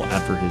title.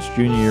 After his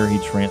junior year, he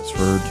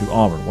transferred to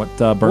Auburn. What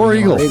Birmingham? War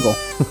Eagle.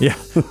 Yeah.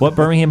 What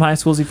Birmingham High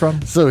School is he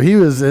from? So he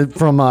was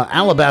from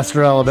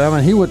Alabaster, Alabama,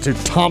 and he went to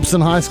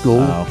Thompson High School.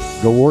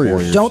 Go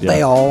Warriors. Don't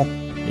they all?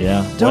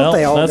 Yeah. Don't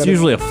they all that's go to-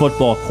 usually a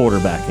football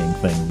quarterbacking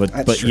thing, but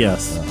True.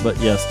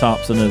 yes,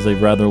 Thompson is a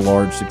rather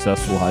large,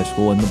 successful high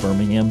school in the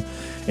Birmingham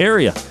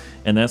area.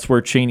 And that's where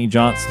Chaney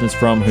Johnson is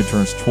from, who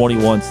turns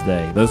 21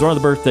 today. Those are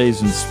the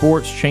birthdays in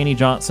sports. Chaney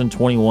Johnson,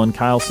 21.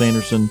 Kyle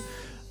Sanderson,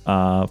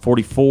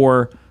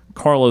 44.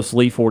 Carlos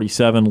Lee,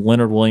 47.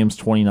 Leonard Williams,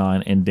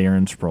 29. And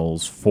Darren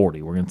Sproles,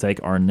 40. We're going to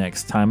take our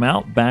next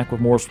timeout. Back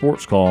with more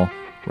Sports Call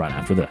right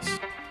after this.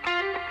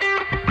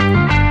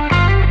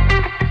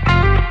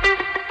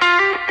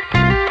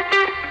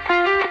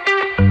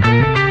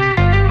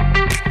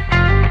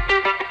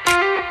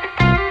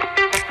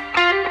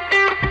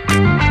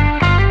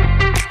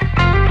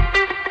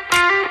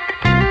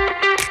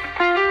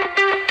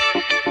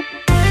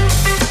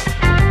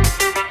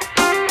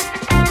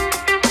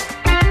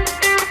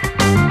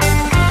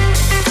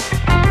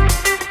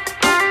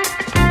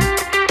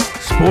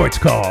 Sports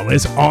Call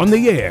is on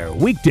the air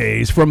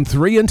weekdays from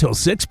 3 until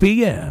 6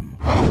 p.m.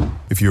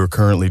 If you are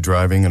currently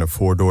driving in a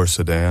 4-door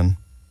sedan,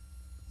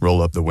 roll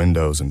up the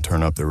windows and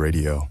turn up the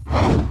radio.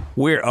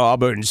 We're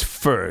Auburn's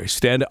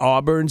first and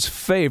Auburn's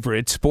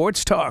favorite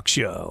sports talk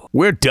show.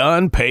 We're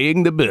done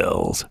paying the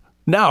bills.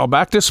 Now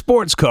back to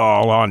Sports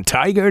Call on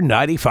Tiger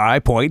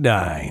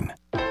 95.9.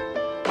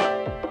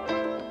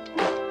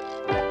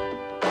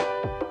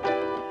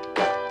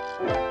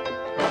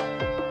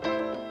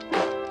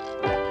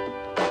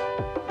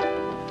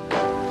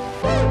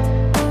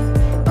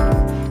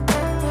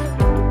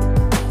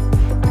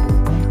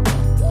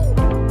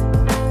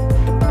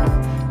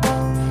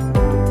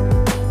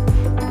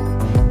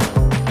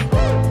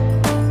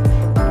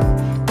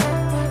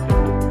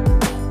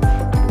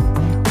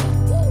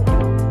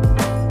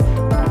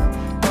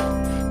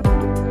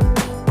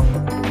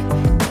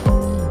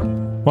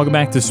 Welcome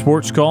back to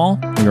Sports Call.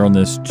 We're on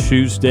this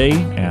Tuesday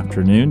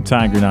afternoon.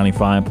 Tiger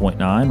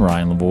 95.9,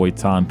 Ryan Lavoie,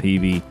 Tom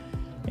Peavy,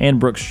 and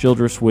Brooks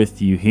Childress with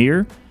you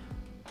here.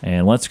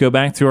 And let's go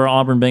back to our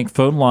Auburn Bank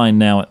phone line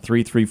now at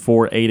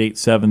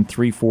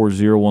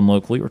 334-887-3401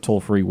 locally or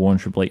toll-free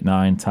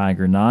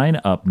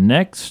 1-888-9-TIGER-9. Up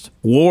next,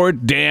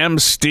 Ward Dam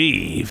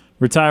Steve.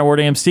 Retired Ward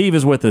Dam Steve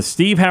is with us.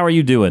 Steve, how are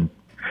you doing?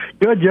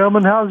 Good,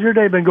 gentlemen. How's your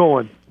day been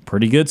going?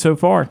 Pretty good so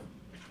far.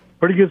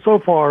 Pretty good so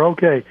far.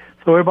 Okay.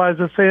 So everybody's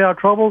just staying out of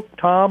trouble?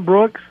 Tom,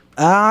 Brooks?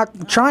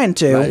 Trying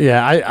to.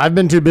 Yeah, I've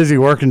been too busy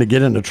working to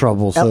get into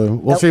trouble, so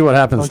we'll see what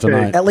happens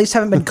tonight. At least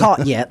haven't been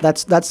caught yet.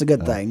 That's a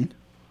good thing.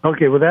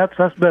 Okay, well, that's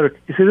better.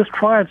 You see, this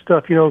trying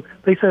stuff,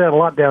 they say that a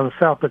lot down in the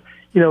South, but,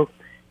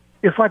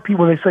 it's like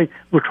people, when they say,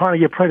 we're trying to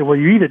get pregnant. Well,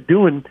 you're either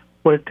doing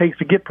what it takes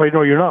to get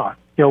pregnant or you're not.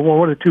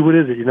 One of the two, what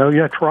is it? You're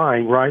not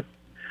trying, right?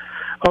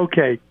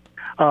 Okay.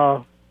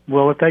 We'll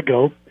let that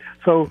go.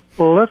 So,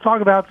 let's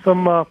talk about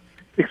some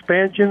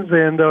expansions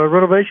and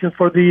renovations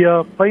for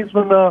the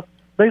Plainsman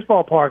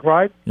baseball park,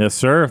 right? Yes,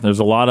 sir. There's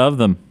a lot of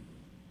them.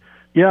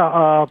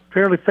 Yeah,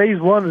 apparently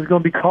Phase 1 is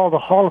going to be called the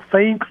Hall of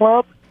Fame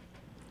Club.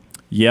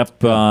 Yep,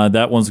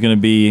 that one's going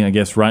to be, I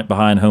guess, right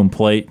behind home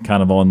plate,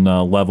 kind of on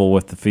level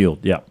with the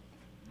field. Yep.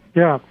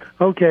 Yeah,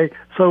 okay.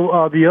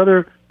 So the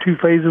other 2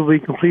 phases will be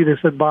completed,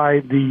 said,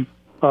 by the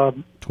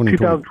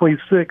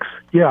 2026.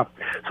 Yeah.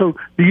 So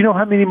do you know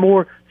how many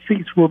more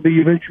seats will be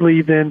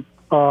eventually then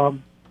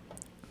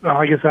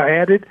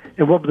added,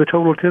 and what would the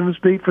total attendance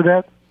be for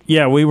that?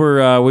 Yeah, we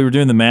were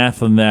doing the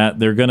math on that.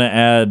 They're going to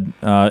add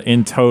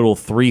in total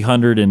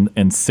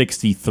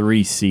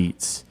 363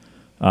 seats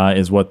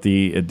is what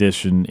the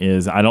addition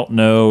is. I don't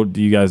know.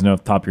 Do you guys know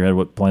off the top of your head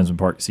what Plainsman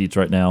Park seats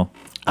right now?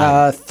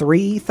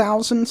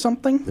 3,000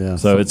 something. Yeah.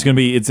 So it's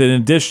an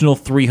additional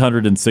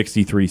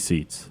 363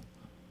 seats.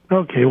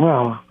 Okay.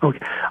 Wow. Okay.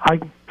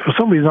 For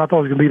some reason I thought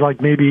it was going to be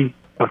like maybe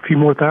a few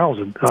more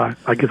thousand.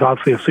 I guess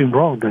obviously assumed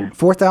wrong then.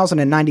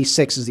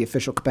 4,096 is the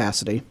official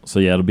capacity. So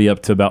yeah, it'll be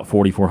up to about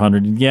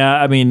 4,400.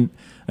 Yeah, I mean,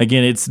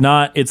 again, it's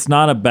not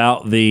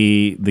about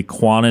the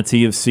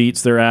quantity of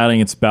seats they're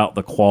adding. It's about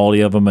the quality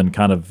of them and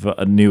kind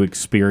of new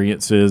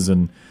experiences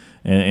and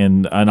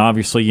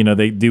obviously,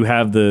 they do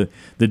have the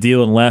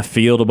deal in left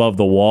field above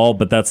the wall,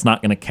 but that's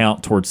not going to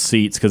count towards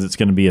seats because it's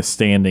going to be a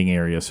standing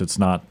area. So it's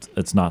not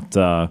there's not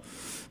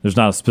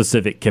a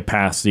specific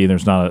capacity.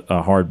 There's not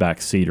a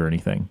hardback seat or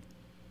anything.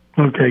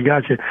 Okay,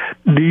 gotcha.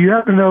 Do you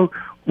happen to know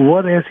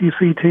what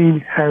SEC team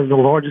has the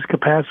largest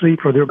capacity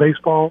for their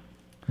baseball?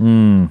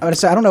 I would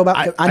say I don't know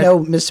about. I know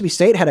Mississippi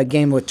State had a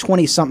game with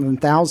 20-something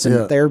thousand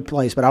at their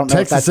place, but I don't know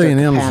Texas if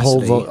that's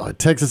A&M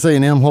Texas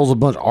A&M holds a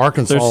bunch.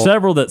 Arkansas. There's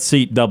several that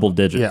seat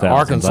double-digit. Yeah,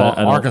 thousands.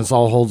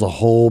 Arkansas holds a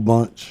whole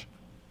bunch.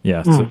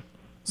 Yeah.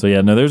 So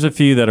yeah, no, there's a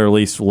few that are at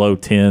least low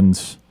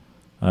tens.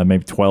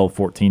 maybe 12,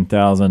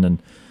 14,000.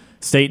 And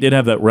State did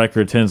have that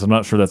record attendance. I'm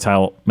not sure that's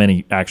how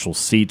many actual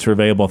seats are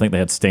available. I think they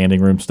had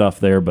standing room stuff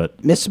there.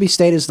 But Mississippi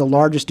State is the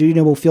largest. Duty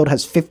Noble Field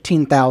has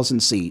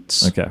 15,000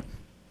 seats. Okay.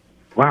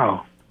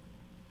 Wow.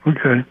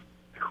 Okay.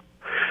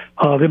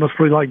 They must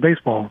really like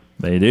baseball.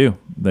 They do.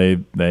 They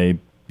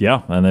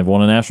and they've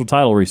won a national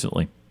title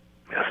recently.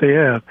 Yes, they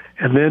have.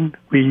 And then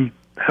we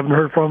haven't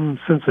heard from them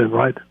since then,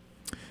 right?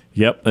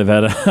 Yep, they've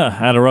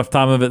had a rough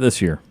time of it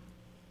this year.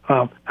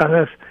 It's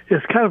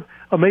kind of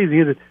amazing,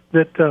 isn't it,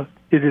 that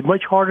is it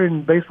much harder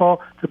in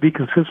baseball to be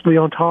consistently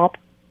on top?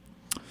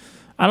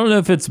 I don't know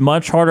if it's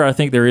much harder. I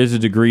think there is a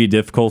degree of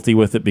difficulty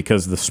with it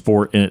because the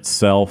sport in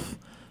itself,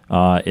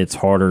 it's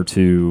harder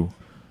to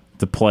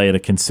play at a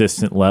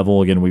consistent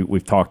level. Again,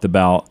 we've talked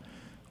about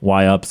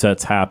why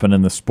upsets happen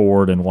in the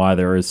sport and why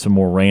there is some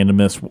more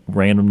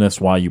randomness,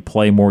 why you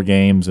play more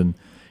games and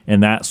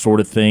that sort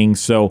of thing.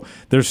 So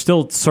there's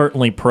still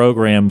certainly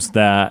programs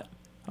that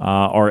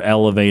are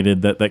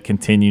elevated that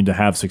continue to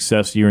have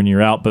success year in,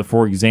 year out. But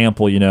for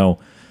example,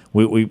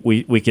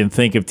 we can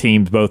think of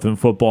teams both in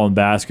football and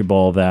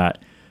basketball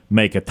that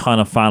make a ton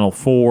of Final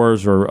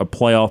Fours or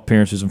playoff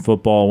appearances in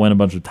football, win a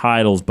bunch of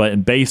titles. But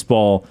in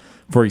baseball,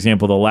 for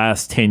example, the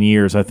last 10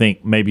 years, I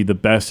think maybe the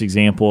best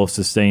example of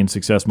sustained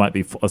success might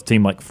be a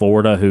team like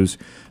Florida, who's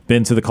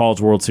been to the College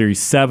World Series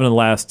 7 of the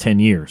last 10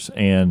 years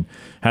and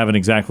haven't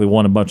exactly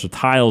won a bunch of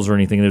titles or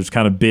anything. They've just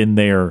kind of been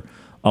there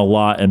a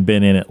lot and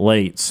been in it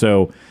late.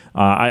 So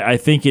I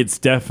think it's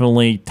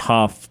definitely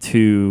tough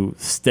to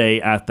stay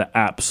at the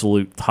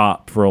absolute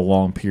top for a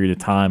long period of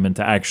time and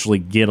to actually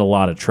get a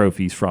lot of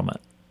trophies from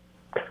it.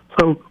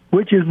 So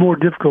which is more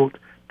difficult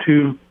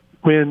to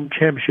win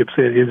championships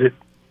in? Is it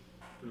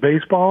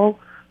baseball,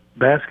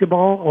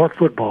 basketball, or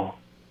football?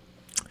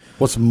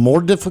 What's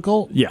more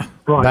difficult? Yeah.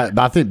 Right.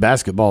 I think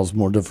basketball is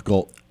more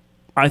difficult.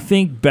 I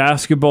think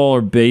basketball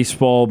or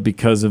baseball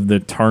because of the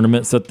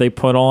tournaments that they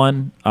put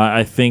on.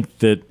 I think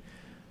that,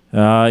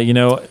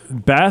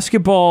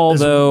 basketball,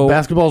 though.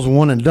 Basketball's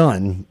one and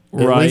done.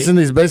 At least in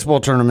these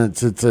baseball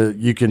tournaments, it's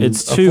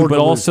two, but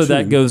also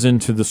that goes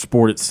into the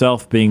sport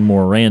itself being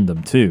more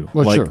random, too.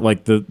 Well, sure.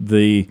 Like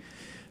the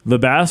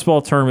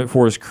basketball tournament,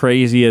 for as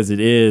crazy as it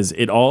is,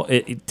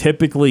 it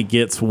typically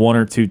gets one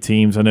or two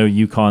teams. I know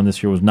UConn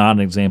this year was not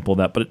an example of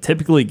that, but it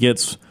typically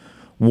gets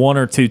one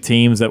or two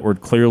teams that were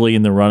clearly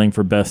in the running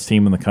for best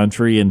team in the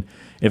country. And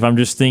if I'm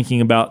just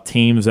thinking about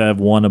teams that have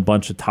won a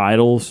bunch of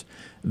titles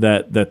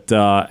that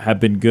have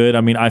been good,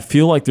 I mean, I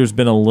feel like there's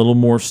been a little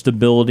more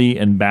stability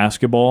in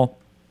basketball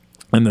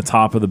in the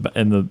top of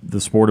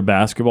the sport of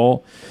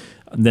basketball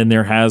than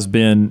there has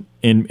been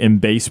in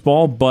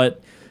baseball.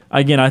 But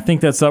again, I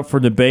think that's up for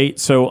debate.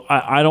 So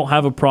I don't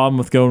have a problem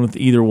with going with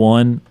either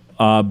one.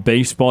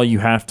 Baseball, you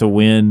have to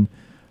win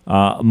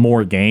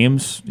more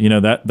games.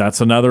 That's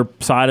another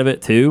side of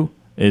it too,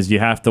 is you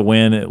have to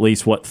win at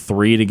least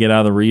 3 to get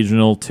out of the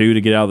regional, 2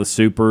 to get out of the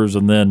supers,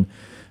 and then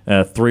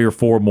 3 or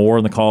 4 more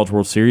in the College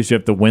World Series. You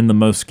have to win the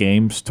most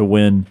games to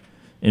win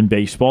in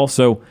baseball.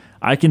 So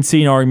I can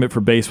see an argument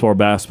for baseball or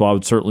basketball. I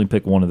would certainly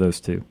pick one of those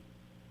two.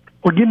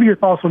 Well, give me your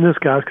thoughts on this,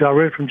 guys, because I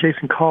read from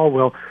Jason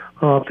Caldwell,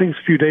 I think it's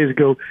a few days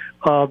ago,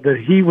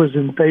 that he was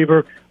in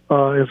favor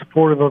and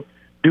supportive of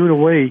doing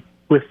away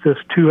with this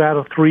 2 out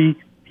of 3,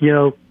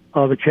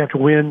 that you have to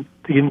win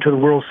to get into the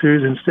World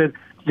Series. Instead,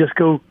 just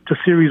go to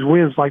series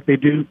wins like they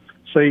do,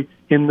 say,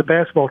 in the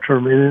basketball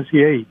tournament in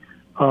NCAA.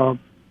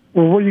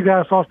 Well, what are you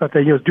guys' thoughts about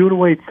that? Doing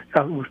away,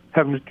 having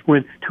to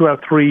win 2 out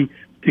of 3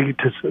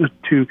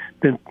 to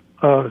then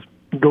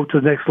go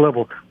to the next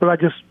level. But I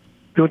just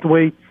do it the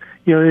way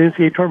the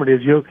NCAA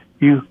tournament is.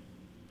 You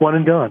one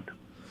and done.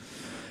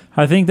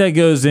 I think that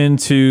goes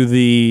into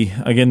the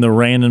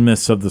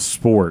randomness of the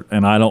sport,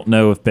 and I don't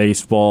know if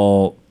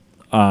baseball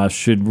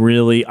should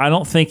really. I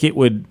don't think it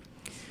would.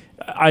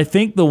 I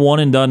think the one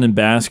and done in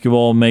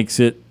basketball makes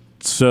it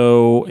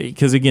so,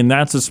 because again,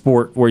 that's a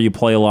sport where you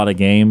play a lot of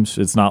games.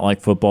 It's not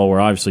like football, where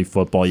obviously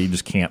football you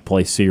just can't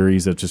play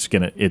series. It's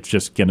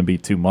just gonna be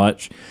too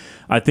much.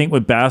 I think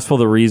with basketball,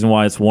 the reason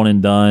why it's one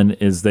and done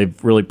is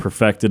they've really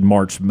perfected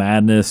March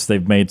Madness.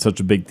 They've made such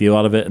a big deal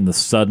out of it, and the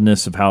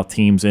suddenness of how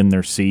teams end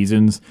their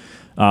seasons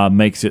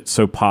makes it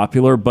so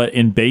popular. But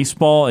in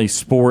baseball, a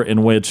sport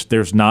in which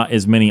there's not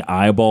as many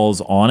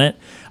eyeballs on it,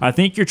 I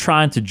think you're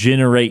trying to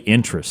generate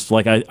interest.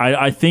 Like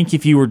I think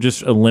if you were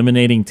just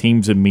eliminating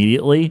teams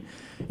immediately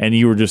and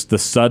you were just the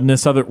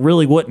suddenness of it,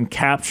 really wouldn't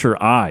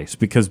capture eyes,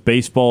 because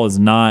baseball is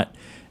not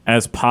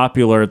as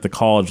popular at the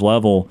college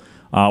level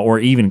or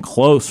even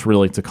close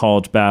really to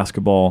college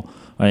basketball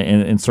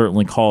and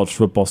certainly college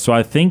football. So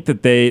I think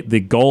that the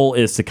goal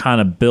is to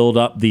kind of build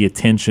up the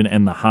attention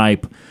and the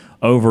hype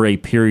over a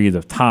period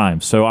of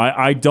time. So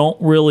I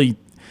don't really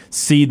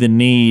see the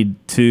need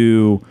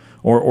to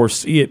or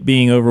see it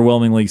being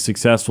overwhelmingly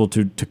successful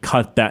to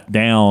cut that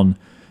down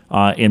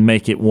and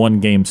make it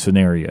one-game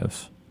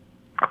scenarios.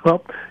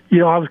 Well,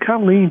 I was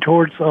kind of leaning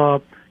towards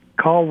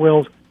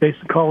Caldwell's,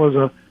 Jason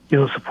Caldwell's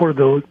support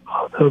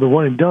of the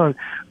one and done,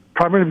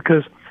 primarily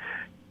because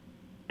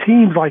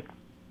teams like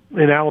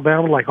in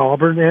Alabama, like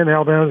Auburn and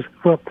Alabama,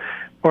 well,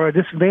 are a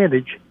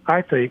disadvantage,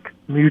 I think.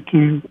 You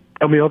can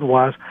tell me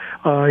otherwise.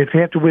 If they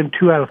have to win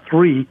 2 out of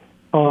 3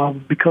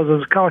 because of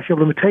the scholarship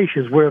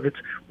limitations, where if it's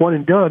one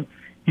and done,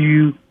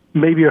 you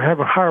maybe have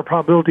a higher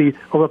probability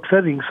of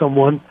upsetting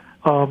someone,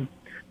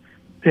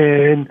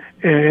 and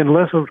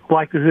less of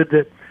likelihood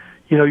that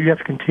you have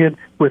to contend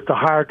with the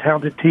higher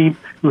talented team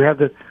who have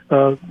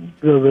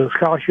the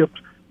scholarships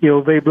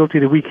availability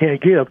that we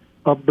can't give.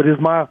 But is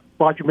my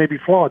logic maybe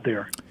flawed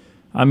there?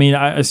 I mean,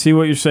 I see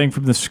what you're saying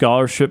from the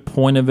scholarship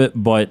point of it,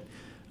 but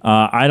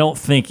I don't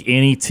think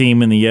any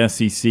team in the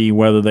SEC,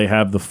 whether they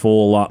have the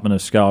full allotment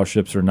of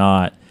scholarships or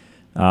not,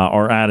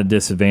 are at a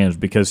disadvantage,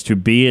 because to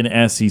be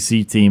an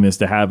SEC team is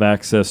to have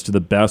access to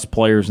the best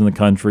players in the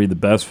country, the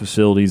best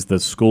facilities, the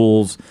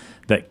schools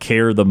that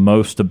care the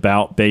most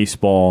about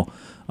baseball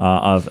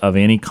of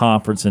any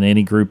conference and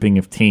any grouping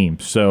of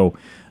teams. So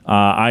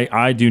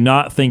I do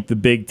not think the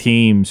big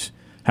teams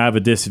have a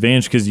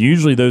disadvantage, because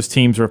usually those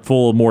teams are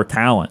full of more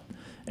talent.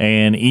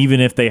 And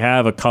even if they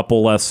have a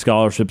couple less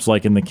scholarships,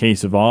 like in the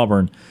case of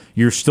Auburn,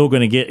 you're still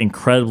going to get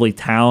incredibly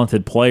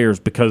talented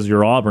players because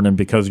you're Auburn and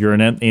because you're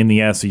in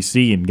the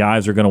SEC, and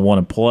guys are going to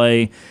want to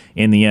play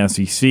in the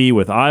SEC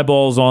with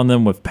eyeballs on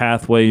them, with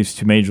pathways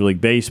to Major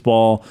League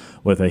Baseball,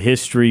 with a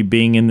history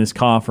being in this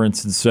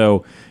conference. And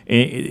so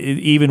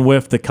even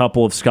with the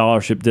couple of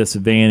scholarship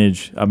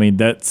disadvantage, I mean,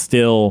 that's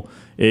still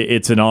 –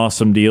 it's an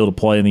awesome deal to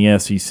play in the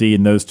SEC,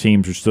 and those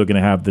teams are still going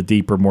to have the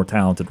deeper, more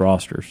talented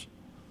rosters.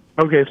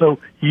 Okay, so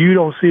you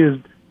don't see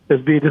it as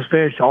being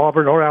disadvantaged to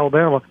Auburn or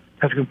Alabama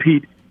have to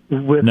compete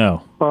with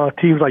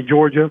teams like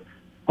Georgia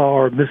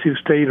or Mississippi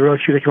State or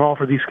LSU that can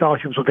offer these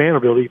scholarships with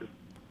Vanderbilt even.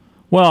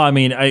 Well, I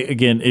mean,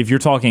 again, if you're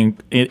talking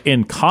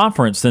in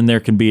conference, then there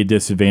can be a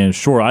disadvantage.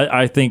 Sure,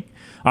 I think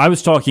I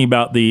was talking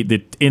about the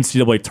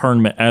NCAA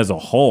tournament as a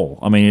whole.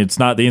 I mean, it's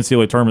not the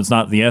NCAA tournament; it's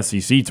not the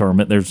SEC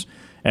tournament. There's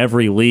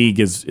every league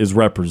is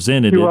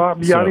represented. Well, I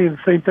mean the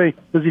same thing.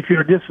 Because if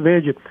you're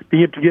disadvantaged,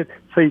 being able to get,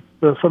 say,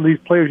 some of these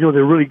players,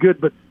 they're really good,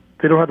 but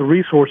they don't have the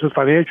resources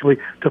financially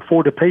to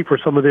afford to pay for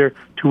some of their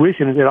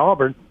tuition at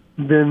Auburn,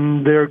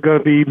 then they're going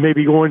to be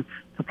maybe going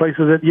to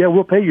places that,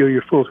 we'll pay you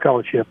your full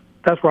scholarship.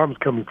 That's where I'm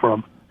coming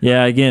from.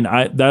 Yeah, again,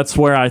 that's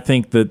where I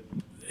think that,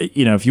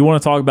 if you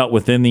want to talk about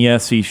within the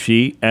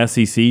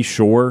SEC,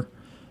 sure,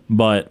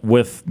 but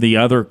with the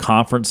other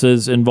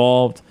conferences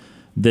involved,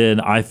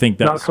 then I think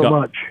that's not so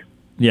much.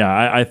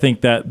 Yeah, I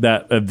think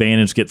that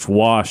advantage gets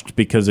washed,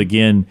 because,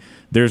 again,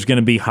 there's going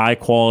to be high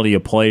quality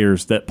of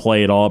players that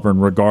play at Auburn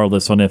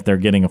regardless on if they're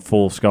getting a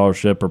full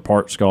scholarship or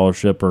part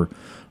scholarship or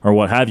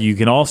what have you. You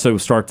can also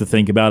start to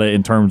think about it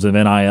in terms of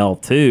NIL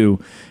too,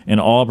 and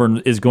Auburn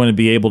is going to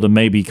be able to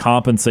maybe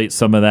compensate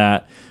some of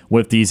that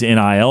with these NIL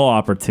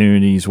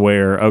opportunities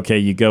where, okay,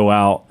 you go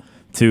out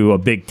to a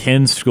Big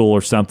Ten school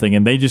or something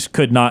and they just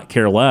could not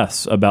care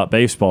less about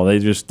baseball.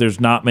 There's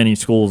not many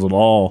schools at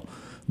all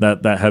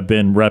that have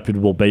been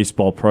reputable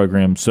baseball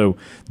programs. So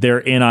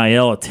their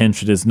NIL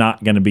attention is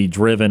not going to be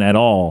driven at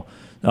all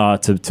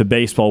to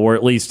baseball, where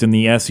at least in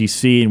the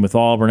SEC and with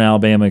Auburn,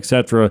 Alabama,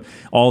 etc.,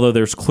 although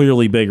there's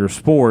clearly bigger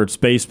sports,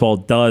 baseball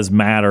does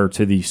matter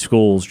to these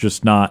schools,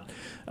 just not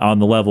on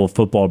the level of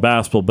football or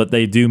basketball, but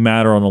they do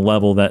matter on a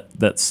level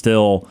that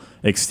still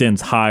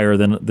extends higher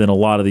than a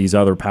lot of these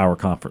other power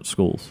conference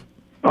schools.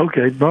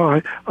 Okay, all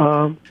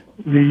right.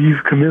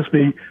 You've convinced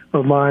me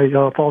of my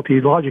faulty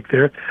logic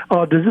there.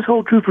 Does this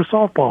hold true for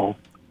softball?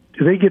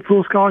 Do they get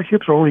full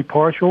scholarships or only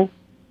partial?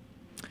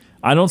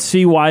 I don't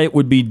see why it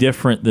would be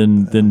different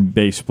than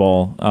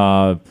baseball.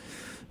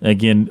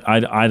 Again,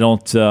 I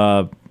don't.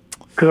 Because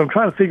I'm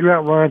trying to figure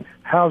out, Ryan,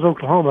 how's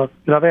Oklahoma,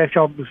 and I've asked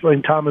y'all this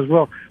in time as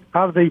well,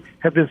 how do they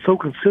have been so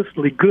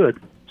consistently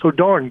good, so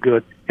darn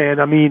good, and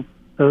I mean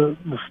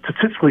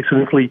statistically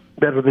significantly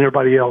better than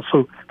everybody else,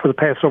 so for the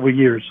past several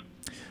years?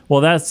 Well,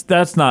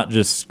 that's not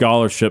just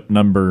scholarship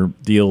number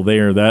deal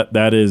there.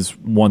 That is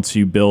once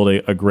you build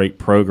a great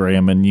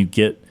program and you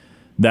get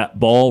that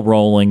ball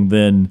rolling,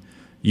 then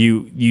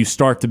you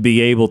start to be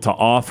able to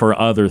offer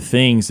other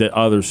things that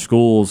other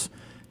schools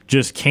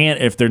just can't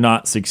if they're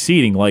not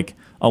succeeding. Like,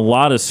 a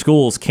lot of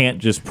schools can't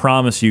just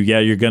promise you,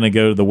 you're going to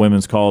go to the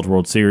Women's College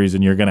World Series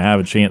and you're going to have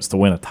a chance to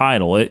win a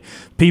title.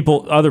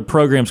 Other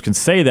programs can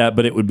say that,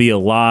 but it would be a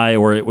lie,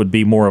 or it would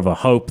be more of a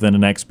hope than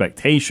an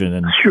expectation.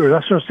 And sure,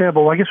 that's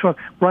understandable. I guess,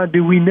 Ryan,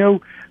 do we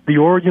know the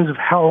origins of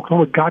how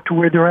Oklahoma got to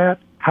where they're at?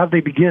 How did they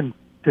begin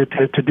to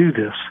do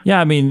this? Yeah,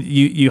 I mean,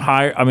 you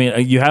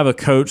have a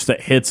coach that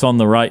hits on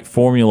the right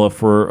formula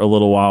for a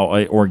little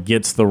while, or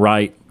gets the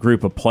right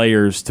group of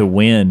players to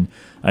win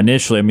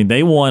initially. I mean,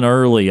 they won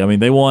early. I mean,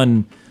 they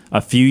won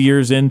a few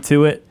years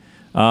into it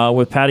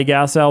with Patty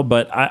Gassel,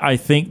 but I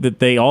think that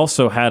they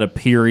also had a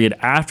period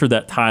after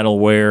that title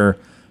where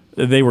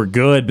they were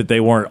good, but they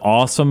weren't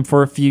awesome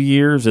for a few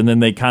years, and then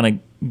they kind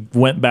of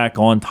went back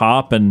on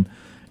top. And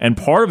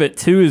part of it,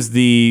 too, is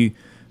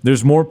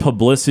there's more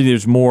publicity,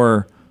 there's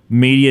more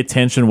media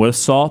attention with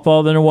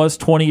softball than it was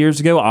 20 years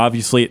ago.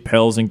 Obviously, it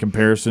pales in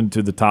comparison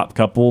to the top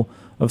couple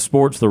of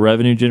sports, the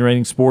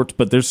revenue-generating sports,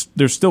 but there's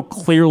still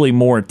clearly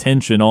more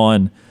attention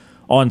on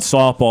on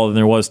softball than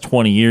there was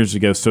 20 years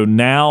ago. So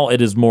now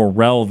it is more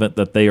relevant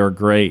that they are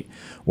great,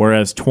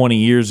 whereas 20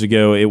 years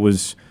ago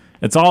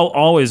it's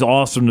always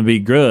awesome to be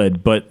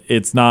good, but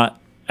it's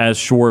not as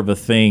sure of a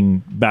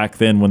thing back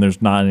then when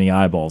there's not any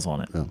eyeballs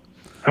on it. Yeah.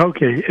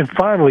 Okay, and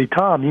finally,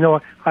 Tom,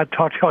 I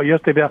talked to y'all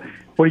yesterday about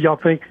what do y'all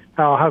think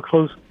how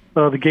close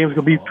the game's going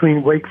to be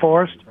between Wake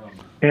Forest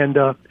and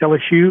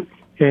LSU,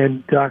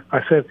 and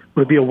I said,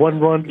 would it be a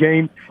one-run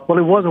game? Well,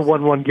 it was a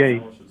one-run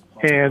game,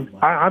 and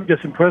I'm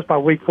just impressed by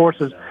Wake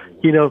Forest's,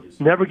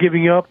 never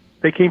giving up.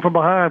 They came from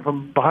behind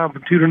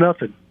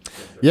 2-0.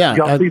 Yeah,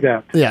 y'all see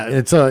that? Yeah,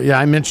 it's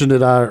I mentioned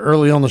it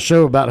early on the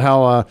show about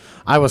how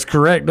I was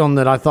correct on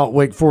that. I thought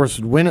Wake Forest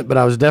would win it, but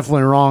I was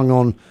definitely wrong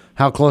on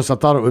how close I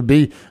thought it would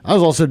be. I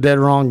was also dead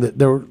wrong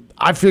that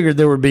I figured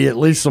there would be at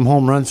least some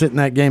home runs hit in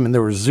that game, and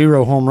there were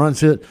 0 home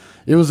runs hit.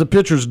 It was a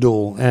pitcher's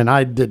duel, and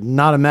I did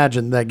not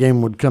imagine that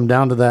game would come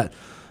down to that.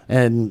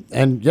 And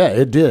yeah,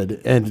 it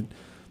did. And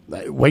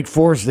Wake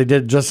Forest, they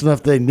did just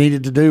enough they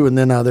needed to do, and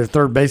then their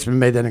third baseman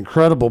made that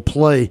incredible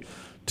play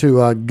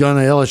to gun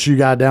an LSU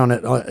guy down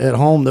at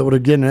home that would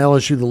have given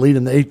LSU the lead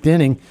in the 8th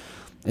inning,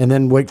 and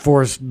then Wake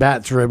Forest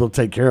bats were able to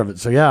take care of it.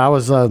 So yeah, I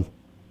was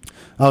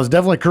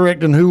definitely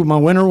correct in who my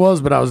winner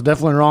was, but I was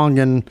definitely wrong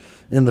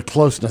in the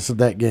closeness of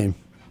that game.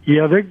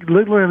 Yeah, they're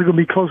literally going to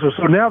be closer.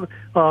 So now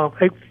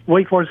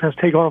Wake Forest has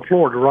to take on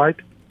Florida, right?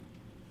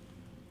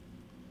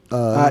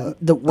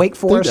 The Wake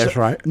Forest. That's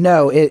right.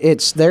 No,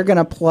 they're going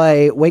to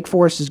play. Wake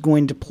Forest is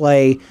going to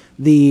play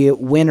the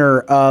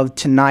winner of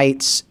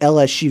tonight's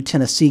LSU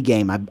Tennessee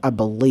game, I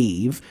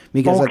believe.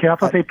 Because I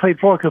thought they played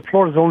Florida because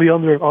Florida's only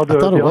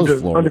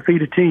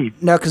undefeated team.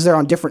 No, because they're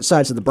on different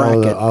sides of the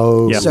bracket.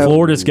 Yeah, so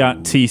Florida's got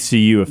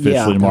TCU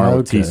officially tomorrow.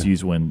 Okay.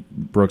 TCU's win.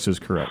 Brooks is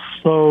correct.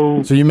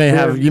 So you may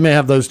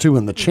have those two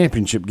in the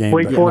championship game.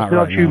 Wake Forest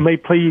and LSU may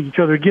play each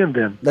other again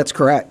then. That's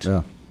correct.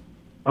 Yeah.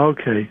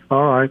 Okay.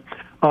 All right.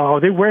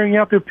 Are they wearing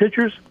out their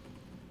pitchers?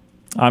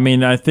 I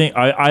mean, I think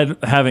I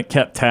haven't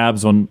kept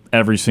tabs on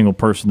every single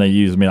person they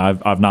use. I mean,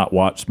 I've not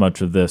watched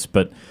much of this,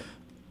 but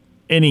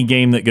any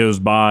game that goes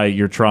by,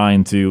 you're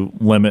trying to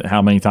limit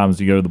how many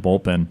times you go to the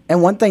bullpen.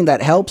 And one thing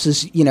that helps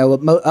is,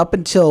 up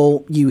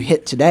until you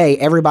hit today,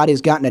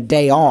 everybody's gotten a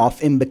day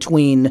off in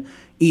between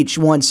each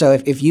one. So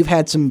if you've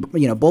had some,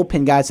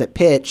 bullpen guys that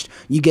pitched,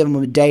 you give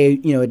them a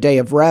day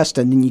of rest,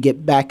 and then you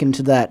get back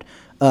into that.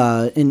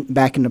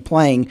 Back into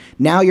playing.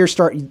 Now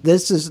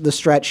this is the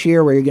stretch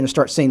here where you're going to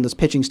start seeing those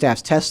pitching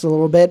staffs test a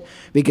little bit,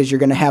 because you're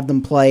going to have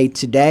them play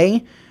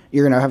today.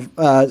 You're going to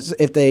have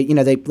if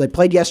they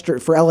played yesterday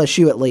for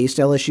LSU, at least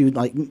LSU,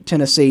 like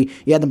Tennessee,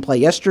 you had them play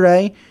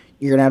yesterday.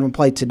 You're going to have them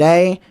play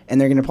today,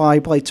 and they're going to probably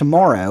play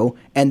tomorrow.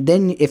 And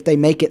then if they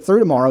make it through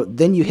tomorrow,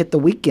 then you hit the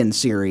weekend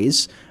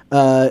series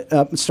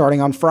starting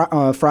on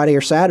Friday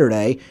or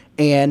Saturday.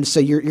 And so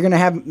you're going to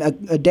have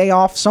a day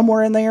off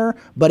somewhere in there,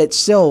 but it's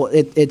still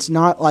it's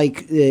not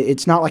like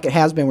it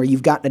has been where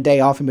you've gotten a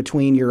day off in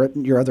between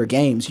your other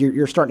games.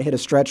 You're starting to hit a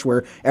stretch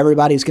where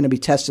everybody's going to be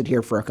tested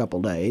here for a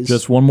couple days.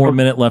 Just one more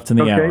minute left in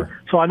the hour.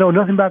 So I know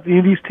nothing about any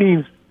of these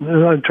teams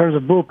in terms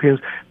of bullpens.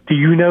 Do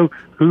you know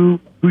who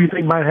you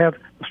think might have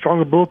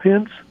stronger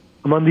bullpens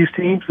among these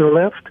teams that are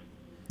left?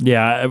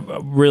 Yeah,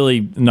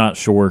 really not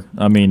sure.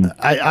 I mean,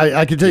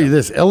 I can tell you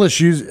this: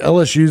 LSU's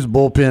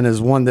bullpen is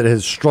one that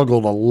has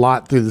struggled a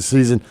lot through the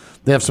season.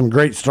 They have some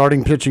great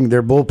starting pitching.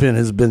 Their bullpen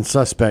has been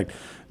suspect.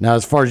 Now,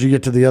 as far as you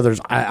get to the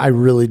others, I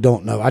really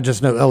don't know. I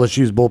just know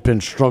LSU's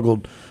bullpen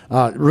struggled,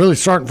 really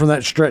starting from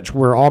that stretch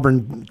where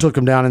Auburn took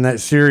them down in that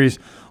series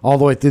all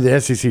the way through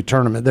the SEC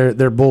tournament.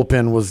 Their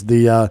bullpen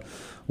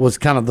was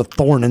kind of the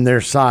thorn in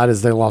their side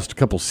as they lost a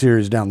couple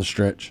series down the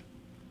stretch.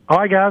 All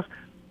right, guys,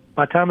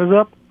 my time is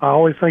up. I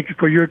always thank you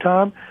for your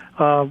time.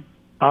 I'll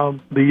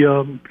be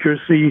curious to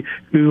see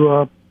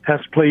who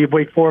has to play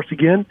Wake Forest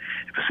again.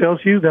 If it's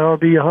LSU, that'll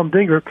be a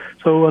humdinger.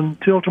 So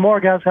until tomorrow,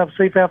 guys, have a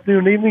safe afternoon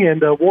and evening,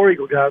 and War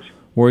Eagle, guys.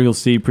 War Eagle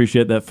Steve,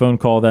 appreciate that phone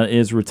call. That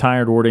is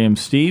retired War Dam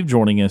Steve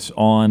joining us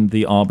on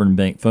the Auburn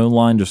Bank phone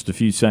line. Just a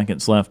few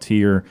seconds left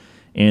here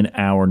in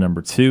hour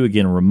number 2.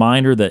 Again, a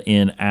reminder that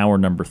in hour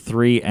number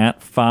 3 at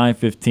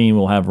 5:15,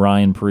 we'll have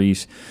Ryan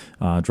Preece,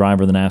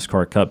 driver of the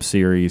NASCAR Cup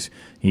Series.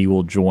 He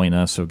will join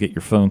us, so get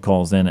your phone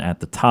calls in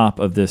at the top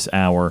of this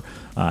hour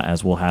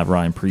as we'll have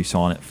Ryan Preece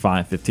on at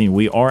 5:15.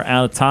 We are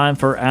out of time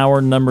for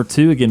hour number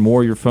 2. Again,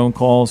 more of your phone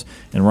calls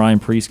and Ryan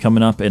Preece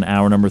coming up in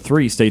hour number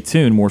 3. Stay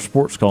tuned. More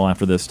Sports Call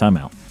after this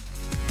timeout.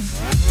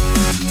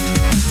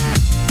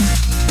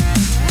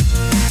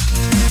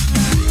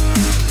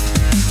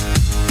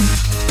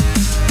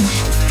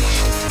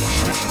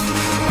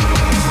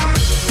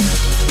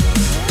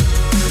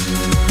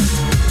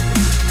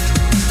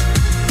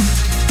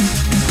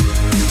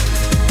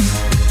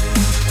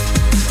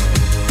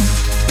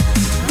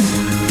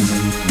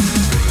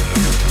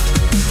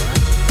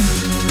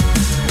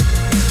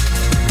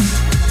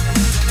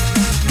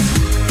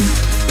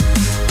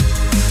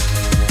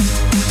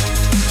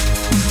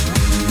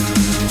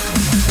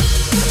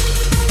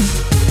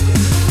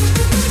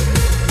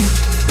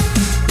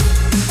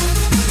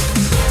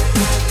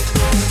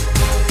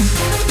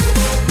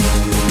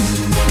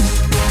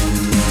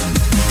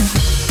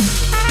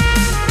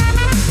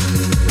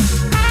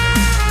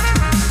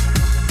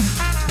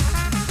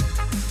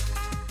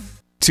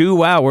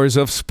 2 hours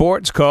of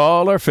Sports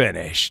Call are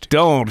finished.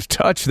 Don't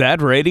touch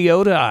that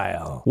radio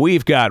dial.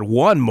 We've got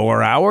one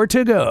more hour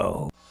to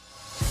go.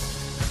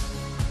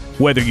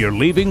 Whether you're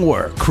leaving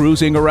work,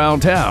 cruising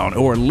around town,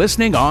 or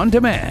listening on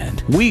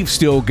demand, we've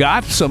still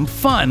got some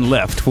fun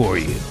left for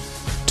you.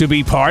 To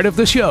be part of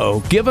the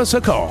show, give us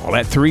a call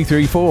at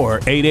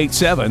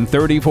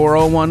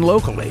 334-887-3401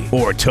 locally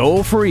or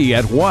toll free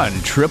at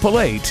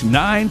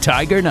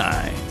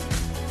 1-888-9-TIGER-9.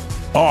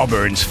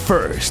 Auburn's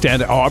first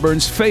and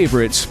Auburn's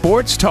favorite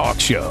sports talk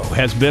show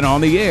has been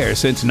on the air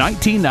since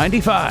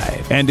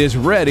 1995 and is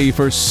ready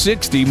for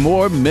 60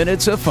 more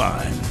minutes of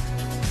fun.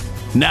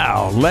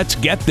 Now, let's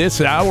get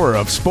this hour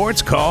of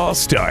Sports Call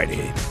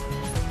started.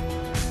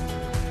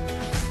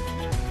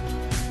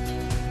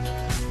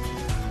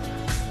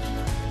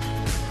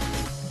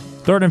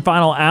 Third and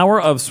final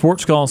hour of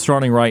Sports Call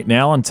starting right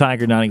now on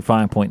Tiger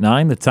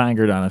 95.9, the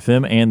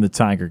Tiger.fm, and the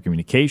Tiger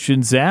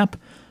Communications app.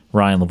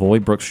 Ryan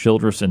Lavoie, Brooks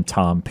Childress, and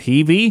Tom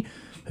Peavy,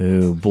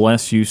 who,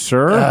 bless you,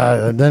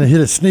 sir. Then it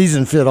hit a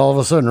sneezing fit all of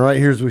a sudden right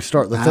here as we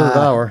start the third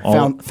hour.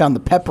 Found the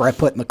pepper I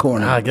put in the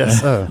corner. I guess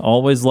so.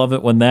 Always love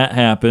it when that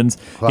happens.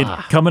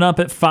 Coming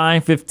up at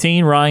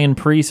 5:15, Ryan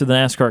Preece of the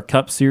NASCAR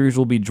Cup Series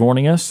will be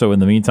joining us. So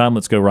in the meantime,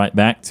 let's go right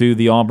back to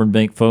the Auburn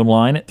Bank phone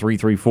line at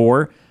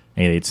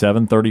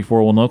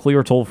 334-887-3401 locally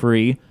or toll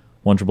free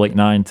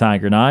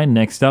 1-888-9-TIGER-9.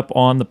 Next up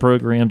on the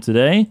program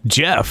today,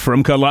 Jeff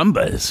from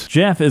Columbus.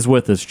 Jeff is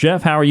with us.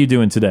 Jeff, how are you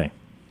doing today?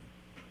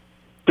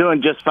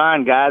 Doing just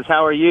fine, guys.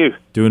 How are you?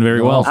 Doing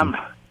very well.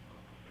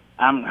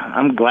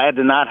 I'm glad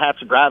to not have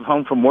to drive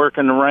home from work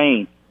in the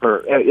rain.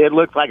 It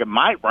looks like it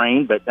might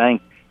rain, but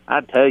dang,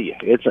 I tell you,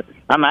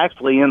 I'm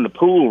actually in the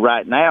pool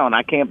right now, and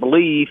I can't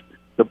believe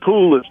the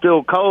pool is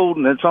still cold,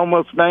 and it's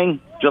almost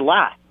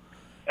July.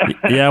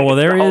 Yeah, well,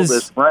 there is.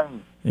 This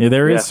rain. Yeah,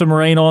 there is some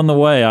rain on the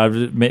way.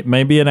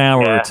 Maybe an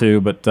hour or two,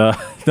 but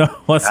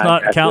let's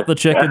not count the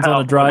chickens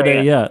on a dry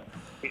day yet.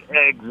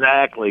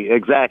 Exactly.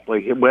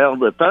 Well,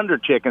 the Thunder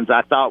Chickens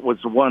I thought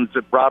was the ones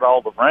that brought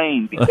all the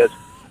rain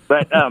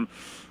but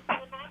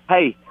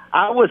hey,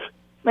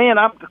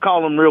 I'm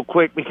calling real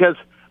quick because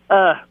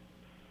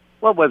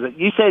what was it?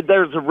 You said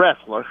there's a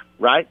wrestler,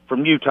 right,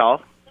 from Utah,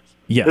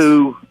 yes,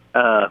 who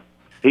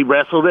he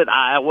wrestled at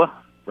Iowa,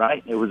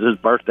 right? It was his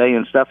birthday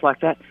and stuff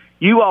like that.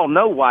 You all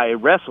know why he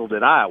wrestled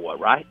at Iowa,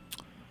 right?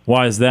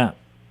 Why is that?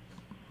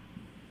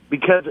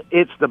 Because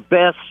it's the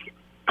best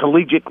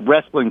collegiate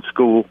wrestling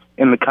school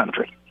in the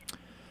country.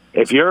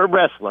 If you're a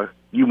wrestler,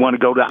 you want to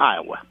go to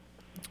Iowa.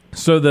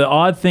 So the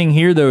odd thing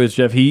here, though, is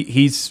Jeff.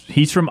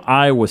 He's from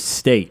Iowa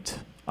State.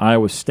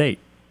 Iowa State.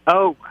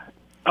 Oh,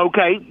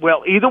 okay.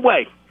 Well, either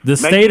way, the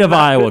state of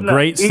Iowa,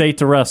 great state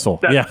to wrestle.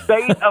 The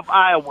state of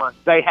Iowa,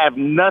 they have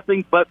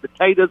nothing but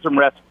potatoes and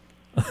wrestling.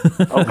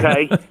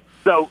 Okay,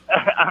 so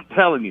I'm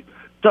telling you.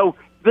 So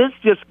this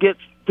just gets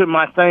to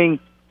my thing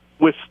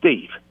with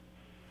Steve.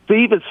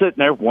 Steve is sitting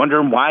there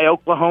wondering why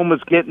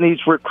Oklahoma's getting these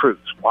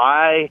recruits,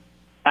 why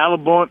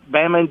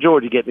Alabama and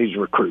Georgia get these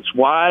recruits,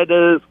 why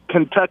does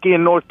Kentucky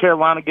and North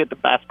Carolina get the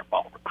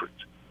basketball recruits?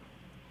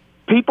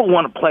 People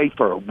want to play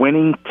for a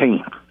winning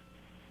team,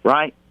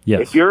 right?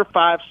 Yes. If you're a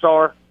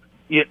five-star,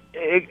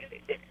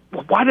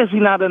 why does he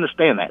not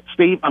understand that?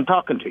 Steve, I'm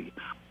talking to you.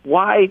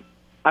 Why?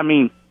 I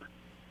mean,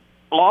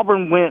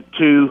 Auburn went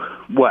to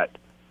what?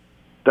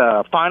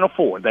 The Final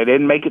Four. They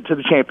didn't make it to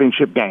the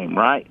championship game,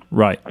 right?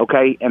 Right.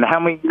 Okay, and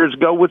how many years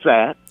ago was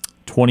that?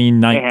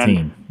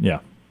 2019, yeah.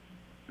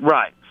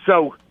 Right.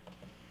 So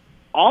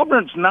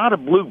Auburn's not a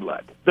blue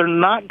blood. They're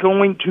not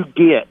going to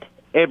get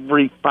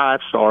every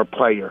five-star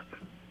player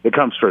that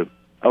comes through,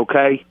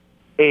 okay?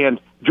 And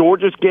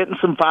Georgia's getting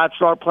some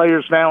five-star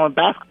players now in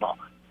basketball.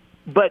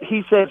 But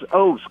he says,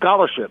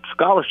 scholarships.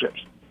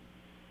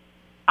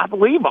 I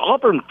believe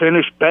Auburn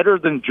finished better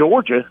than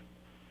Georgia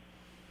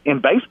in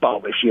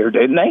baseball this year,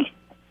 didn't they?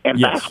 And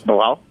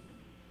basketball.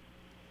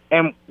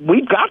 And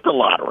we've got the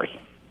lottery.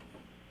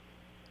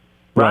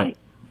 Right?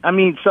 I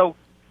mean, so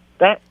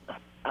that,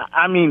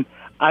 I mean,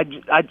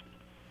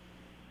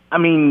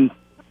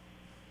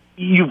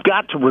 you've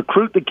got to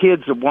recruit the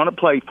kids that want to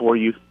play for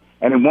you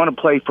and they want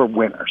to play for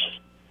winners,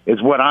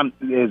 is my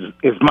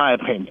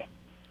opinion.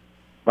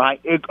 Right?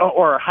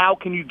 Or how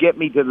can you get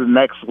me to the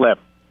next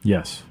level?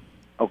 Yes.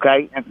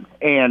 Okay?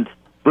 And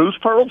Bruce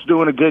Pearl's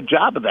doing a good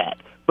job of that.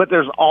 But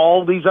there's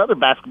all these other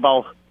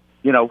basketball,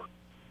 do you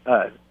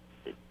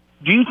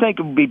think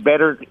it would be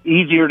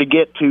easier to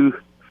get to,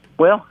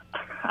 well,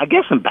 I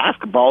guess in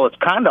basketball it's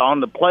kind of on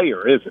the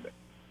player, isn't it?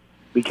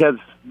 Because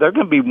they're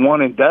going to be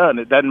one and done.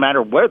 It doesn't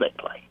matter where they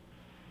play.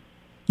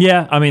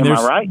 Yeah, I mean,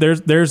 right?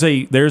 there's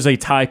a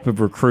type of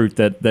recruit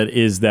that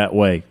is that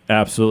way.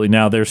 Absolutely.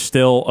 Now, there's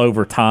still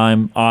over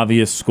time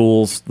obvious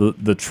schools,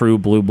 the true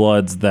blue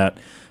bloods that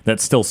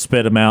still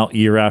spit them out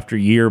year after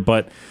year,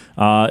 but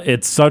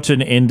it's such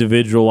an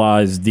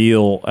individualized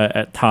deal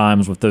at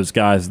times with those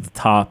guys at the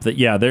top that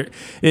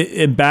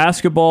in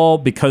basketball,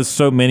 because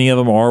so many of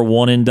them are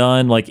one and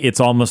done, like it's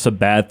almost a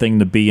bad thing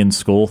to be in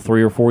school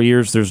 3 or 4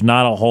 years. There's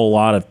not a whole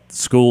lot of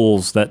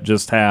schools that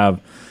just have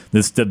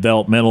this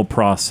developmental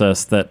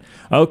process that,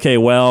 okay,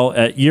 well,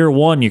 at year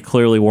one you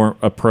clearly weren't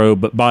a pro,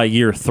 but by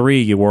year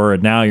 3 you were,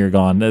 and now you're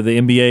gone. The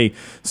NBA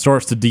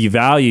starts to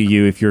devalue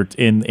you if you're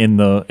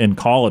in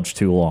college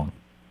too long.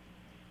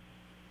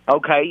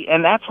 Okay,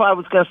 and that's why I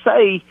was going to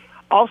say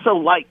also,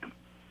 like,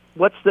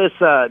 what's this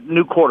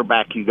new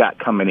quarterback you got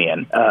coming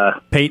in?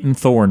 Peyton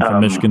Thorne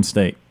from Michigan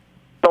State.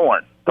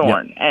 Thorne.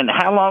 Yep. And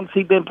how long has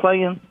he been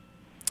playing?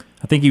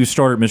 I think he was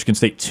started at Michigan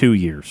State 2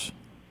 years.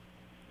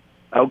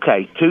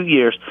 Okay, 2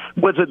 years.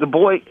 Was it the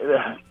boy?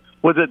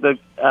 Was it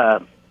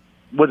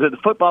the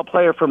football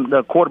player from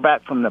the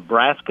quarterback from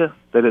Nebraska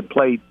that had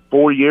played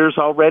 4 years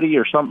already,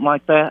 or something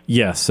like that?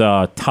 Yes,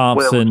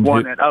 Thompson.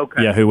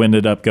 Who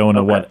ended up going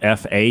to what,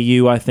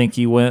 FAU? I think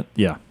he went.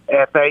 Yeah,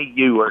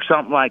 FAU or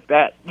something like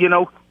that. You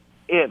know,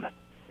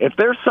 if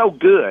they're so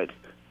good,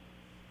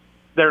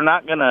 they're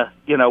not going to.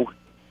 You know,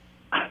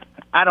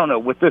 I don't know.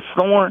 With this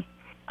Thorne,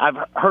 I've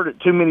heard it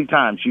too many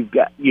times.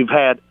 You've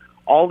had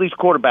all these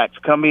quarterbacks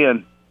come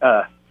in.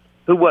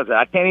 Who was it?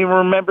 I can't even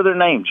remember their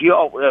names.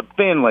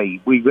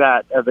 Finley. We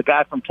got the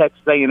guy from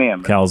Texas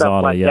A&M.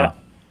 Calzada, like yeah.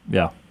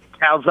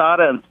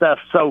 Calzada and stuff.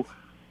 So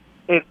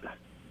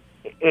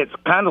it's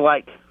kind of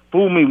like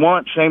fool me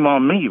once, shame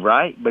on me,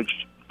 right? But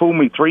fool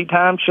me 3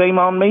 times, shame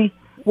on me.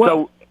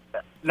 Well, so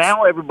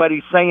now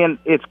everybody's saying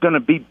it's going to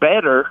be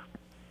better.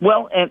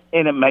 Well, and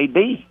it may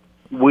be.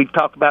 We've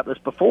talked about this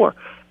before.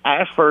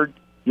 Ashford,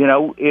 he's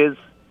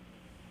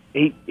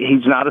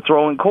not a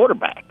throwing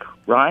quarterback,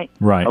 right?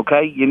 Right.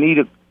 Okay, you need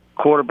a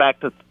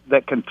quarterback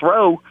that can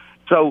throw,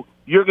 so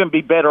you're going to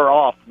be better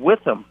off with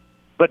him.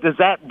 But does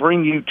that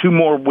bring you 2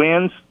 more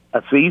wins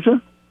a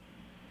season?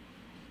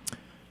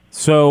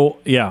 So,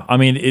 yeah, I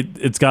mean,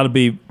 it's got to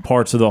be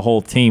parts of the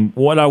whole team.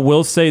 What I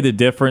will say the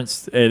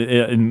difference,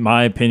 in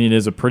my opinion,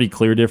 is a pretty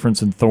clear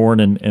difference in Thorne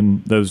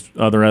and those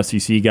other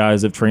SEC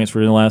guys that have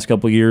transferred in the last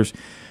couple of years,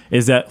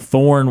 is that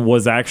Thorne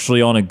was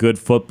actually on a good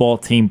football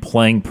team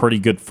playing pretty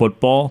good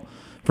football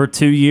for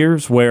 2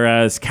 years,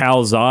 whereas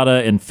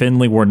Calzada and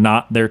Finley were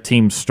not their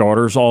team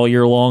starters all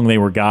year long. They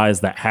were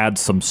guys that had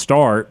some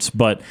starts,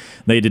 but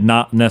they did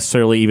not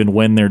necessarily even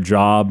win their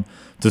job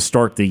to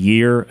start the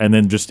year, and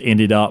then just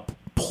ended up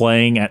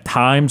playing at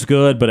times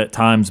good, but at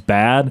times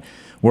bad.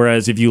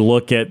 Whereas if you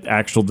look at the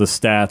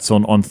stats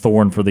on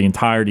Thorne for the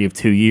entirety of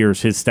 2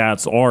 years, his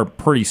stats are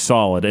pretty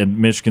solid, and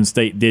Michigan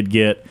State did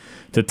get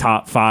to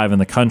top 5 in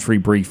the country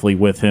briefly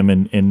with him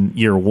in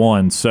year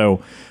 1.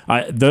 So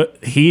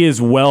he is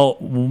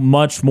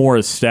much more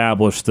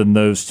established than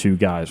those 2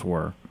 guys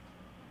were.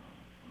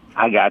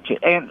 I got you.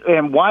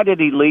 And why did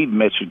he leave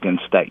Michigan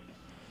State?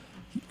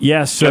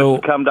 Yeah, so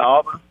just to come to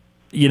Auburn.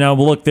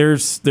 Look,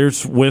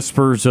 there's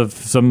whispers of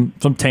some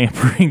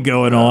tampering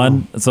going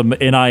on, some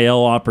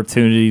NIL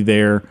opportunity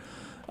there.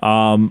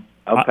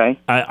 Okay.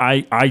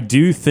 I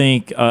do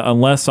think,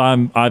 unless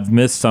I've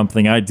missed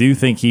something, I do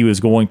think he was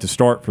going to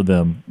start for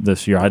them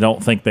this year. I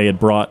don't think they had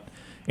brought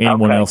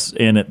anyone else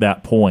in at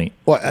that point.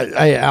 Well,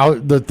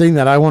 the thing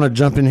that I want to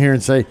jump in here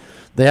and say,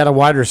 they had a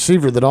wide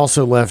receiver that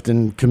also left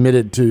and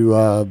committed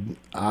to,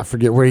 I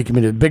forget where he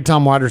committed, Big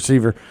Tom wide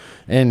receiver,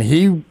 and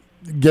he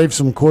gave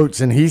some quotes,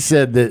 and he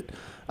said that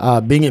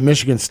being at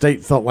Michigan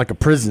State felt like a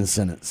prison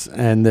sentence,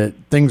 and that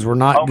things were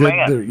not good.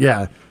 Man.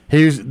 Yeah.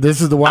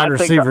 This is the wide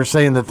receiver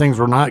saying that things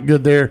were not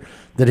good there,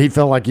 that he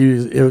felt like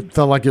it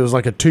felt like it was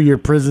like a 2-year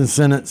prison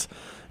sentence,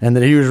 and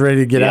that he was ready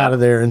to get out of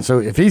there. And so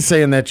if he's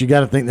saying that, you got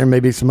to think there may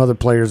be some other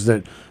players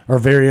that are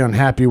very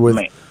unhappy with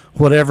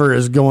whatever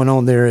is going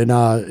on there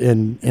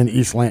in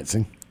East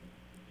Lansing.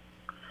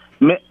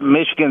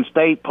 Michigan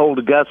State pulled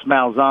a Gus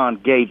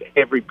Malzahn, gave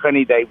every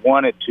penny they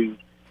wanted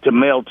to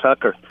Mel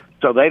Tucker,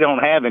 so they don't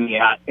have any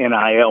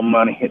NIL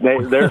money.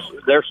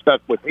 They're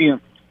stuck with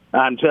him.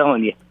 I'm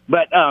telling you,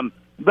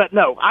 But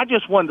no, I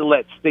just wanted to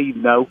let Steve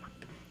know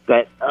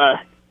that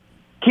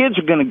kids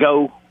are going to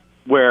go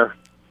where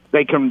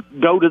they can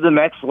go to the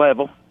next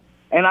level.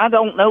 And I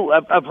don't know,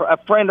 a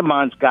friend of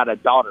mine's got a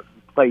daughter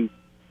who plays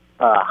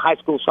high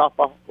school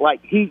softball.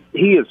 Like he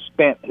has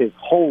spent his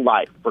whole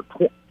life for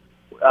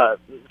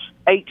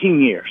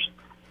 18 years.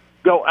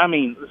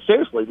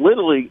 Seriously,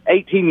 literally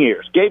 18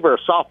 years. Gave her a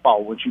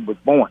softball when she was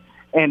born,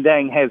 and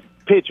dang has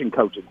pitching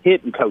coaches,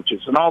 hitting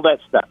coaches, and all that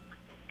stuff,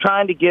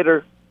 trying to get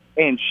her.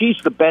 And she's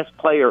the best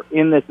player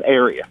in this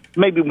area,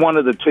 maybe one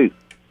of the 2,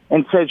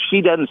 and says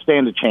she doesn't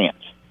stand a chance.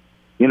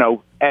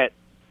 At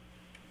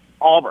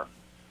Auburn,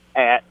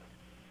 at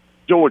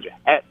Georgia,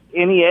 at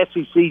any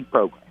SEC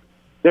program,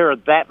 there are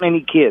that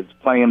many kids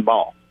playing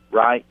ball,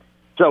 right?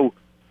 So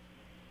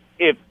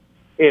if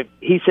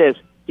he says,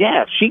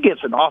 yeah, she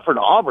gets an offer to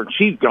Auburn,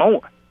 she's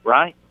going,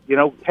 right?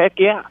 Heck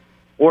yeah.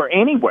 Or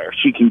anywhere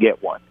she can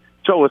get one.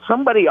 So if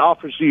somebody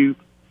offers you,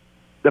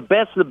 the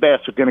best of the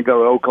best are going to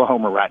go to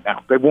Oklahoma right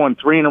now. They've won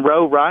 3 in a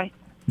row, right?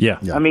 Yeah.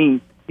 I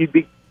mean, you'd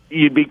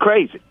be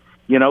crazy.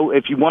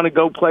 If you want to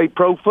go play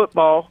pro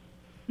football,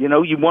 you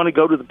want to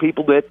go to the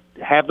people that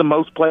have the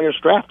most players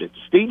drafted.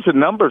 Steve's a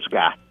numbers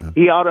guy.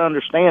 He ought to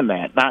understand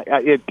that.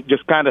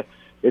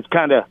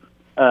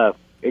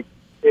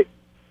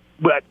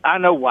 But I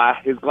know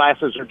why. His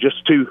glasses are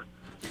just too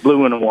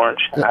blue and orange.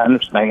 I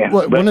understand.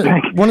 Well,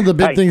 one of the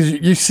big things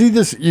you see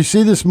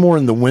this more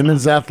in the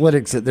women's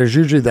athletics, that there's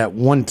usually that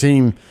one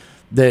team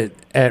that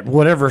at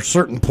whatever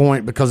certain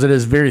point, because it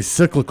is very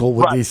cyclical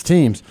with these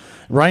teams.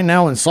 Right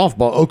now in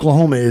softball,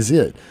 Oklahoma is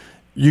it.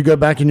 You go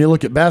back and you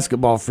look at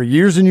basketball for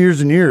years and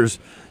years and years.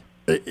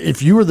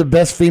 If you were the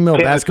best female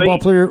basketball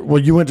player,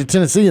 well, you went to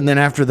Tennessee, and then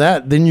after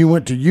that, then you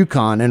went to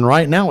UConn, and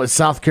right now it's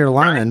South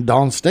Carolina and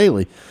Dawn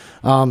Staley.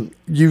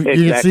 You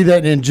can see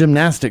that in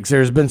gymnastics.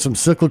 There's been some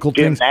cyclical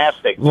things.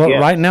 Well,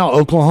 right now,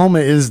 Oklahoma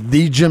is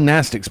the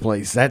gymnastics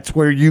place. That's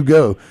where you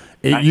go.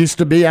 It used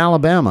to be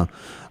Alabama.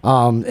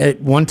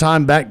 At one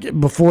time back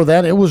before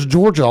that, it was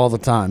Georgia all the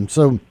time.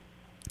 So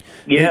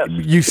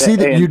you see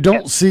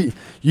that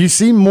you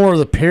see more of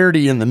the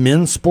parity in the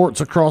men's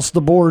sports across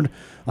the board.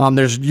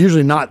 There's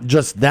usually not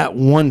just that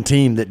one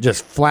team that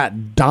just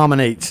flat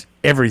dominates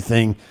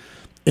everything.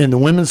 In the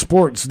women's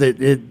sports,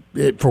 that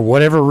it for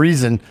whatever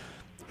reason,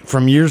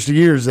 from years to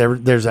years,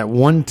 there's that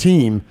one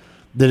team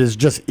that is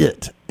just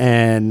it,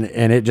 and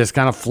it just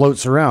kind of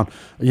floats around.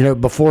 You know,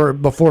 before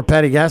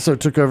Patty Gasso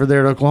took over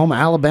there at Oklahoma,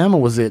 Alabama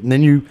was it, and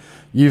then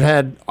you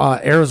had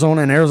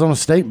Arizona and Arizona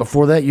State.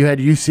 Before that, you had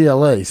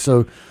UCLA.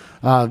 So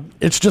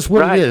it's just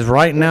what it is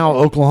right now.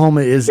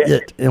 Oklahoma is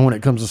it, and when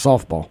it comes to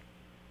softball.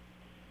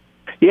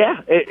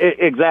 Yeah,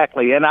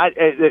 exactly, and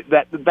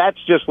that's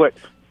just what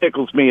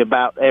tickles me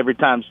about every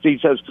time Steve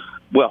says,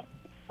 "Well,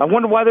 I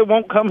wonder why they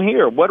won't come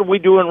here. What are we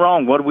doing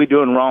wrong? What are we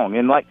doing wrong?"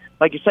 And like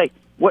you say,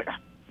 what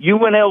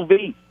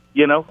UNLV,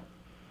 you know,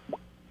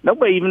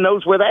 nobody even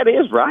knows where that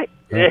is, right?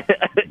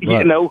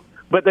 You know,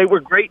 but they were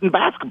great in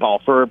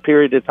basketball for a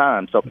period of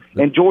time. So,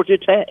 and Georgia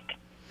Tech,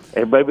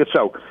 everybody.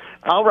 So,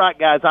 all right,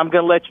 guys, I'm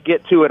going to let you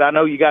get to it. I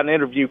know you got an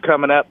interview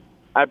coming up.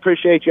 I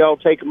appreciate you all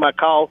taking my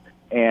call.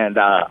 And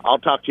I'll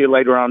talk to you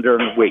later on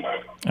during the week.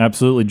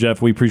 Absolutely, Jeff.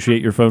 We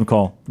appreciate your phone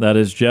call. That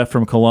is Jeff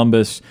from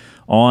Columbus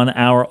on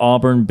our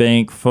Auburn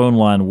Bank phone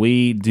line.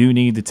 We do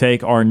need to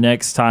take our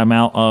next time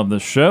out of the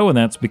show, and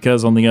that's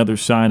because on the other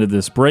side of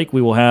this break,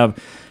 we will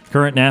have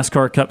current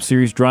NASCAR Cup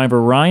Series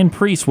driver Ryan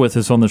Preece with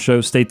us on the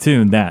show. Stay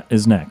tuned. That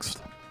is next.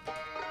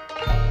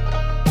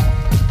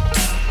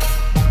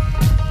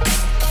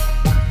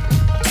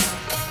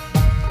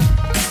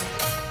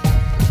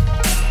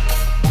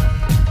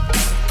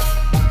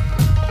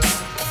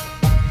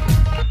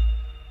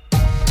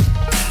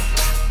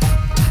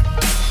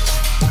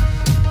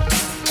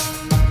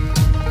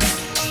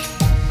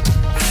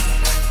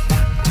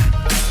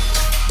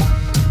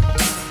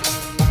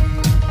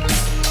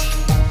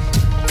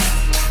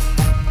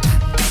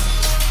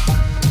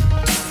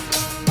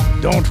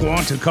 Don't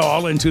want to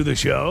call into the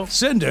show?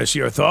 Send us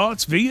your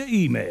thoughts via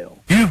email.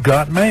 You've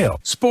got mail.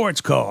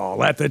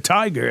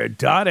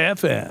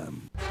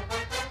 SportsCall@thetiger.fm.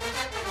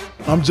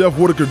 I'm Jeff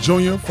Whitaker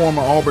Jr.,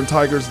 former Auburn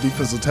Tigers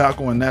defensive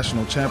tackle and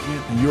national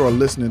champion, and you are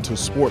listening to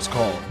Sports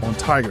Call on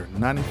Tiger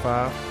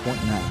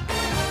 95.9.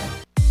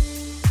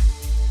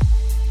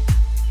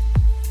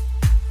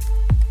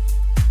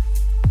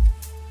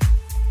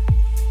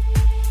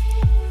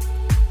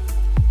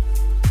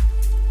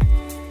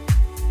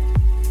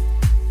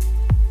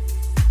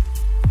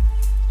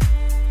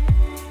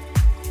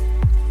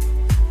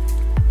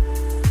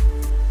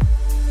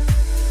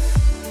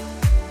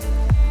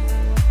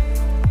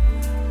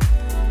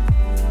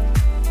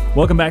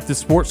 Welcome back to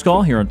Sports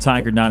Call here on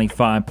Tiger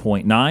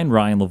 95.9.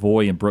 Ryan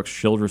Lavoie and Brooks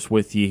Childress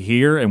with you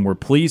here, and we're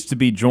pleased to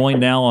be joined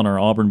now on our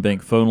Auburn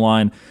Bank phone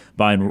line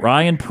by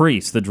Ryan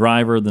Preece, the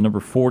driver of the number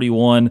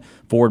 41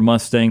 Ford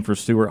Mustang for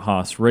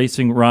Stewart-Haas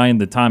Racing. Ryan,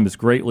 the time is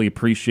greatly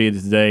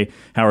appreciated today.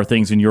 How are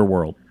things in your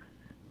world?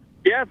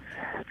 Yeah,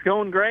 it's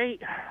going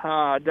great.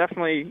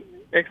 Definitely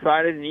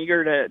excited and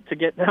eager to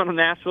get down to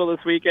Nashville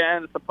this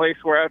weekend. It's a place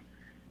where I've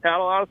had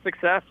a lot of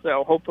success,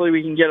 so hopefully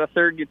we can get a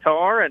third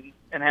guitar and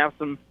have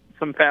some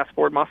fast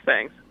Ford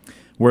Mustangs.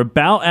 We're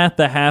about at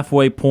the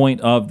halfway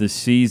point of the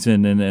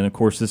season, and of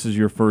course, this is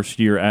your first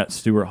year at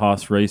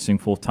Stewart-Haas Racing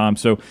full-time.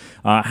 So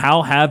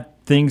how have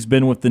things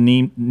been with the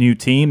new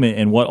team,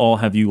 and what all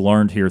have you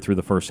learned here through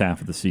the first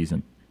half of the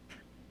season?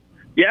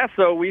 Yeah,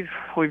 so we've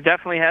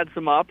definitely had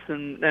some ups,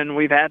 and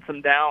we've had some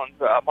downs.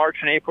 March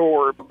and April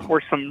were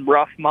some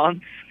rough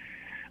months.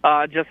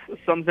 Just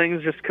some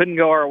things just couldn't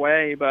go our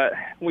way, but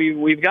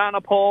we've gotten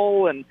a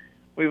pole, and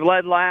we've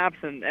led laps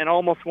and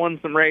almost won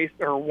a race.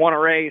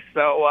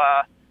 So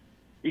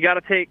you got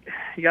to take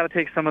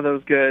some of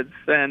those goods.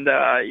 And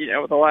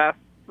the last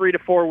 3 to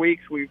 4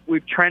 weeks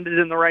we've trended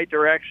in the right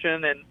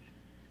direction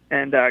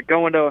and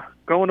going to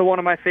one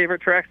of my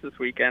favorite tracks this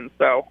weekend.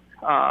 So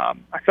I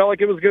felt like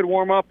it was a good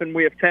warm up, and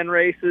we have 10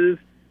 races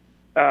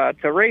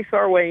to race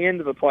our way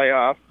into the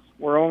playoffs.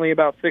 We're only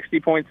about 60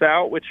 points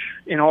out, which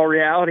in all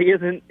reality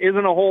isn't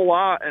a whole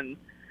lot. And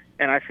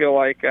I feel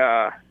like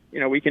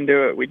we can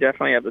do it. We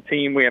definitely have the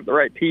team. We have the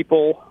right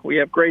people. We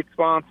have great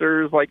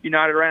sponsors like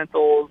United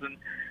Rentals and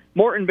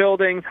Morton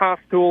Buildings, Haas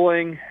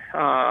Tooling,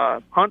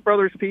 Hunt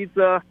Brothers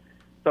Pizza.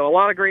 So a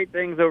lot of great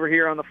things over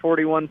here on the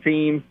 41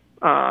 team.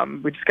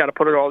 We just got to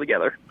put it all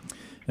together.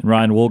 And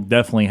Ryan, we'll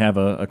definitely have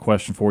a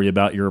question for you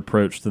about your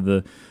approach to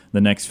the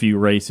next few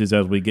races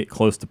as we get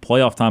close to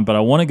playoff time. But I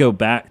want to go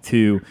back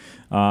to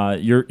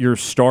your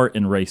start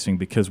in racing,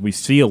 because we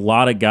see a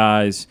lot of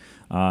guys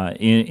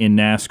in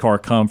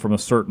NASCAR come from a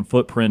certain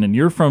footprint, and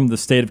you're from the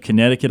state of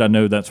Connecticut. I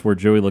know that's where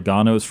Joey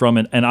Logano is from,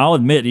 and I'll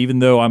admit, even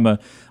though I'm a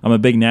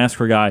big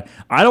NASCAR guy,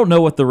 I don't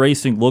know what the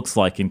racing looks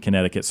like in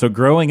Connecticut. So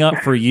growing up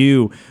for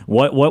you,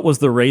 what was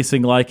the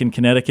racing like in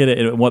Connecticut,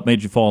 and what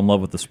made you fall in love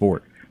with the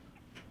sport?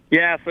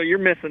 Yeah, so you're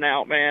missing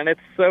out, man.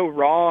 It's so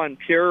raw and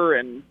pure,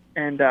 and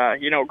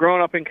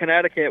growing up in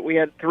Connecticut, we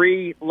had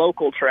 3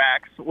 local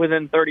tracks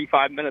within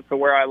 35 minutes of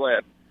where I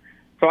lived.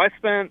 So I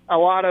spent a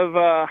lot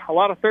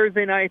of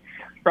Thursday nights,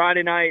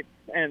 Friday nights,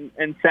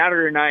 and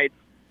Saturday nights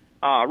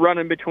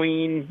running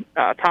between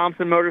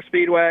Thompson Motor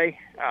Speedway,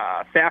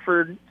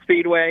 Stafford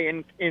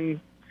Speedway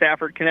in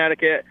Stafford,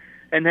 Connecticut,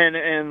 and then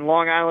in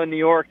Long Island, New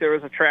York, there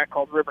was a track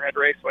called Riverhead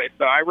Raceway.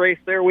 So I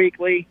raced there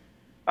weekly,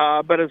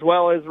 but as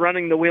well as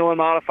running the Wheel and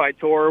Modified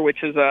Tour,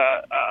 which is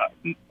a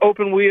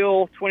open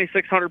wheel,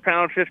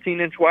 2,600-pound,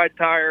 15-inch wide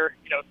tire,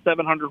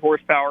 700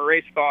 horsepower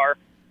race car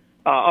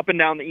up and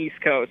down the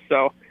East Coast.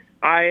 So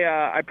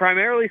I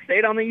primarily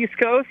stayed on the East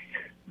Coast,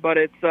 but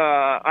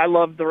I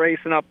loved the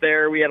racing up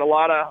there. We had a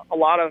lot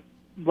of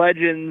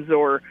legends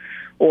or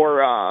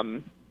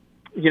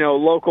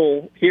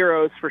local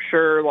heroes for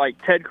sure, like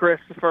Ted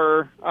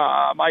Christopher,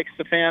 Mike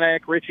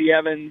Stefanik, Richie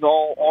Evans,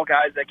 all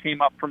guys that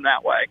came up from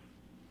that way.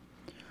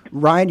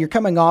 Ryan, you're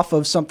coming off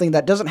of something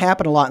that doesn't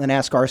happen a lot in the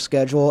NASCAR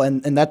schedule,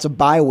 and that's a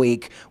bye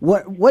week.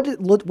 What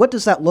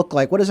does that look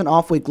like? What does an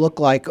off week look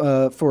like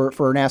for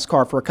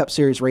NASCAR, for a Cup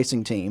Series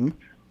racing team?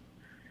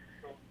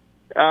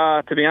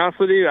 To be honest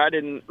with you, I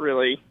didn't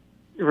really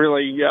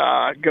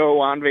go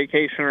on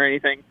vacation or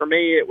anything. For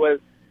me, it was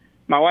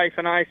my wife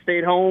and I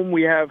stayed home.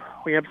 We have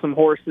some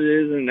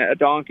horses and a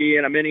donkey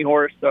and a mini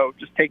horse, so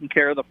just taking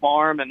care of the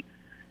farm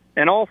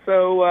and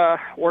also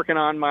working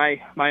on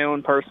my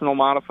own personal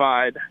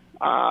modified.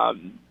 I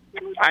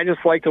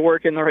just like to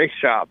work in the race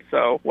shop.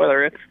 So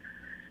whether it's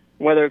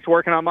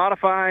working on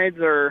modifieds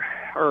or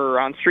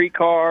on street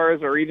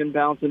cars or even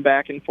bouncing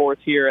back and forth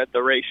here at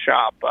the race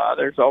shop,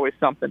 there's always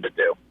something to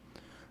do.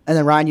 And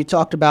then, Ryan, you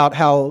talked about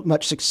how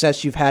much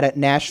success you've had at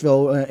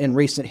Nashville in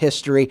recent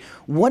history.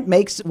 What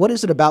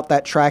is it about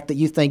that track that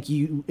you think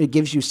it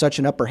gives you such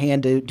an upper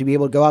hand to be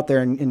able to go out there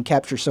and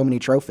capture so many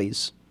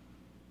trophies?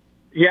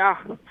 Yeah,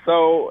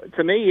 so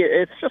to me,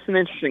 it's just an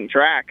interesting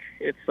track.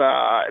 It's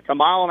a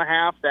mile and a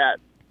half that,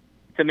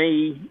 to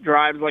me,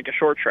 drives like a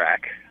short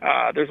track.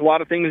 There's a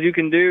lot of things you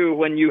can do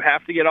when you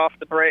have to get off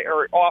the brake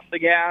or off the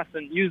gas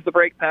and use the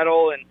brake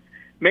pedal and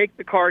make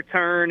the car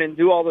turn and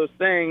do all those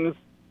things.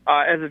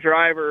 As a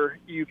driver,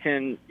 you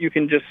can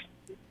just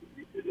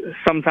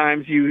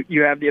sometimes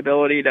you have the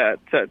ability to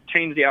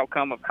change the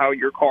outcome of how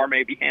your car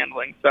may be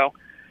handling. So,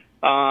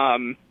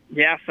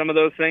 some of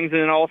those things,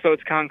 and also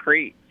it's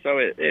concrete, so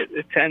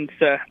it tends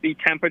to be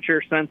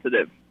temperature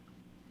sensitive.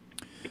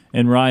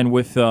 And Ryan,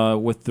 with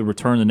the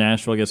return to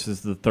Nashville, I guess this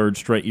is the 3rd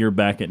straight year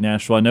back at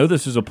Nashville. I know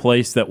this is a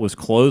place that was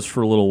closed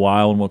for a little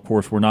while, and of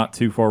course we're not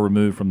too far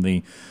removed from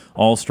the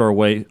All-Star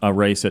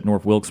race at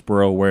North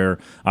Wilkesboro, where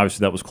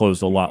obviously that was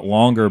closed a lot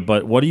longer.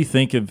 But what do you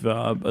think of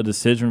a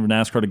decision from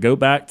NASCAR to go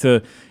back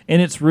to,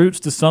 in its roots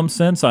to some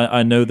sense?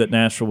 I know that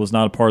Nashville was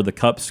not a part of the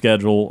Cup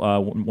schedule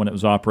when it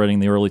was operating in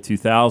the early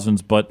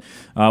 2000s, but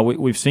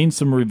we've seen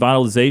some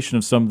revitalization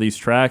of some of these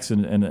tracks,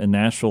 and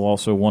Nashville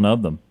also one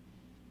of them.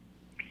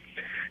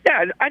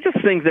 Yeah, I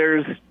just think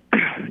there's,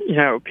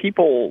 there's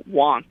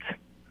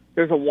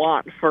a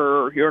want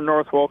for your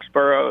North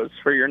Wilkesboros,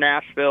 for your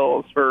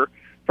Nashvilles, for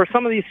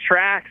some of these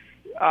tracks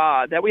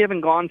that we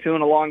haven't gone to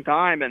in a long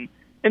time, and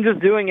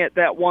just doing it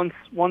that one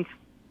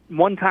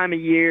time a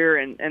year,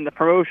 and the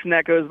promotion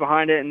that goes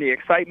behind it, and the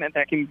excitement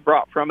that can be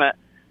brought from it.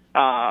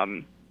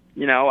 I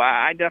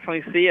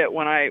definitely see it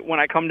when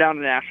I come down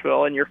to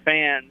Nashville and your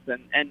fans,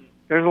 and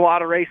there's a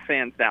lot of race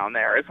fans down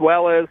there, as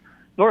well as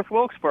North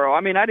Wilkesboro. I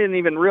mean, I didn't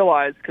even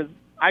realize, because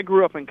I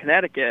grew up in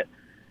Connecticut,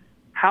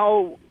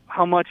 how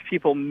much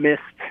people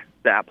missed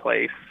that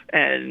place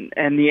and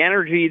the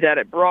energy that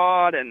it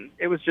brought, and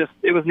it was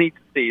neat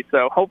to see.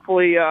 So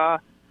hopefully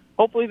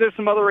there's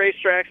some other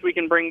racetracks we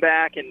can bring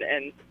back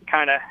and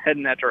kind of head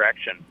in that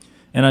direction.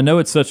 And I know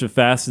it's such a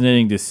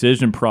fascinating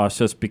decision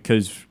process,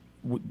 because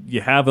you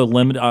have a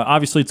limit.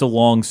 Obviously, it's a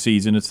long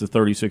season. It's the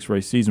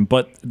 36-race season,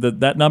 but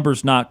that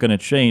number's not going to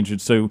change.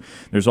 And so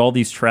there's all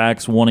these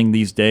tracks wanting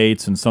these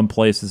dates, and some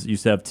places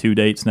used to have 2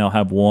 dates, now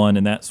have 1,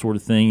 and that sort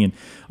of thing. And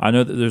I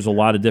know that there's a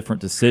lot of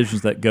different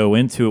decisions that go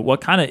into it.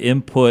 What kind of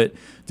input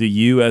do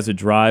you as a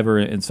driver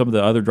and some of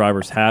the other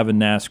drivers have in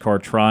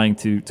NASCAR trying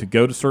to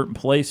go to certain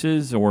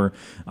places, or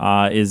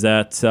is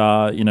that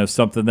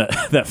something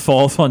that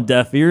falls on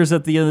deaf ears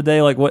at the end of the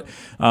day? Like what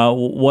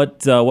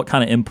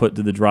kind of input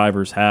do the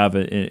drivers have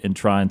in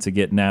trying to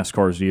get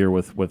NASCAR's ear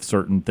with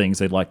certain things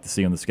they'd like to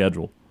see on the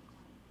schedule?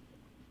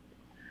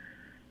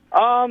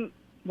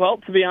 Well,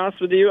 to be honest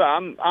with you,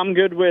 I'm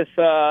good with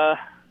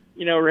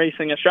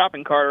racing a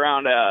shopping cart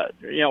around a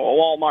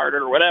Walmart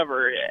or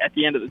whatever. At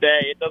the end of the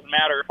day, it doesn't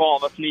matter if all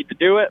of us need to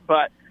do it,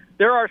 but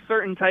there are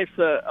certain types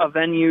of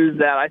venues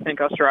that I think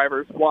us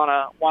drivers want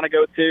to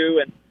go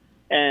to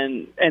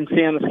and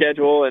see on the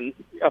schedule, and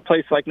a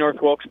place like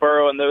North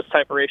Wilkesboro and those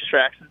type of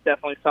racetracks is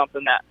definitely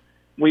something that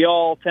we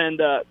all tend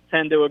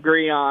to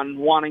agree on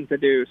wanting to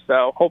do.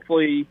 So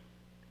hopefully,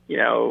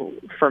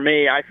 for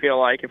me, I feel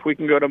like if we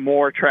can go to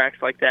more tracks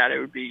like that, it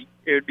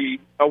would be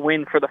a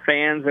win for the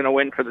fans and a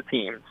win for the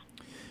teams.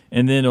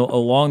 And then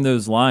along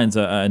those lines,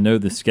 I know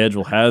the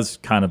schedule has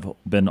kind of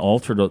been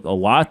altered a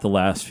lot the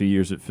last few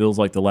years. It feels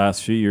like the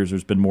last few years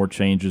there's been more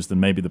changes than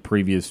maybe the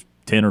previous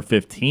 10 or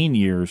 15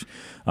 years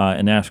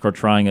in NASCAR,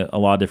 trying a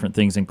lot of different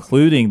things,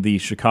 including the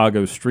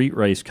Chicago street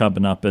race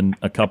coming up in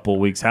a couple of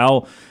weeks.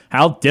 How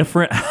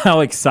different, how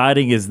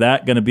exciting is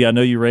that going to be? I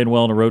know you ran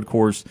well on a road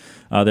course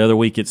the other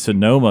week at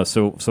Sonoma.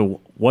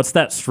 So what's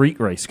that street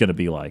race going to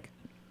be like?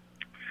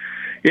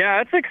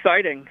 Yeah, it's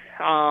exciting.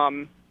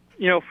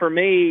 For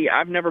me,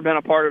 I've never been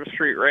a part of a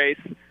street race.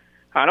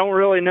 I don't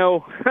really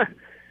know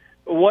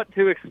what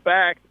to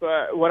expect,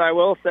 but what I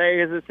will say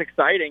is it's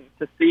exciting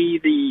to see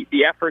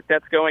the effort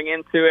that's going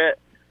into it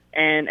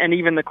and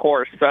even the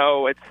course.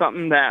 So it's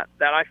something that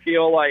I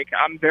feel like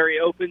I'm very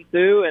open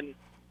to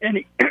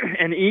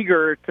and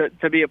eager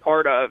to be a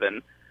part of.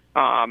 And,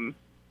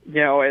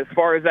 as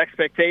far as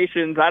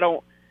expectations,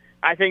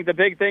 I think the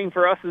big thing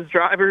for us as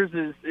drivers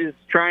is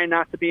trying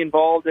not to be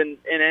involved in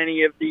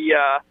any of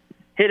the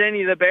hit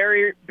any of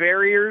the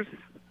barriers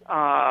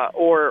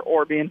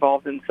or be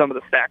involved in some of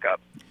the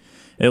stack-ups.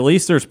 At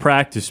least there's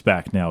practice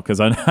back now, because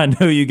I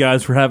know you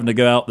guys were having to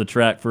go out the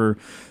track for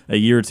a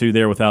year or two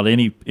there without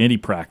any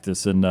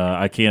practice, and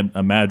I can't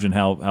imagine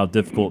how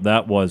difficult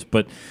that was.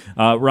 But,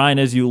 Ryan,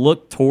 as you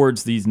look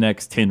towards these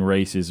next 10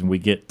 races and we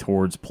get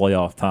towards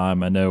playoff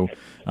time, I know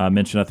I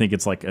mentioned I think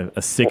it's like a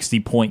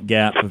 60-point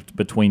gap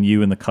between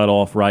you and the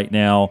cutoff right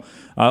now.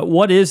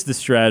 What is the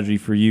strategy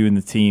for you and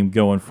the team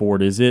going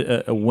forward? Is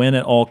it a win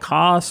at all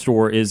costs,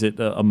 or is it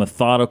a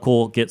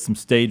methodical, get some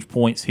stage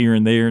points here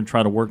and there and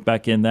try to work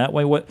back in that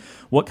way?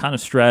 What kind of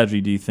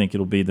strategy do you think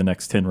it'll be the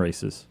next 10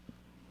 races?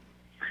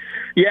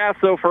 Yeah,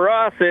 so for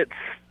us, it's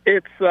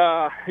if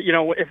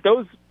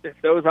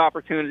those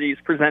opportunities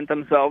present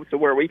themselves to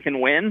where we can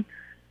win,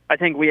 I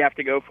think we have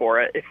to go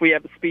for it. If we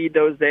have the speed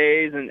those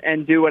days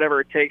and do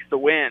whatever it takes to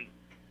win.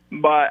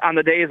 But on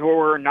the days where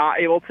we're not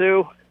able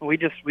to, we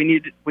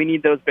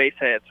need those base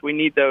hits. We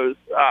need those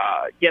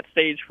get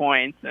stage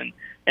points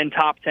and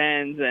top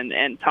 10s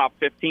and top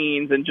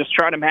 15s, and just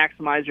try to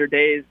maximize your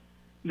days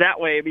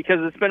that way, because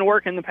it's been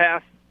working the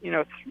past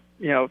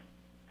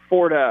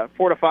 4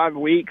 to 5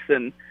 weeks,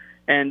 and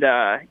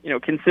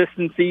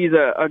consistency is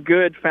a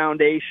good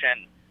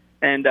foundation.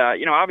 And,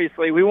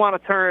 obviously we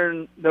want to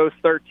turn those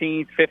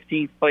 13th,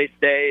 15th place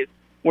days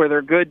where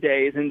they're good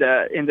days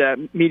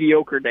into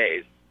mediocre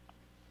days.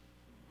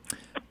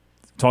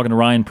 Talking to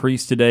Ryan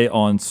Preece today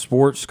on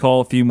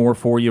SportsCall. A few more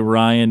for you,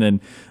 Ryan. And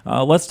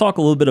let's talk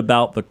a little bit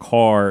about the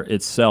car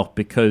itself,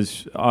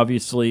 because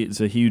obviously it's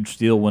a huge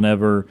deal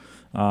whenever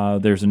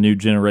there's a new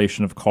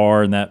generation of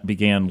car, and that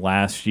began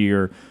last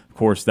year. Of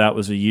course, that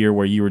was a year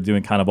where you were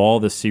doing kind of all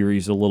the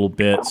series a little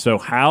bit. So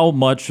how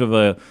much of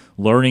a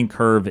learning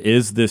curve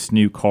is this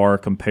new car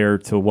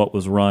compared to what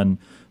was run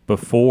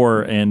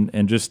before?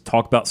 And just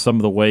talk about some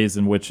of the ways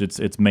in which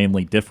it's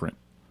mainly different.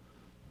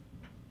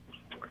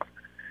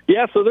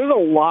 Yeah, so there's a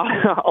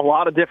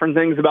lot of different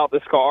things about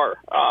this car.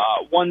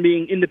 One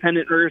being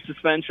independent rear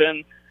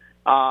suspension,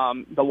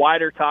 the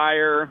wider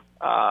tire,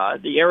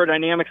 the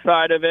aerodynamic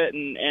side of it,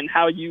 and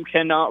how you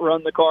cannot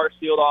run the car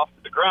sealed off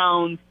to the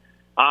ground.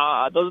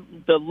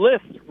 The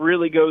list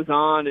really goes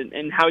on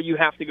and how you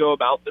have to go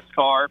about this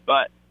car.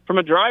 But from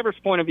a driver's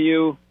point of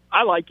view,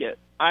 I like it.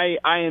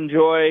 I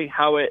enjoy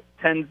how it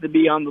tends to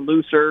be on the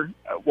looser,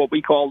 what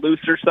we call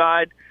looser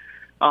side,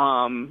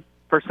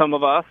 for some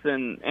of us.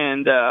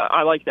 And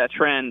I like that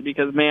trend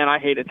because, man, I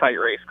hate a tight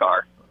race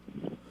car.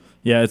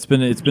 Yeah, it's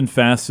been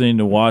fascinating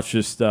to watch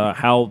just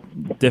how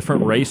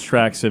different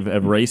racetracks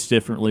have raced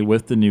differently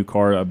with the new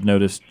car. I've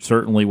noticed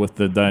certainly with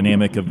the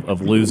dynamic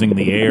of losing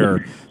the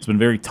air, it's been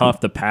very tough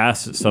to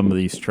pass at some of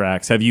these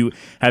tracks. Have you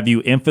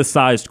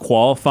emphasized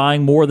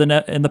qualifying more than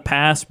in the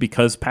past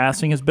because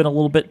passing has been a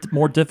little bit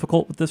more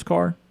difficult with this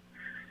car?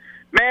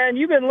 Man,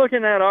 you've been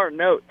looking at our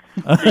notes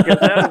because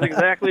that is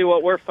exactly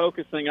what we're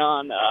focusing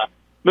on.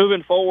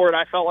 Moving forward,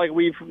 I felt like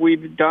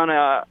we've done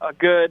a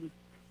good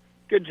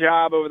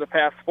job over the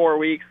past 4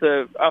 weeks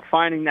of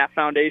finding that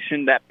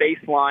foundation, that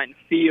baseline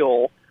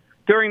feel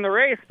during the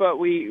race. But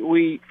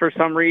we for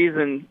some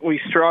reason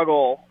we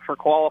struggle for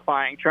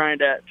qualifying, trying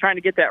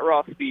to get that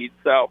raw speed.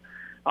 So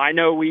I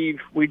know we've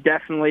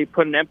definitely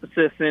put an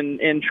emphasis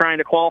in trying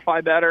to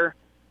qualify better.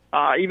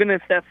 Even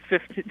if that's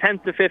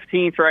 10th to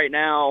 15th right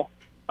now,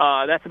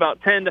 that's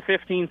about 10 to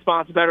 15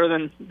 spots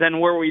better than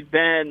where we've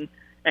been,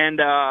 and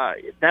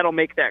that'll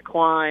make that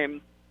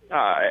climb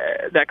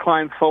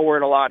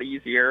forward a lot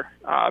easier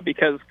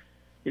because,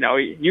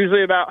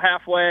 usually about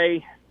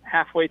halfway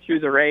through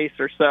the race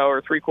or so,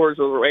 or 3/4 of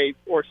the way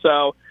or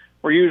so,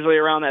 we're usually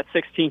around that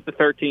 16th to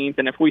 13th,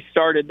 and if we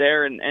started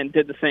there and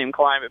did the same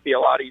climb, it'd be a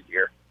lot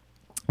easier.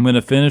 I'm going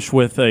to finish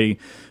with a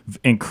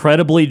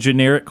incredibly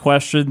generic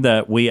question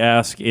that we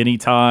ask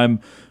anytime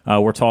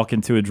we're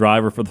talking to a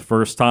driver for the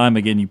first time.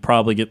 Again, you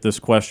probably get this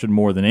question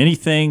more than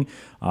anything,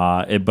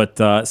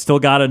 but still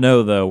got to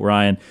know, though,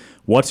 Ryan,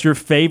 what's your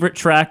favorite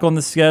track on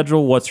the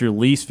schedule? What's your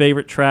least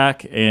favorite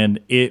track? And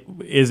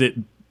is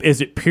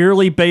it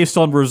purely based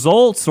on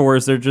results, or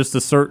is there just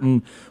a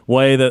certain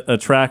way that a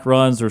track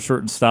runs or a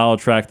certain style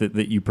of track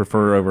that you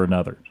prefer over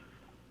another?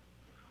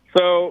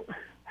 So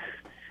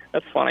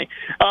that's funny.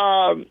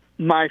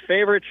 My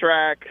favorite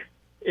track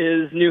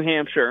is New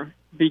Hampshire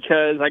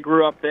because I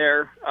grew up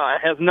there.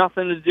 It has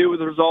nothing to do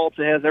with results.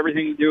 It has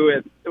everything to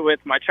do with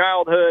my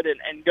childhood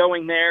and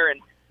going there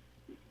and,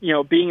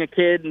 being a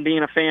kid and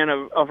being a fan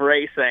of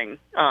racing.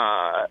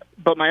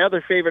 But my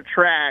other favorite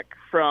track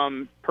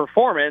from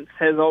performance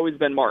has always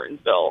been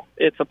Martinsville.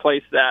 It's a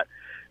place that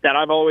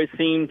I've always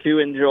seemed to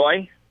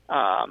enjoy.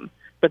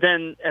 But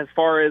then as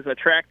far as a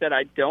track that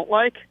I don't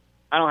like,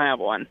 I don't have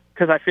one,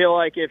 because I feel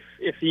like if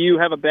you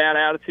have a bad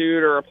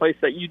attitude or a place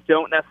that you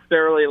don't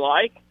necessarily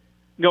like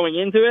going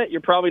into it, you're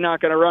probably not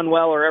going to run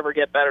well or ever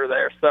get better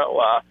there. So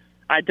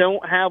I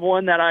don't have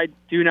one that I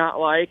do not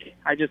like.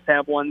 I just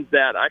have ones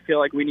that I feel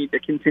like we need to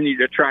continue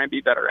to try and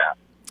be better at.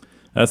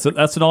 That's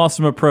an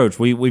awesome approach.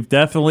 We've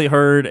definitely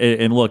heard,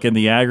 and look, in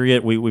the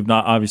aggregate, we've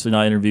not obviously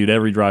not interviewed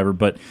every driver,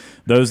 but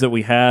those that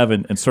we have,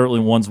 and certainly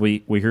ones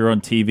we hear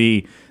on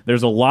TV,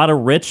 there's a lot of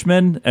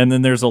Richmond, and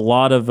then there's a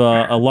lot of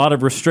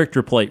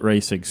restrictor plate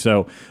racing.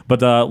 So,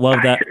 but love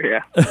that,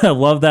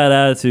 love that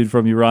attitude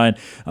from you, Ryan.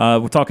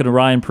 We're talking to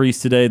Ryan Preece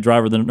today,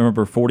 driver of the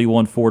number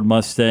 41 Ford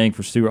Mustang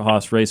for Stewart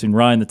Haas Racing.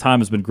 Ryan, the time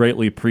has been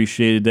greatly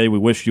appreciated today. We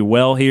wish you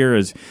well here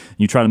as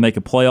you try to make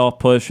a playoff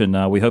push,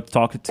 and we hope to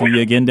talk to you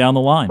again down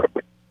the line.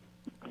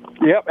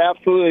 Yep,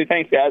 absolutely.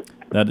 Thanks, guys.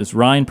 That is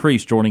Ryan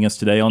Preece joining us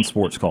today on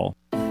Sports Call.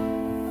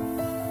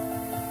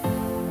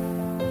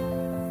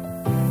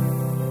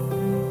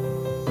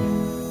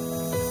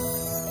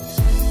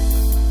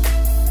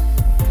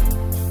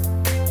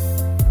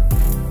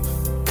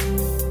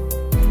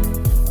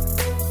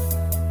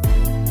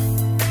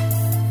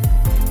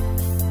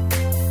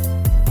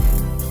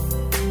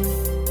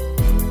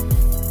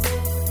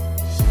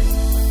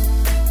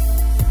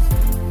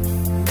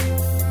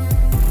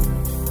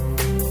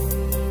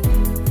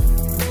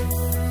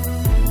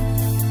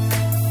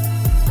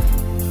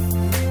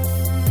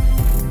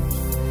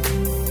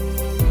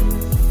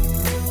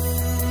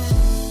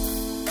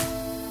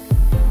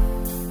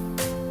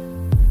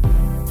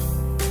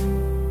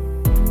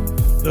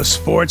 The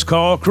Sports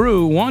Call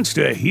crew wants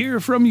to hear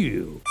from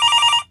you.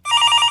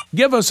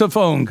 Give us a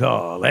phone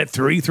call at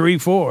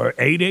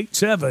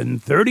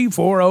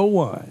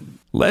 334-887-3401.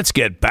 Let's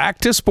get back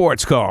to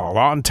Sports Call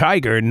on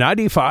Tiger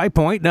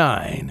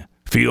 95.9.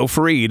 Feel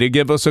free to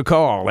give us a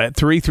call at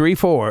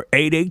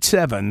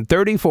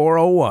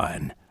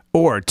 334-887-3401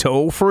 or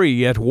toll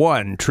free at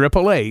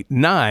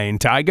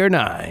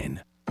 1-888-9-TIGER-9.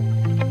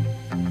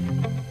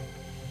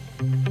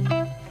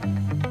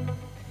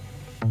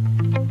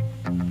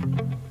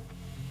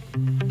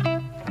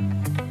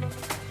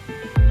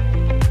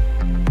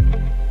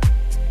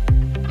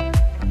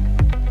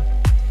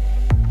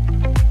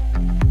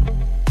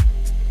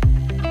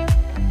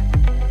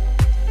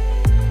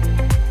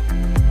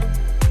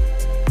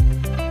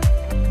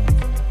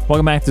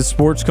 Welcome back to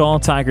Sports Call,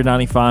 Tiger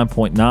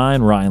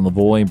 95.9. Ryan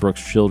Lavoie,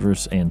 Brooks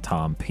Childress, and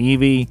Tom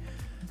Peavy.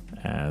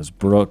 As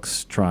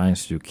Brooks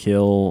tries to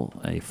kill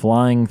a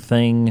flying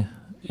thing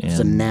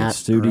in the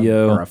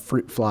studio. Or a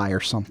fruit fly or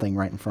something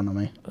right in front of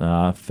me.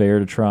 Fair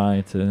to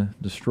try to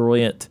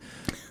destroy it,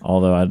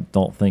 although I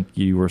don't think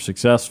you were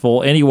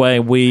successful. Anyway,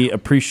 we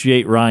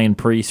appreciate Ryan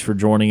Preece for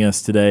joining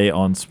us today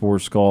on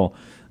Sports Call.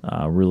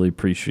 Really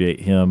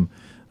appreciate him.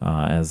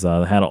 As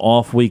had an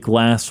off week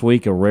last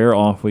week, a rare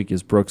off week,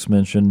 as Brooks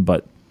mentioned,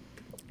 but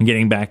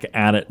getting back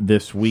at it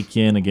this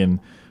weekend, again,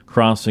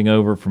 crossing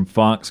over from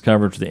Fox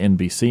coverage to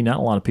NBC. Not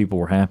a lot of people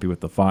were happy with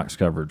the Fox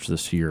coverage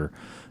this year,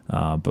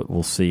 but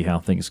we'll see how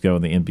things go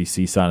on the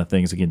NBC side of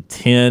things. Again,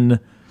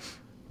 10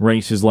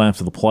 races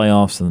left of the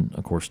playoffs, and,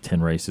 of course, 10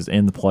 races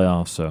in the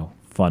playoffs, so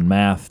fun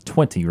math.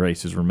 20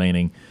 races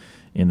remaining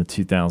in the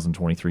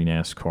 2023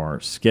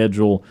 NASCAR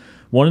schedule.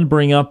 Wanted to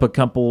bring up a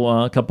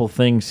couple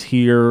things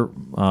here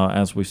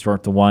as we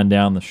start to wind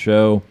down the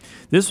show.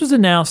 This was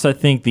announced, I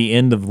think, the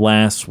end of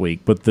last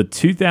week, but the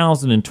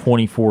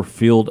 2024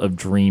 Field of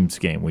Dreams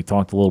game. We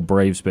talked a little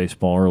Braves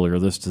baseball earlier.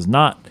 This does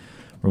not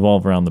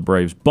revolve around the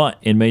Braves, but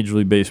in Major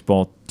League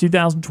Baseball,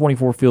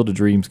 2024 Field of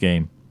Dreams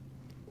game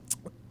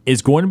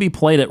is going to be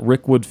played at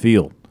Rickwood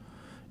Field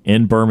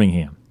in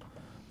Birmingham.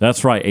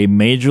 That's right, a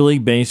Major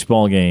League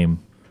Baseball game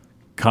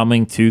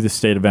coming to the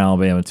state of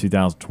Alabama in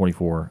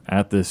 2024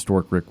 at the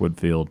historic Rickwood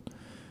Field.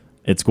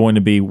 It's going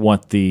to be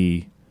what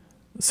the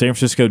San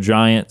Francisco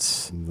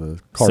Giants,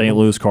 St.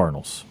 Louis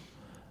Cardinals.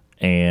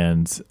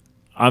 And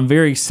I'm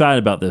very excited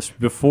about this.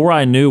 Before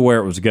I knew where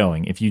it was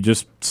going, if you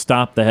just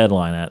stop the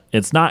headline at,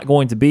 it's not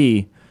going to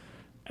be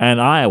in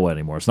Iowa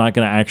anymore. It's not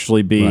going to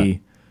actually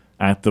be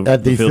at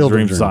the Field of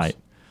Dreams site.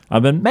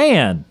 I've been,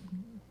 man,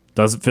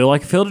 doesn't feel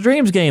like a Field of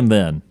Dreams game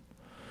then.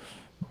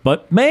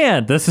 But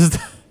man, this is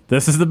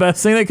the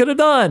best thing they could have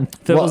done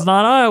if it was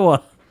not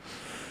Iowa.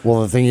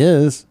 Well, the thing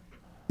is,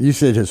 you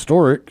said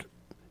historic.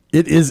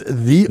 It is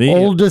the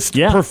oldest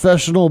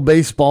professional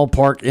baseball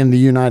park in the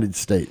United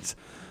States.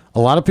 A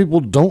lot of people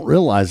don't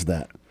realize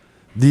that.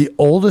 The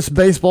oldest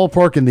baseball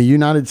park in the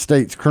United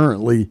States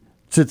currently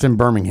sits in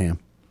Birmingham.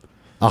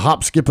 A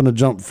hop, skip, and a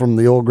jump from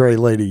the old Gray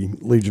Lady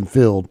Legion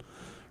Field,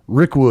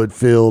 Rickwood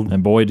Field.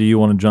 And boy, do you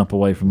want to jump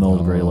away from the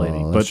old Gray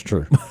Lady. That's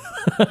true.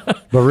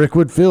 But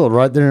Rickwood Field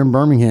right there in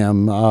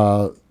Birmingham,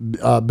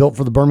 built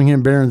for the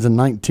Birmingham Barons in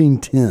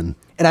 1910.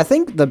 And I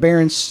think the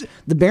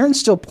Barons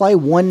still play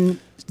one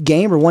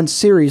game or one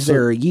series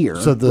there a year,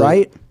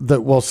 right?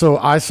 So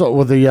I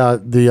saw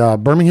the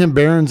Birmingham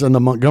Barons and the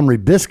Montgomery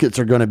Biscuits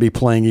are going to be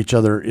playing each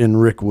other in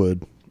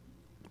Rickwood.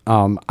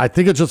 I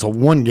think it's just a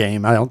one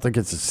game. I don't think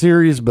it's a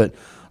series, but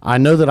I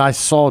know that I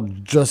saw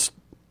just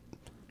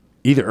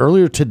either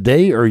earlier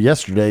today or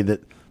yesterday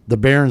that the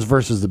Barons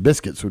versus the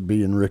Biscuits would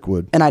be in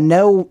Rickwood. And I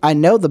know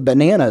the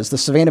Bananas, the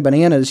Savannah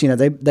Bananas,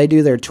 they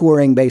do their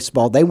touring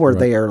baseball. They were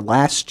there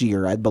last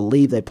year. I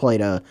believe they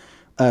played a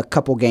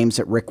couple games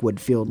at Rickwood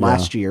Field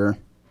last year.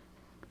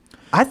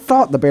 I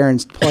thought the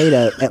Barons played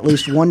at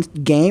least one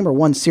game or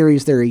one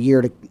series there a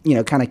year to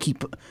kind of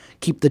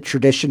keep the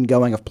tradition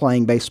going of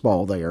playing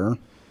baseball there.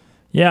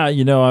 Yeah,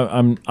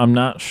 I'm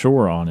not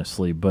sure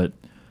honestly, but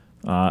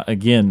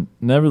again,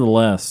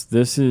 nevertheless,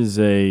 this is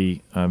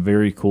a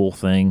very cool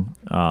thing.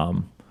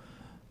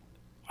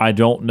 I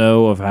don't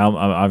know of how.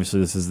 Obviously,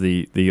 this is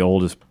the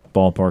oldest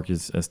ballpark,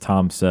 as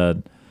Tom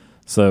said,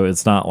 so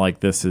it's not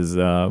like this is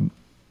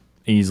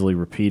easily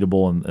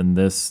repeatable in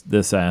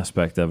this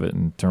aspect of it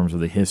in terms of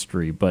the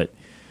history. But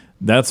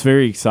that's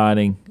very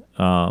exciting.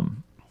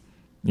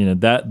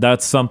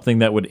 That's something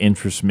that would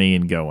interest me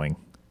in going,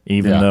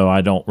 even though I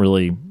don't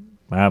really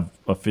have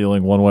a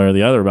feeling one way or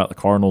the other about the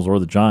Cardinals or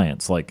the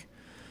Giants. Like,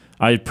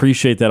 I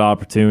appreciate that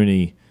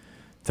opportunity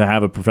to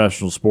have a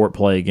professional sport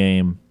play a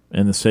game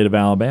in the state of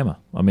Alabama.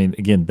 I mean,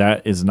 again,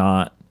 that is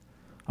not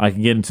 – I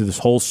can get into this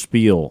whole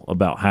spiel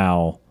about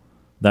how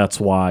that's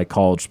why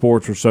college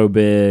sports are so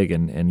big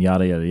and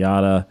yada, yada,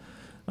 yada,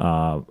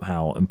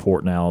 how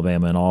important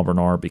Alabama and Auburn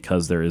are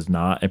because there is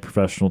not a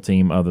professional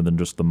team other than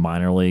just the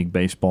minor league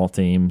baseball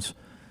teams.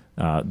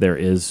 There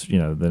is, the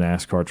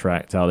NASCAR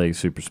track, Talladega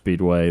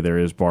Superspeedway. There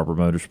is Barber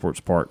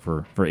Motorsports Park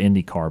for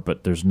IndyCar,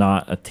 but there's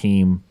not a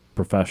team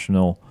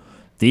professional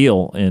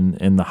deal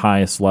in the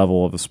highest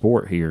level of a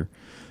sport here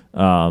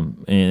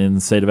in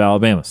the state of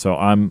Alabama. So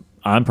I'm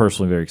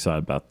personally very excited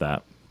about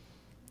that.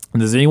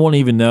 Does anyone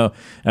even know,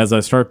 as I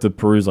start to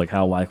peruse like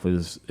how likely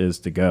this is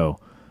to go,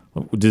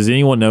 does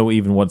anyone know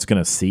even what's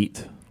going to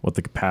seat, what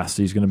the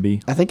capacity is going to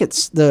be? I think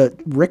it's the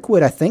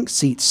Rickwood,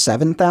 seats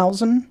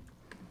 7,000.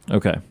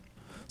 Okay.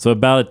 So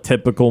about a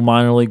typical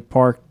minor league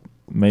park,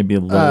 maybe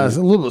it's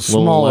a little bit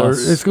smaller.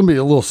 It's going to be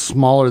a little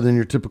smaller than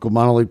your typical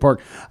minor league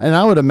park. And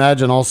I would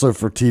imagine also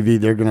for TV,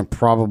 they're going to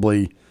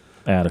probably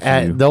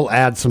they'll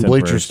add some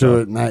bleachers to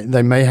it. And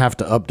they may have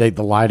to update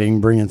the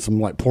lighting, bring in some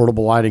like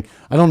portable lighting.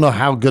 I don't know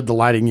how good the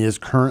lighting is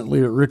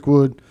currently at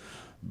Rickwood,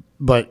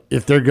 but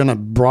if they're going to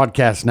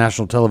broadcast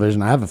national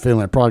television, I have a feeling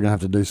they're probably going to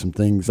have to do some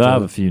things. They'll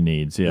have a few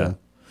needs, yeah.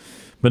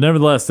 But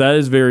nevertheless, that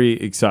is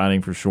very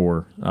exciting for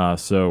sure.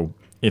 So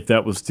if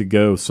that was to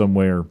go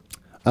somewhere,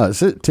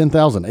 it's at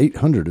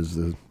 10,800 is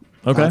the.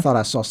 Okay, I thought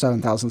I saw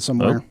 7,000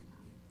 somewhere.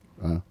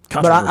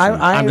 But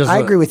I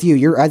agree with you.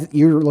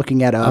 You're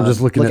looking at. I'm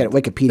just looking at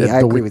Wikipedia. I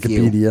agree with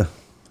you.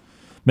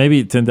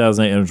 Maybe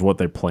 10,800 is what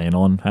they plan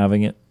on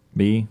having it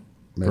be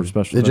for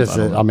special. It just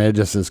it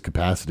just says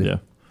capacity.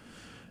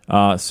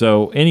 Yeah.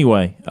 So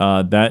anyway,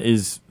 that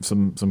is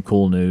some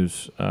cool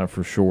news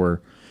for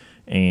sure.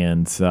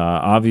 And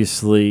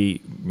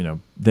obviously,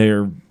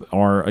 there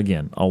are,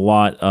 again, a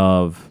lot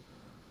of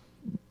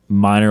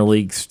minor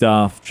league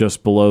stuff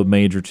just below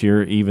major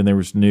tier. Even there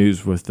was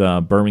news with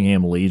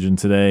Birmingham Legion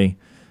today,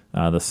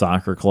 the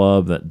soccer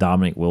club, that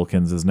Dominic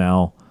Wilkins is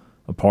now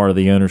a part of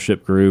the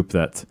ownership group,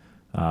 that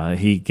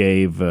he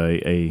gave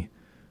a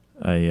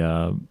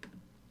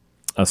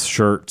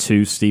shirt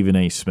to Stephen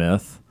A.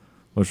 Smith,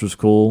 which was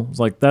cool. It's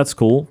like, that's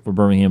cool for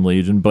Birmingham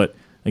Legion, but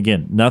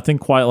again, nothing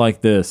quite like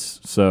this,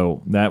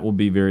 so that will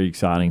be very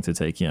exciting to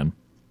take in.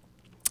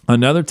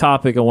 Another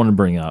topic I want to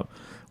bring up,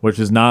 which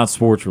is not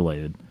sports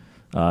related,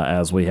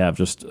 as we have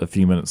just a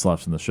few minutes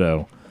left in the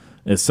show,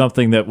 is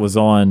something that was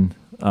on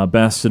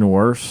Best and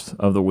Worst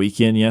of the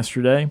weekend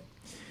yesterday,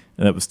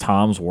 and that was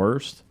Tom's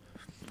Worst.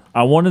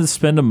 I wanted to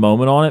spend a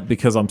moment on it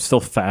because I'm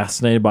still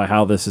fascinated by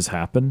how this has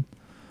happened.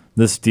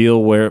 This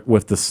deal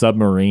with the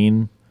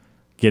submarine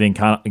getting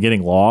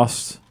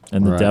lost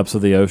in the depths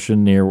of the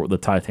ocean near the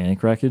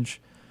Titanic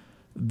wreckage.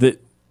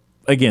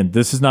 Again,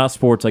 this is not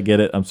sports. I get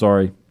it. I'm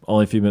sorry.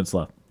 Only a few minutes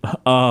left.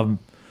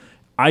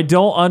 I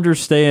don't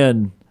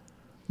understand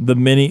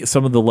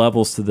some of the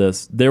levels to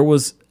this. There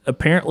was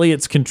apparently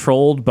it's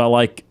controlled by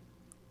like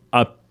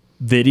a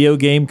video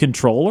game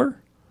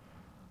controller.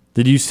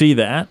 Did you see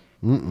that?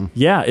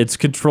 Yeah, it's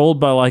controlled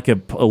by like a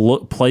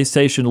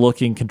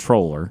PlayStation-looking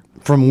controller.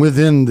 From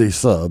within the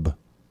sub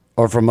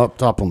or from up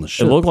top on the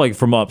ship? It looked like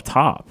from up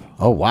top.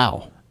 Oh,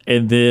 wow.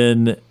 And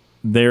then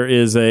there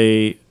is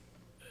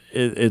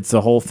it's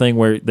a whole thing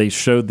where they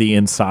showed the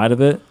inside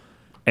of it,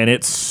 and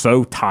it's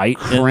so tight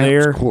in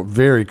there.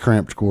 Very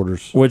cramped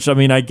quarters. Which, I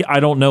mean, I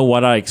don't know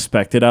what I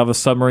expected out of a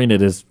submarine.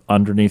 It is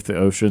underneath the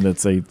ocean.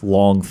 It's a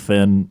long,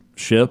 thin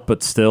ship,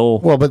 but still.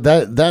 Well, but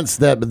that's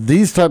that. But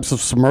these types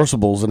of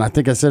submersibles, and I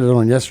think I said it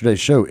on yesterday's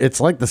show, it's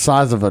like the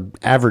size of an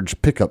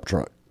average pickup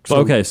truck.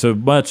 So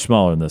much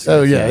smaller than this.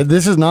 Oh, yeah.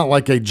 This is not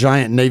like a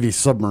giant Navy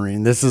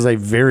submarine. This is a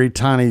very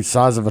tiny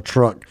size of a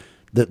truck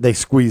that they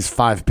squeeze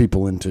 5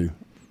 people into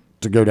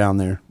to go down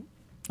there.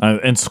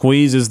 And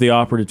squeeze is the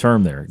operative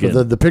term there.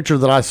 Again. The picture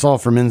that I saw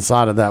from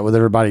inside of that with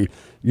everybody,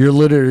 you're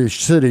literally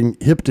sitting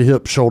hip to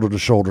hip, shoulder to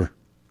shoulder.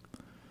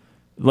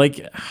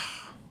 Like,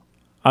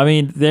 I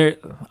mean,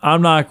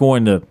 I'm not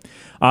going to.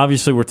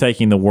 Obviously, we're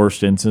taking the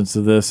worst instance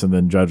of this and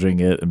then judging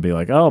it and be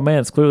like, oh, man,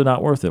 it's clearly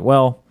not worth it.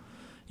 Well,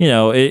 you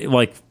know,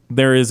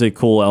 there is a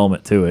cool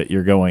element to it.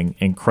 You're going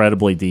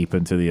incredibly deep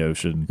into the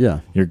ocean. Yeah.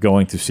 You're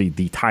going to see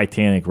the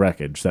Titanic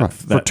wreckage. For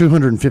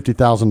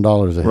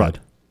 $250,000 a head. Right.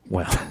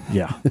 Well,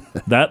 yeah,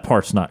 that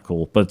part's not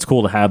cool, but it's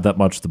cool to have that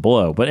much to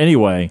blow. But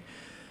anyway,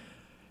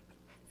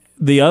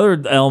 the other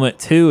element,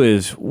 too,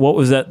 is what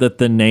was that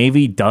the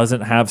Navy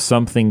doesn't have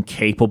something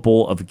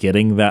capable of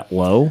getting that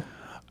low?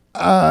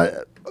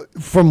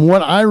 From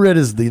what I read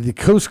is the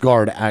Coast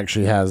Guard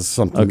actually has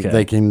something that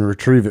they can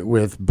retrieve it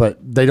with, but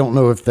they don't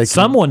know if they can.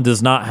 Someone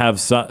doesn't have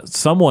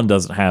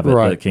it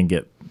that can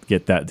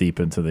get that deep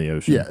into the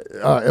ocean. Yeah,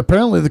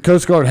 apparently the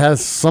Coast Guard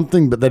has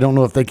something, but they don't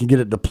know if they can get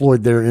it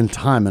deployed there in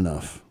time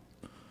enough.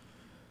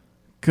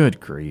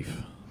 Good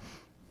grief!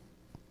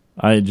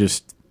 I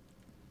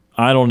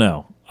don't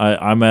know.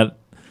 I'm at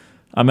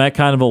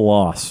kind of a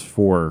loss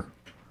for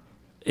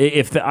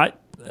it's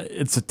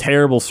a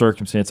terrible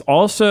circumstance.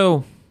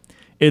 Also,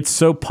 it's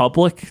so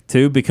public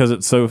too because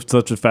it's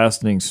such a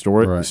fascinating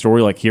story. Right.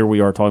 Story like here we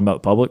are talking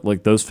about the public.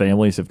 Like those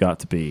families have got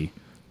to be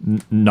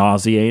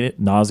nauseated,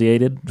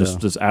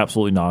 just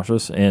absolutely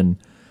nauseous. And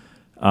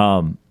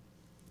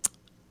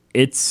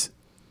it's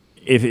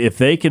if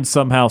they can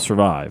somehow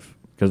survive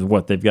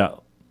because they've got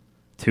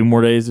 2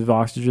 more days of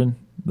oxygen.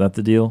 Is that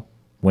the deal?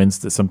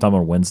 Sometime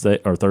on Wednesday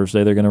or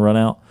Thursday they're going to run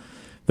out.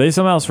 If they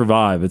somehow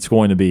survive, it's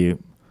going to be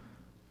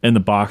in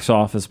the box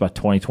office by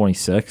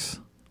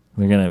 2026.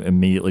 They're going to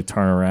immediately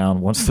turn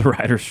around once the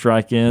writer's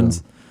strike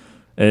ends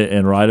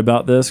and write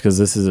about this because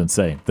this is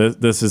insane.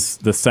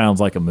 This sounds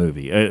like a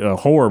movie, a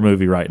horror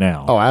movie right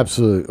now. Oh,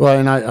 absolutely. Well,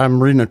 and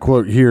I'm reading a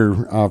quote here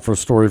for a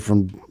story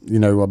from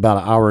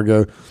about an hour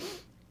ago.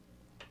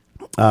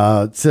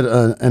 It said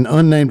an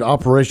unnamed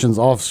operations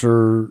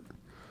officer.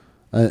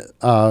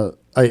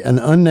 An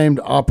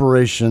unnamed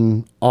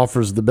operation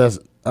offers the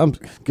best.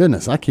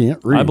 Goodness, I can't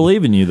read. I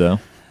believe in you, though.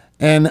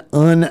 An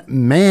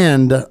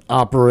unmanned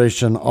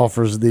operation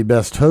offers the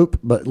best hope,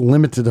 but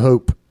limited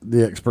hope,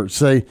 the experts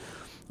say.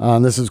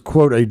 This is,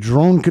 quote, a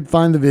drone could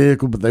find the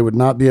vehicle, but they would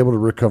not be able to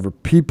recover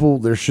people.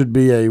 There should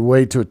be a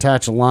way to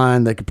attach a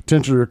line that could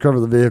potentially recover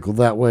the vehicle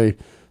that way,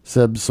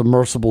 said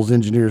submersibles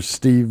engineer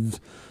Steve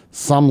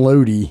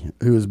Somlody,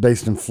 who is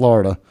based in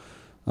Florida.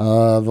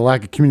 The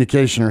lack of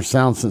communication or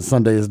sound since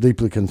Sunday is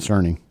deeply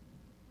concerning.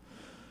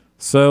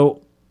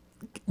 So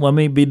let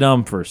me be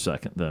dumb for a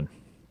second then.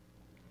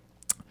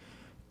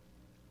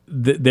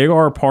 There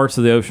are parts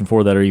of the ocean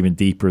floor that are even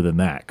deeper than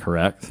that,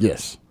 correct?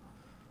 Yes.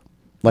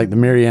 Like the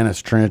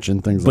Marianas Trench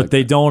and things like that. But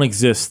they don't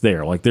exist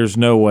there. Like there's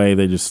no way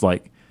they just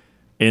like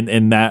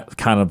in that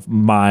kind of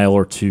mile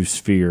or two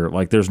sphere,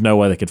 like there's no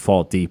way they could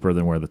fall deeper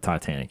than where the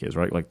Titanic is,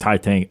 right? Like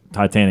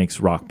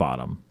Titanic's rock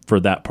bottom for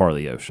that part of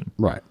the ocean.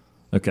 Right.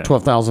 Okay.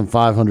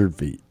 12,500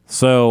 feet.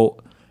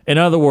 So, in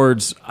other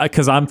words,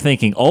 because I'm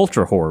thinking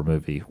ultra horror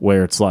movie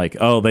where it's like,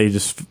 oh, they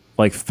just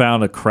like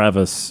found a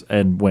crevice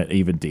and went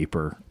even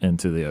deeper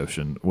into the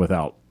ocean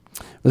without.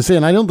 But see,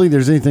 and I don't think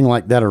there's anything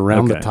like that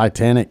around the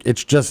Titanic.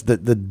 It's just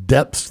that the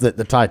depths that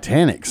the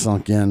Titanic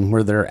sunk in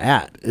where they're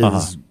at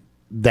is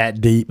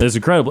that deep. It's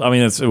incredible. I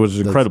mean, it was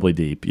incredibly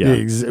deep. Yeah.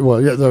 It's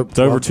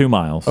over 2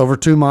 miles. Over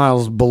 2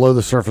 miles below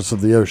the surface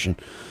of the ocean.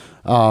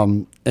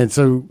 And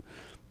so,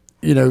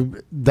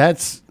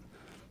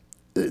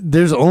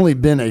 there's only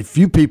been a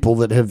few people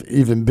that have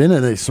even been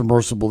in a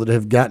submersible that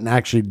have gotten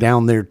actually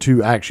down there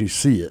to actually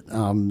see it.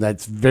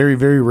 That's very,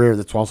 very rare.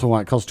 That's also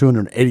why it costs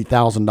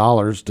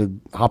 $280,000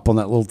 to hop on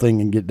that little thing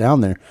and get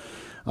down there.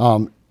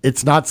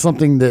 It's not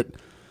something that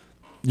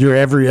your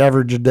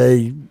average a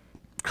day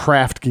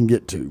craft can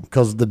get to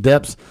because the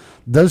depths,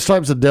 those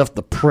types of depth,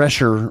 the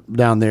pressure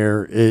down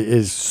there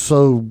is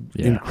so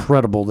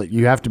incredible that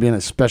you have to be in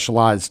a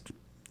specialized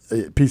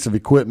piece of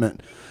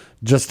equipment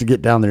just to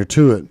get down there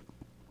to it.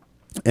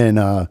 And,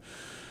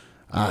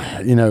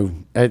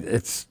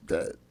 it's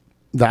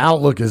the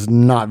outlook is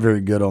not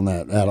very good on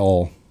that at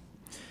all.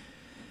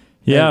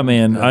 Yeah,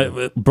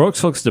 man.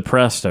 Brooks looks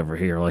depressed over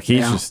here. Like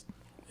he's just,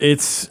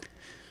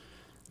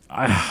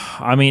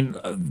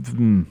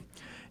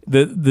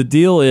 the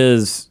deal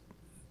is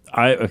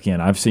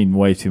I've seen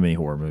way too many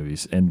horror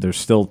movies, and there's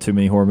still too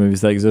many horror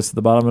movies that exist at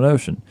the bottom of an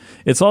ocean.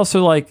 It's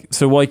also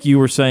like you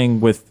were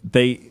saying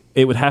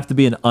it would have to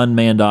be an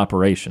unmanned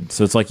operation.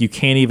 So it's like you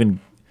can't even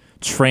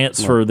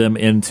transfer them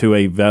into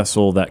a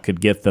vessel that could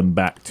get them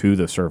back to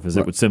the surface.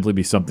 It would simply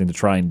be something to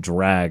try and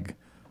drag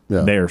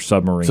their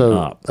submarine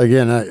up.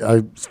 Again,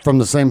 I from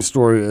the same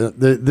story,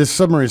 this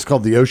submarine is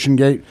called the Ocean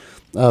Gate.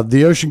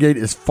 The Ocean Gate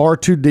is far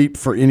too deep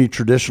for any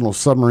traditional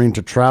submarine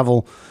to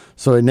travel.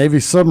 So a Navy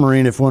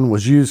submarine, if one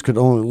was used, could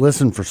only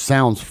listen for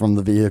sounds from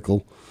the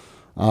vehicle.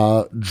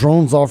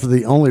 Drones offer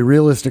the only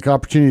realistic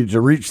opportunity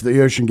to reach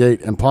the Ocean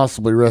Gate and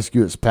possibly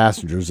rescue its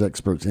passengers,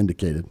 experts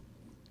indicated.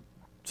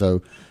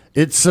 So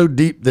it's so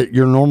deep that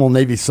your normal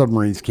Navy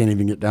submarines can't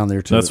even get down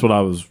there to That's what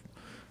I was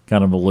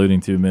kind of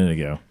alluding to a minute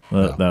ago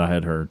that I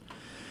had heard.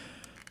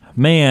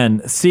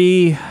 Man,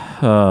 see,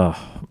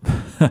 again,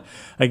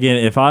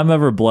 if I'm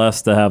ever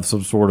blessed to have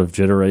some sort of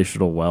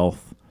generational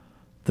wealth,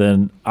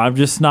 then I'm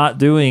just not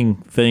doing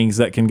things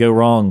that can go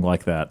wrong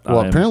like that.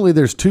 Well, apparently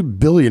there's 2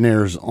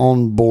 billionaires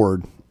on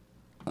board.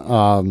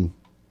 There's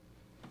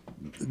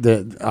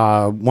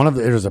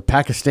a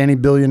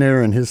Pakistani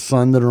billionaire and his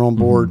son that are on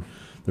board. Mm-hmm.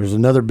 There's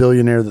another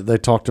billionaire that they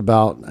talked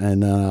about,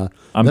 and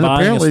I'm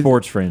buying a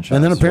sports franchise.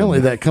 And then apparently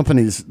the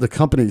company's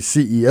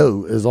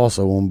CEO is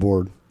also on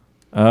board.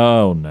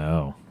 Oh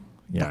no!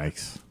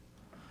 Yikes!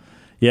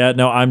 Yeah,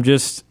 no,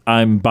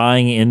 I'm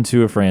buying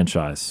into a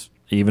franchise,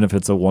 even if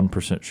it's a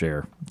 1%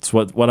 share. It's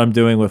what I'm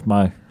doing with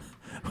my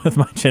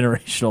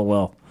generational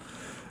wealth.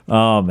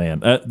 Oh man,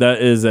 that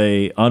is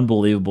a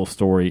unbelievable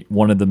story.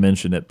 Wanted to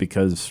mention it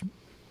because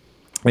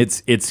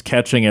it's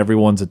catching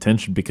everyone's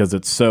attention because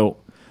it's so.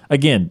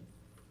 Again,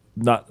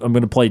 I'm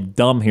going to play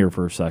dumb here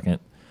for a second.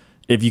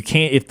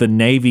 If the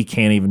Navy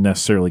can't even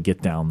necessarily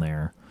get down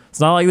there, it's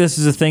not like this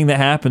is a thing that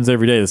happens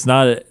every day. This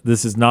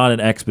is not an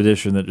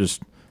expedition that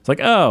just. It's like,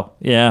 oh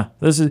yeah,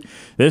 this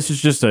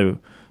is just a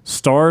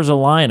stars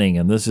aligning,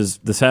 and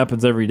this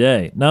happens every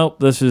day. Nope,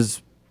 this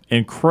is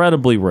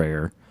incredibly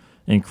rare,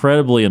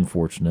 incredibly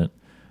unfortunate,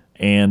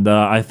 and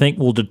I think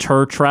will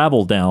deter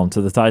travel down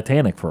to the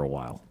Titanic for a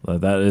while.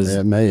 That is,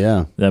 it may,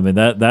 yeah. I mean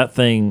that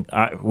thing,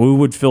 we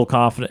would feel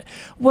confident.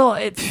 Well,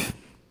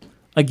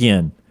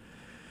 again.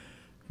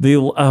 The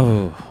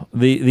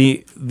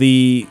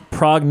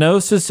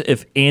prognosis,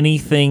 if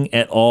anything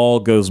at all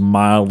goes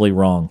mildly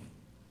wrong,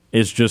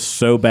 is just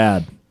so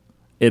bad.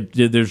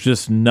 There's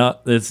just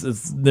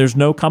there's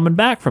no coming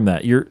back from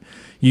that. You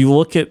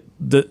look at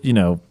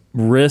the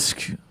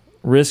risk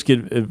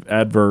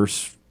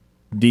adverse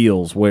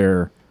deals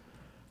where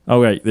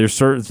there's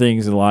certain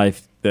things in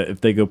life that if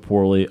they go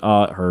poorly,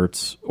 it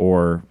hurts,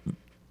 or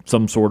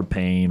some sort of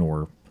pain,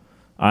 or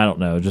I don't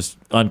know, just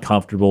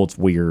uncomfortable. It's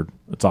weird.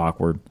 It's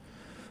awkward.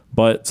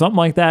 But something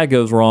like that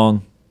goes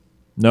wrong.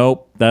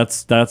 Nope,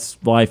 that's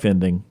life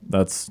ending.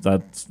 That's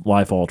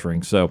life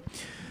altering. So,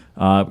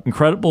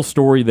 incredible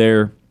story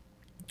there.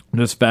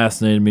 Just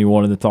fascinated me.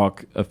 Wanted to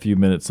talk a few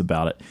minutes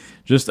about it.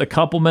 Just a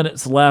couple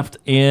minutes left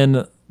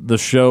in the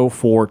show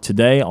for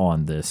today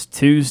on this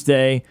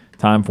Tuesday.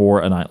 Time for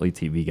a nightly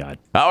TV guide.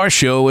 Our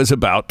show is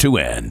about to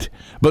end,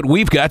 but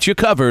we've got you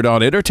covered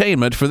on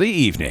entertainment for the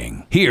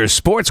evening. Here's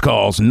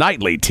SportsCall's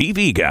nightly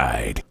TV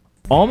guide.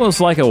 Almost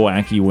like a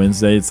wacky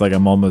Wednesday. It's like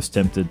I'm almost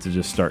tempted to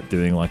just start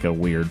doing like a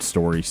weird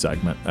story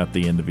segment at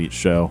the end of each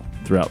show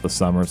throughout the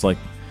summer. It's like,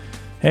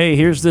 hey,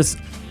 here's this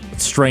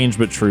strange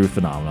but true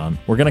phenomenon.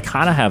 We're going to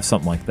kind of have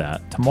something like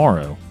that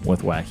tomorrow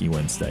with Wacky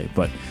Wednesday.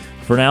 But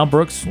for now,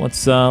 Brooks,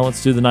 let's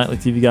do the nightly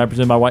TV guide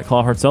presented by White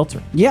Claw Hard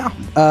Seltzer. Yeah,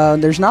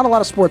 there's not a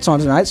lot of sports on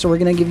tonight, so we're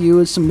going to give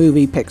you some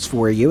movie picks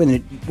for you.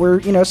 And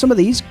some of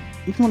these,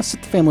 if you want to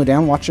sit the family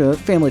down, watch a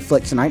family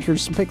flick tonight,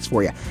 here's some picks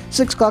for you.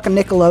 6 o'clock on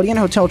Nickelodeon,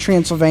 Hotel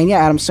Transylvania,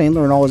 Adam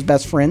Sandler and all his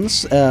best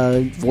friends,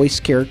 voice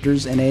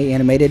characters in a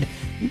animated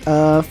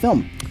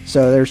film.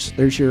 So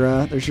there's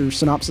your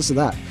synopsis of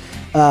that.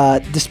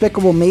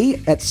 Despicable Me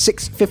at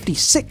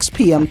 6:56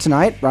 p.m.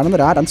 tonight, right on the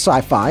dot on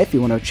Sci-Fi, if you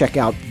want to check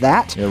out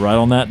that. Yeah, right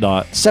on that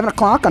dot. 7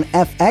 o'clock on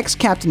FX,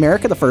 Captain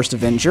America, The First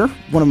Avenger,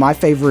 one of my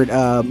favorite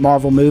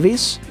Marvel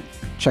movies.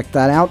 Check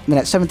that out. And then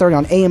at 7:30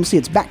 on AMC,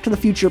 it's Back to the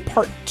Future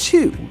Part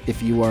 2.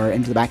 If you are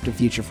into the Back to the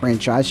Future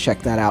franchise,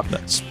 check that out.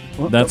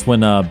 That's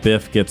when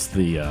Biff gets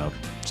the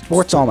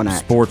Sports Almanac.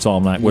 Sports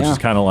Almanac, which is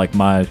kind of like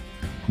my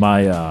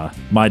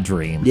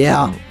dream.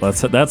 Yeah.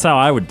 That's how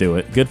I would do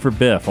it. Good for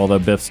Biff, although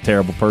Biff's a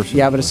terrible person.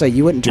 Yeah, but to say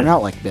you wouldn't turn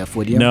out like Biff,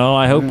 would you? No,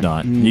 I hope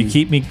not. You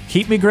keep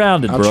me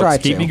grounded, Brooks. Try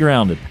keep to. me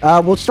grounded.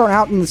 We'll start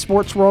out in the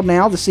sports world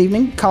now this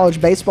evening. College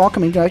baseball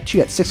coming to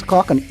you at 6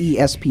 o'clock on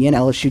ESPN.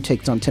 LSU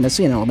takes on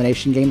Tennessee in an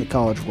elimination game, the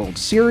College World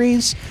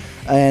Series.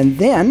 And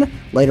then,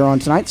 later on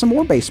tonight, some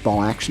more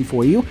baseball action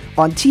for you.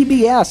 On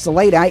TBS, the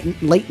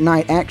late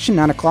night action,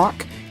 9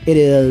 o'clock. It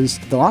is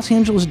the Los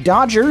Angeles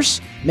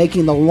Dodgers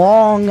making the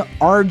long,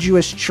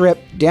 arduous trip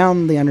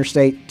down the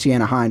interstate to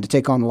Anaheim to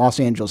take on the Los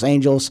Angeles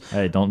Angels.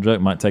 Hey, don't joke.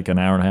 It might take an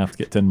hour and a half to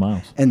get 10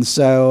 miles. And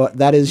so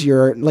that is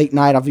your late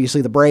night.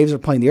 Obviously, the Braves are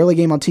playing the early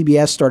game on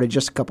TBS, started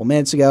just a couple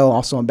minutes ago.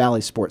 Also on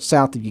Bally Sports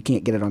South if you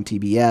can't get it on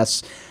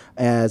TBS.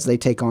 as they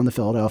take on the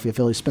Philadelphia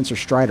Phillies. Spencer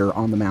Strider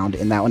on the mound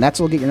in that one. That's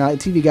a look at your Night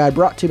TV Guide,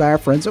 brought to you by our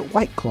friends at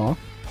White Claw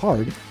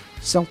Hard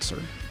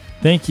Seltzer.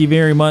 Thank you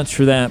very much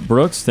for that,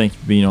 Brooks. Thank you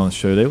for being on the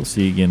show today. We'll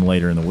see you again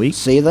later in the week.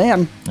 See you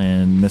then.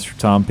 And Mr.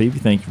 Tom Peavy,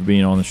 thank you for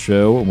being on the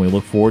show, and we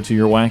look forward to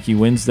your Wacky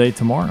Wednesday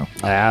tomorrow.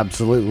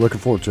 Absolutely. Looking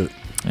forward to it.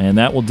 And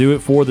that will do it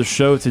for the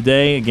show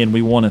today. Again,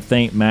 we want to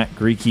thank Matt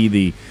Greci,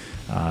 the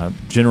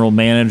general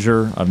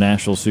manager of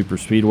Nashville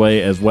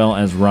Superspeedway, as well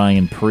as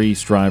Ryan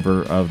Preece,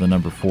 driver of the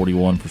number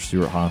 41 for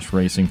Stewart-Haas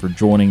Racing, for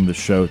joining the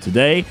show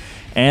today.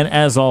 And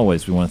as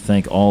always, we want to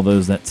thank all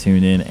those that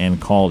tuned in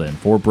and called in.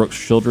 For Brooks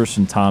Childress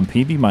and Tom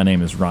Peavy, my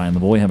name is Ryan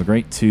Lavoie. Have a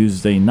great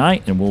Tuesday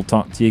night, and we'll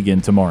talk to you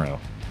again tomorrow.